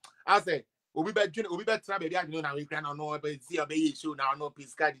 right? I say, we be try baby. Now we can know about see a baby issue now. No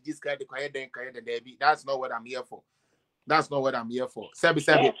peace card, this card, the quiet, then that's not what I'm here for.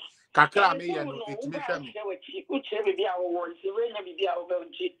 Sebi. Kakra me ya no etimi hwem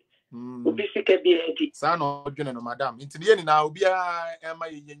sa no dwene no madam ntini ye ni na obi a ema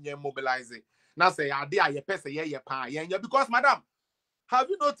yenye mobilize na say ade a ye pese ye pa yenye because madam have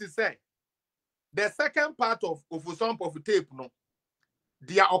you noticed say the second part of some of tape no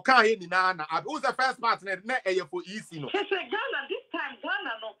dia okan ye ni na who's the first part na eye for easy no say Ghana this time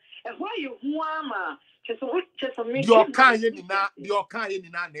Ghana no and why you huama your kind in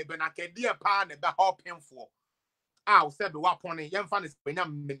na neighbor na kedia pa na be helping for said the wapon yan fan is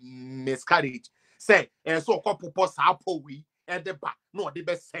miscarriage say so couple post hapo we and the back no they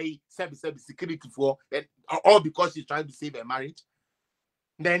be say security for all because she's trying to save her marriage.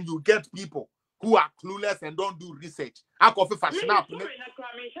 Then you get people who are clueless and don't do research. I coffee fashion up.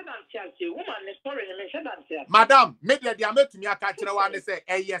 Madam, maybe they are making me a catch one say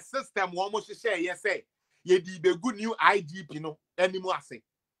a system almost share yes say ye be good new IGP anymore say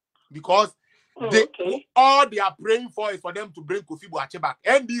because all they are praying for is for them to bring Kofi Boakye back.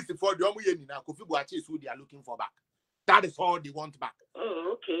 And this is for the Kofi Boakye is who they are looking for back. That is all they want back.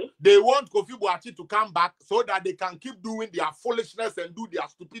 They want Kofi Boakye to come back so that they can keep doing their foolishness and do their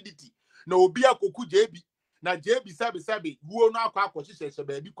stupidity. No be a koku JB. Na JB sabi who na kwa kwosise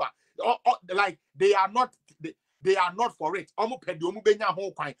baby kwa. Like they are not for it. Omo pedi omo benya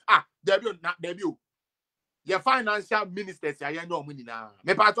ho kwan. Debi. Your financial ministers ya no money na.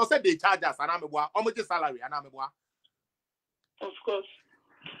 Me pa to say they charge us ana meboa. Omo je salary ana meboa. Of course.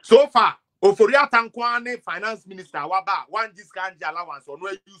 So far, Oforia Tankwane finance minister waba one discount allowance on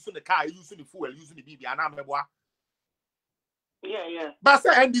where using the car, using the fuel, using the BB ana meboa. Yeah. But say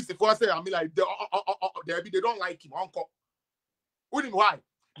NDC for say I mean like they don't like him uncle. Why?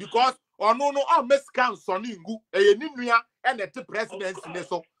 Because no Mexican soningu ninua and the presidency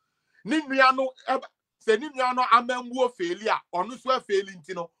neso. Ninua no say ninua no amemwo failure onu so failing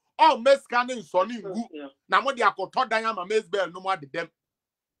tino. All Mexican soningu na mo de akoto dan ama Mesbel no mo de dem.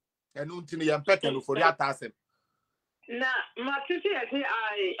 Enu ntino ye mpeke no for ya tasem. Na matisi ese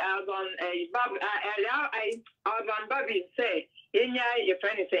I on Bobby say your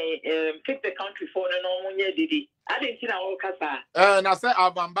friend say keep the country for no munye didi. I didn't see na kasa. Na say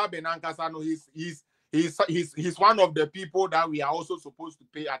Abambabe Nankasa no he's one of the people that we are also supposed to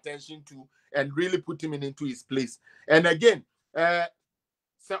pay attention to and really put him into his place. And again,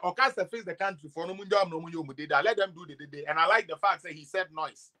 So Okasa fix the country for no munjam no munyo did. Let them do the day. And I like the fact that he said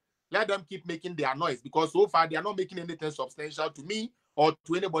noise. Let them keep making their noise because so far they are not making anything substantial to me or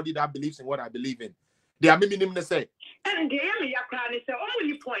to anybody that believes in what I believe in. They are making them say. And the enemy say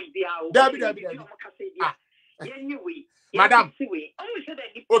only point the hour. Madam.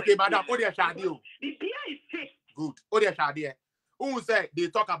 Okay, madam. What is the beer is fixed. Good. What is your who say they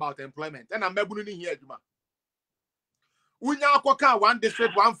talk about employment? And I'm not here, Juma. Unya koka one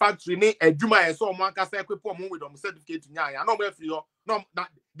district, one factory, ne a Juma and so one can say with them certificate. I know where you no,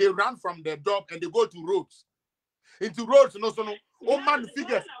 they run from their job and they go to roads. Into roads, no, so no. Man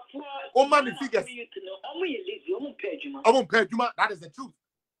figures. Man figures. That is the truth.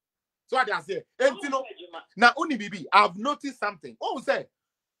 So what I say, and you know, now only BB, I've noticed something. Oh, say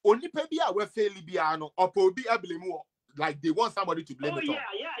only maybe I will fail Libiano or be able more like they want somebody to blame it on.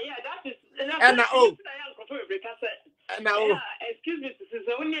 That is. And now, and now, excuse me, this is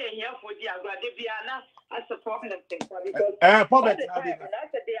only here for the Agradibiana as a problem because problem. They are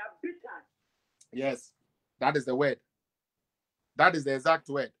bitter. Yes, that is the word. That is the exact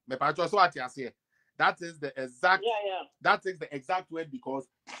word. Me patro so what you say. That is the exact. That is the exact word because.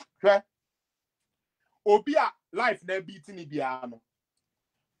 Obia life na beating ibiano.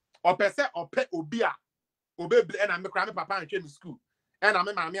 Opese ope obia obe and I make papa and came to school. And I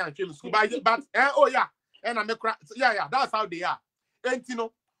make mommy and came to school. But oh yeah, and I make that's how they are. And you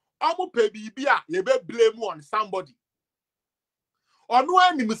know, omo pe bibia ye be blame on somebody. Onu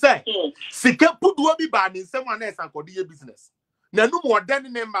ani say sika puduo bi ba ni nsem ana esankode business. Na no more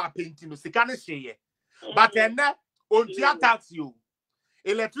than number painting no sika ne hye. But enne ontua tax you.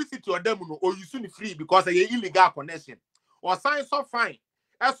 Electricity or them or you soon free because a illegal connection or sign so fine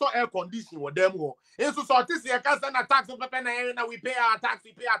as so air condition or them or and so this year can send a tax of and we pay our tax,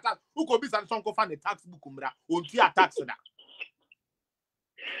 who could be some song of a tax book on tia tax that.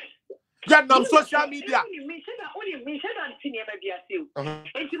 Yeah, no social media.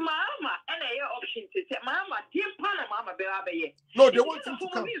 No, they want him to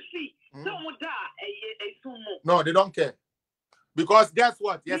come. No, they don't care. Because guess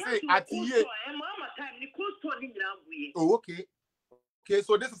what? You say at here. Oh, okay. Okay,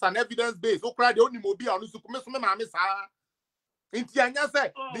 so this is an evidence base. Oh, cry the only mobile on the mammy. Intianya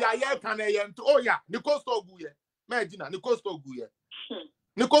say the air can to oh yeah, Nico Stoguye. Imagine Nico Stoguye.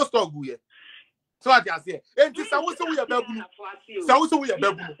 Nico Stoguye. So what you say? And this I we are babu. So we are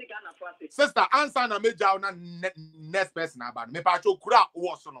babu. Sister, answer na major na next person about me. Pacho kura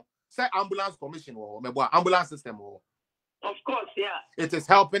was no. Say ambulance commission or me ambulance system or. Of course, yeah. It is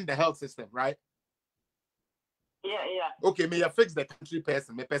helping the health system, right? Yeah. Okay, may you fix the country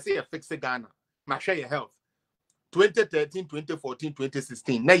person. May person you fix the Ghana. May share your health. 2013, 2014,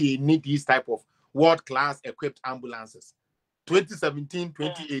 2016. Now you need these type of world-class equipped ambulances. 2017,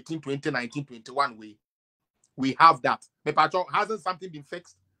 2018, 2019, 21. We have that. May Pacho, hasn't something been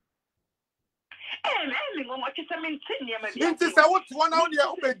fixed?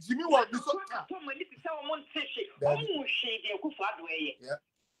 Jimmy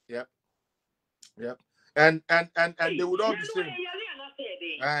Yep. And they would all be shamed.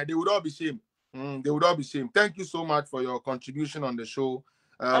 They would all be shamed. They would all be shamed. Thank you so much for your contribution on the show.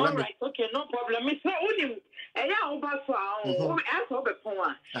 All right, okay, no problem.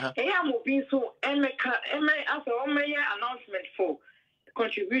 Announcement for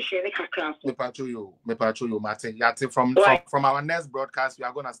contribution. Me patrol you, Martin. From our next broadcast, we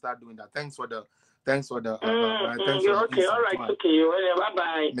are gonna start doing that. Thanks for the. Okay, all right, okay. Bye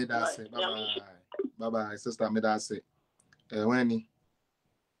bye. May that say bye bye, sister. May that say. When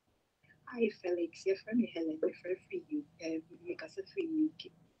Hi Felix, your friend Helen, your friend for you. Make us a free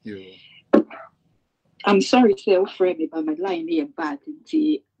you. I'm sorry, say friend me, but my line is bad.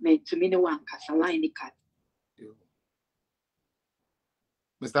 To me no one cast a line cut.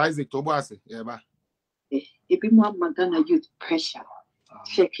 Mr. Isaac Tobase, yeah, ba. If you want Magana youth pressure,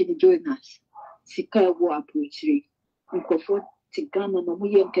 checking join us. Sika wo approach. Nkofo Tigana no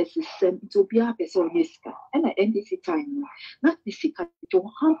muye nkesi sem to be a person yeska. And at NDC time, not the Sika, your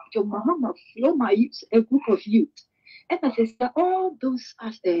Mahama flow my youth, a group of youth. And I say all those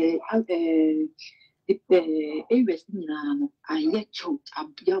as the areas are yet choked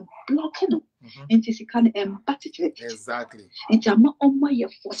and blocking them. And this can embody it. Exactly. And I'm not on my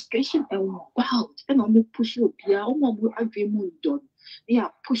frustration and wild. And I'm push you, be a woman agreement done. They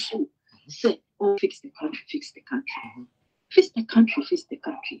are push you. Say, oh, fix the country. Fix the country.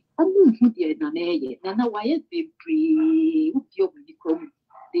 I'm moving here, Nana, why it be free?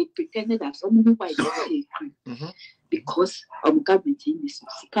 they pretended that some knew why they because government in this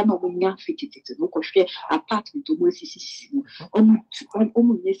cannot fit it no share apartment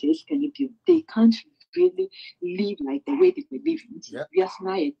they can't really live like the way they were living.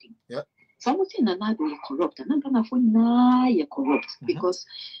 Yeah. Something another corrupt, another corrupt because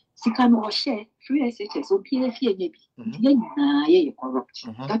she cannot share free SHS or PFA maybe corrupt.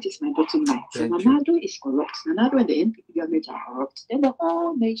 That is my bottom line. So Nanado is corrupt. Nanado and the NPP government are corrupt. Then the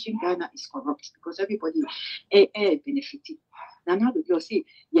whole nation Ghana is corrupt because everybody benefiting. Nanado will say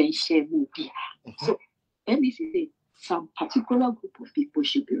share movie. So NBC say some particular group of people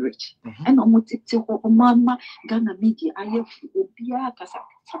should be rich. And Mama Ghana media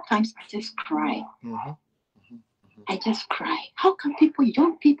sometimes I just cry. I just cry. How can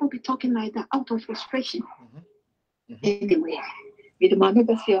young people be talking like that out of frustration? Anyway, with my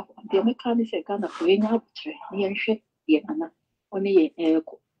neighbor say the American say Ghana going out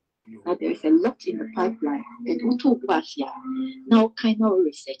now there is a lot in the pipeline and we talk about here. Now kind of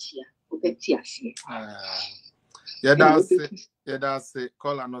research here. Yeah, that's it.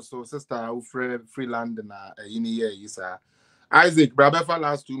 Call and also sister Freeland na is Isaac, brother for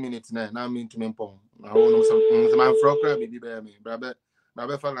last 2 minutes now. Now mean to me pong. I want some man frog baby bear me. Brother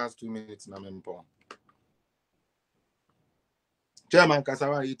for last 2 minutes now me pong. Chairman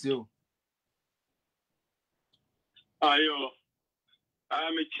Kasawa eat you. Ayo.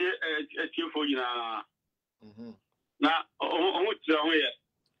 I'm a chief for you now. Now, what's wrong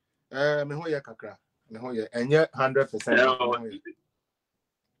here? Me hoya kakra. Me hoya. And yet 100%.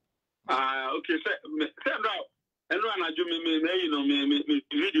 Okay, say now. And when I do me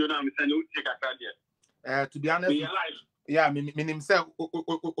video now, me send you take a card. To be honest, yeah, me himself.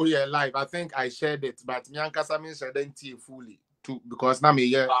 Oh yeah, live. I think I shared it, but me and Kasami shared it fully too because now me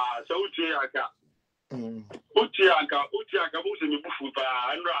yeah. So Utiaka, who's me bufupa,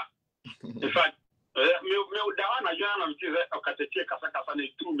 and in fact, me down a yarn of Katachi Kasaka and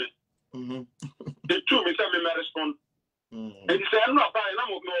 2 men. The 2 men send me respond. And he said, I'm not buying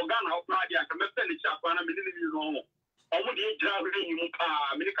no Ghana of Nadia, I can tell the chap when I'm in the room. I want to drive in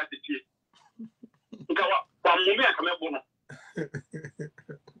Minikati. One moment,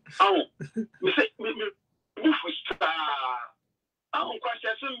 oh, me say, Bufus, I don't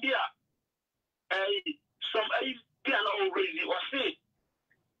question some beer. Some piano already was say,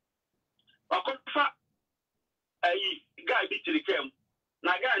 I could find a guy beat to the camp.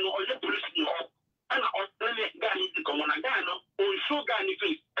 Nagano or the police knew. And Australian guy need to come on a Gano, or so guy in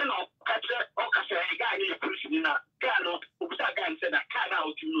face, and I'll catch a guy in a prison in a Gano, who was a guy and said, I can't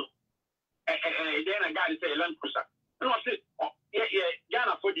out, you know. Then a guy say, Land Cruiser. And I said, oh, yeah,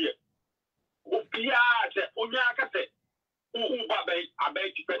 Ghana for dear. Oh, Pia, Onyaka said, I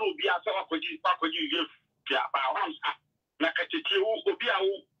bet you can be a sort of you. Nakatiti will be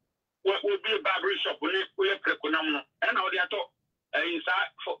a barber shop when we have Preconam and all the other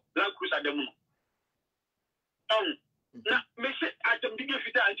inside for Land Cruiser the moon. Miss it at the big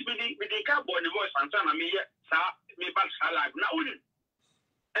fit with the cowboy voice and son of me, me back alive now.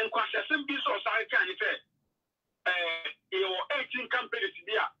 And question be so sorry can you say your 18 companies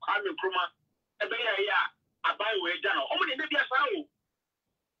there, I'm in Kruma, and they are buy way down. Only the BS.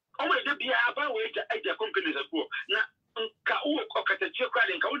 Only the BS buy way to companies as well. Now, Kau or Katachi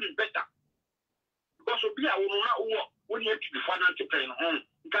crying, Kaudi better. Because of Bia will not work when you have to be financial playing home.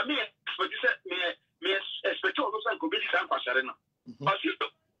 Come here, but you said, me expect all those and could be some Pasarena. But you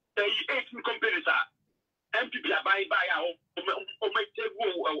the 18 companies are MPP are buying by our or make take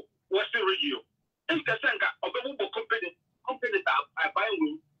Western Radio. It's the Sanka of the companies are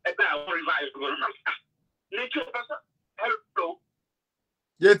buying a buy or revive. Nature, hello.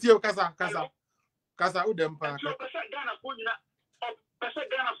 Yes, you Kasa udem pa. Ghana for you,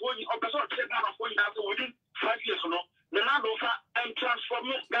 Ghana for you, within 5 years, no. The now and transform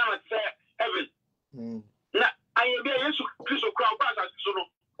Ghana to heaven. Now, I am a piece of crowd back as soon.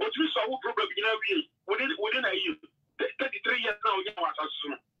 What we saw problem within a year. 33 years now, you are as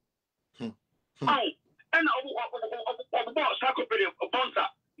soon. Oh, and about Sacopedi of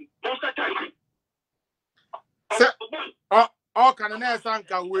Bonsa time. Oh, can an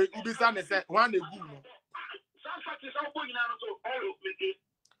Sanka way Ubisan said 1 a good.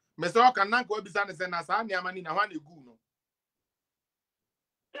 Mr. Okananko Ubisan and Asania Manina 1 a good.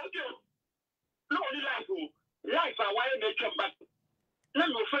 No, life are why they come back. Let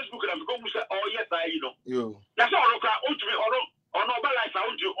me Facebook and go say, oh, yes, I know. That's all. Okay, or no, but life I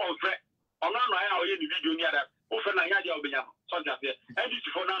want you all threat. Or no, I have any video near that. Often I had your video, such as here. And this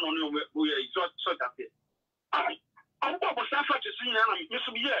for none on your way, such as here. I was Sanford to see now, Miss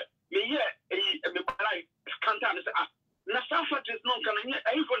Me, a life can't say, Nasafa is not going to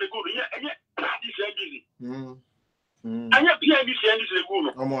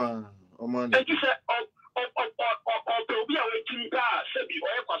be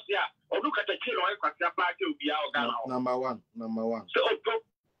or Quasia, or look at the kid or Quasia party will be our Ghana. Number one. So,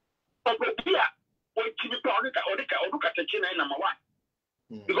 yeah, when Timmy Pawnica or look at the chin number one.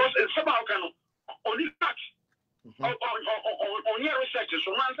 Because it's about only touch on your research.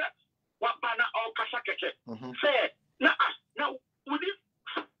 So, what banner or Kasaka say now within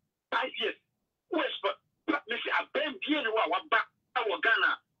 5 years, West, but Missy, I've been being what back our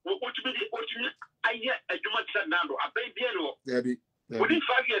Ghana. What to be I hear a human said now, I pay Bielo. Within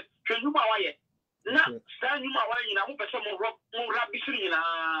 5 years, can you buy it? Now, stand you my way in a whoop some more rubbish in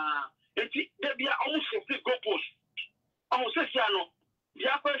there be almost a big go post. Almost says, Yano, the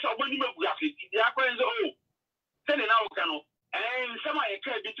aquarius of money of graphic, the aquarius, oh, telling our canoe, and some I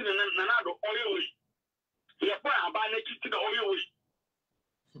can't be to the Nanado oil. The aquarium by nature to the oil.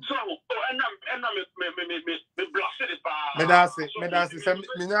 So, and I'm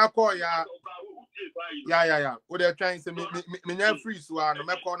yeah. What they're trying to say, me free so no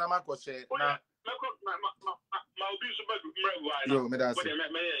me call na ma ko share na.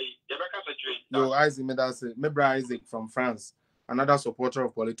 Yo, Isaac, me bra Isaac from France, another supporter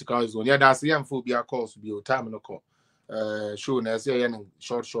of political zone. Yeah, that's the phobia calls be your time no call. Show na say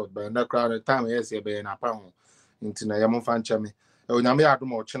short, but na crowd time yes be na pa ho. Nti na yam fan chame. Onyame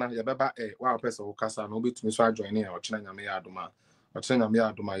adom ochena ye beba wa person wo kasa no betumi so adjoin na ochena nyame adom a ochena nyame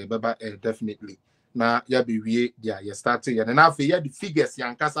adom a ye beba definitely na ya be wie dia ye start ye na afi ye the figures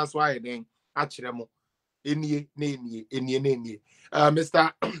yan kasa so aye den a kire mo enie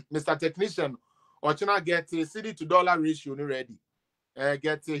Mr. Technician ochena get a cedi to dollar ratio no ready,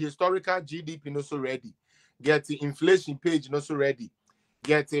 get a historical GDP no so ready, get the inflation page no so ready,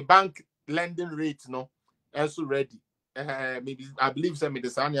 get a bank lending rate no also ready. Maybe I believe some of the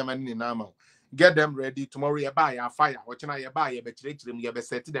Sanya man in Nama. Get them ready tomorrow. You buy a fire. What you buy? You bet you be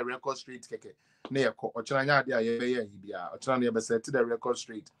set the record straight. Keke. Near ko. What you be set the record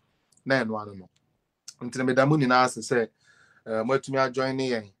straight. Then one no. Until me damuni na say, what to me join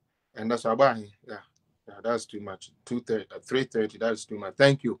here, and that's why buy. Yeah, that's too much. 2:30, 3:30. That's too much.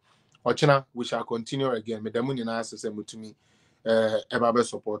 Thank you. Ochina, we shall continue again. Me damuni na say to me, eba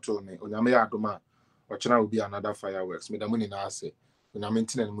support me. Onyame adoma. Ochina will be another fireworks. Me the money na ase. We na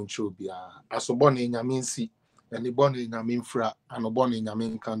maintain and muncho be asobon in yaminsi, and the born in yaminfra, and obon in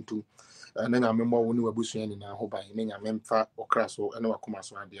yamin cantu, and then I remember when we were bushing in a hoba in yamemfa or crasso, and no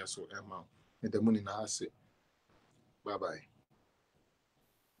commerce idea so emma. Me the money na ase. Bye bye.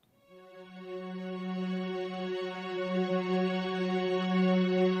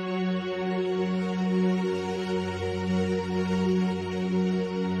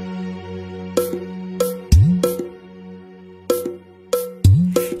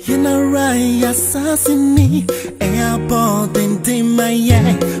 Assassini airport in my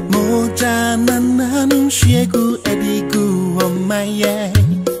eye moja nanu shegu edigu on my eye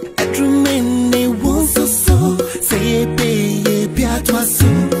adrumene wonso so say be piatwa so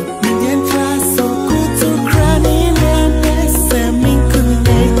nyen traso kutu crani na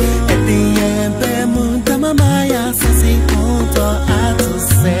semikune edie be mu tamamaya sasi onto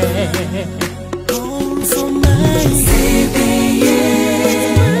atuse oh so nice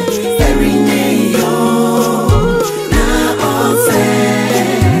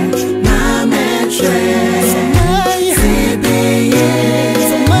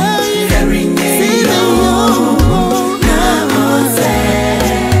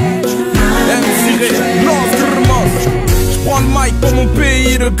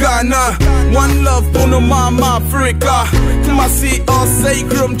Ghana, one love pour nos mamans Africa. Kumasi en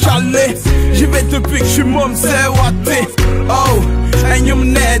sacrum Charlie. J'y vais depuis que je suis môme, c'est Waté. Oh, and you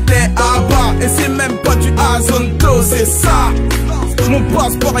m'n'était à bas. Et c'est même pas du Azonto, c'est ça. Mon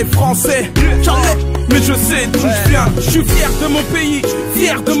passeport est français, Charlie. Mais je sais d'où je viens. Je suis fier de mon pays,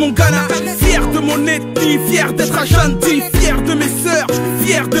 fier de mon Ghana, fier de mon ethnie, fier d'être Ashanti, fier de mes sœurs,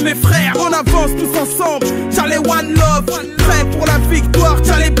 fier de mes frères. On avance tous ensemble, Charlie One Love, prêt pour la victoire,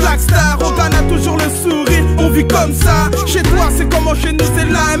 Charlie Black Star. Au Ghana toujours le sourire, on vit comme ça. Chez toi c'est comment chez nous c'est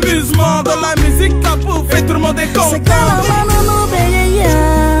l'amusement. Dans la musique capou fait tout le monde est content.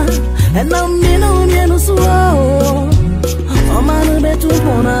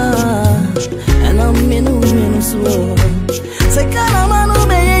 And I'm menu slow. Say Kalamano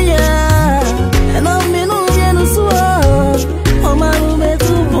Beya, and I'm menu slow. Oh, my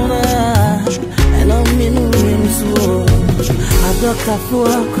Betupona, and I'm menu slow. I doctor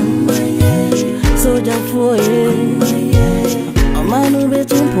for soldier for a man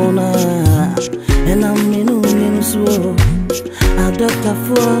Betupona, and I'm menu slow. I doctor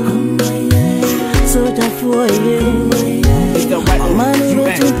for soldier for a man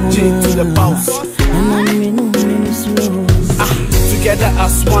Betupona. together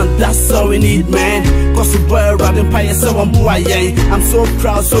as one, that's all we need, man. Cause the boy riding pie, so I'm I'm so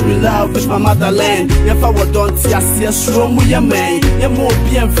proud, so in love with my motherland. If I were done, I see a strong with your man. You're more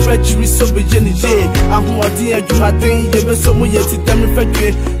being Frederick, so be Jenny J. I'm more dear, you my thing, you be so much to tell me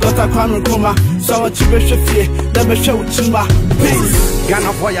Frederick. Got a crown coma, so what you be fear, never show you my peace.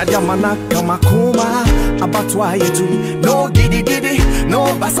 Gana boy, I damana, kamakoma, about why you do. No diddy, no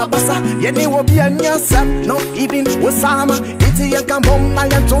basa basa, yet will be a new son, no even Wasama, it's a gambom, my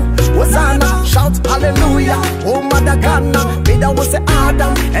Wasana, shout hallelujah, oh mother Ghana, made that was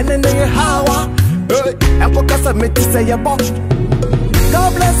Adam, and then they Hawa, and because I made to say about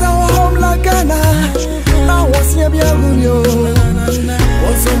God bless our home like Ghana. I was here,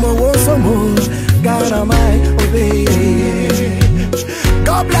 some more, Ghana, my obey.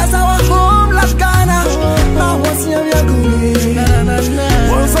 God bless our home like Ghana. I was here,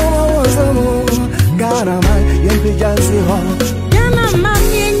 some more, Ghana, my Yancy home. Ghana, my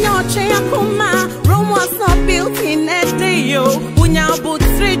your chair, Rome was not built in a day, yo. Unya but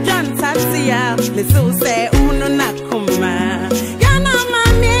 3 Jantasia, let's all say, Uno Nakuma. Ghana, my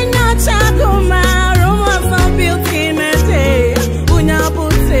your chakuma, Rome was not built in a day. Unya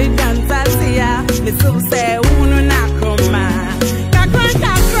but 3 Jantasia, let's all say, Uno Nakuma.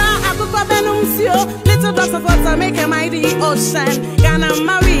 Kakra, Abuba Benuncio, little drops of water make a mighty ocean. Ghana,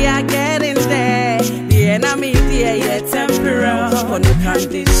 Maria, getting there. The enemy, dear, temporal. On the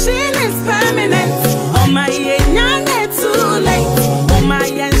condition is permanent. Oh my, young, too late. Oh my,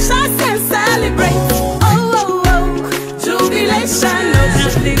 young, shots and celebrate. Oh, jubilation. No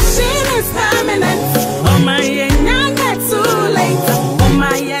condition is permanent.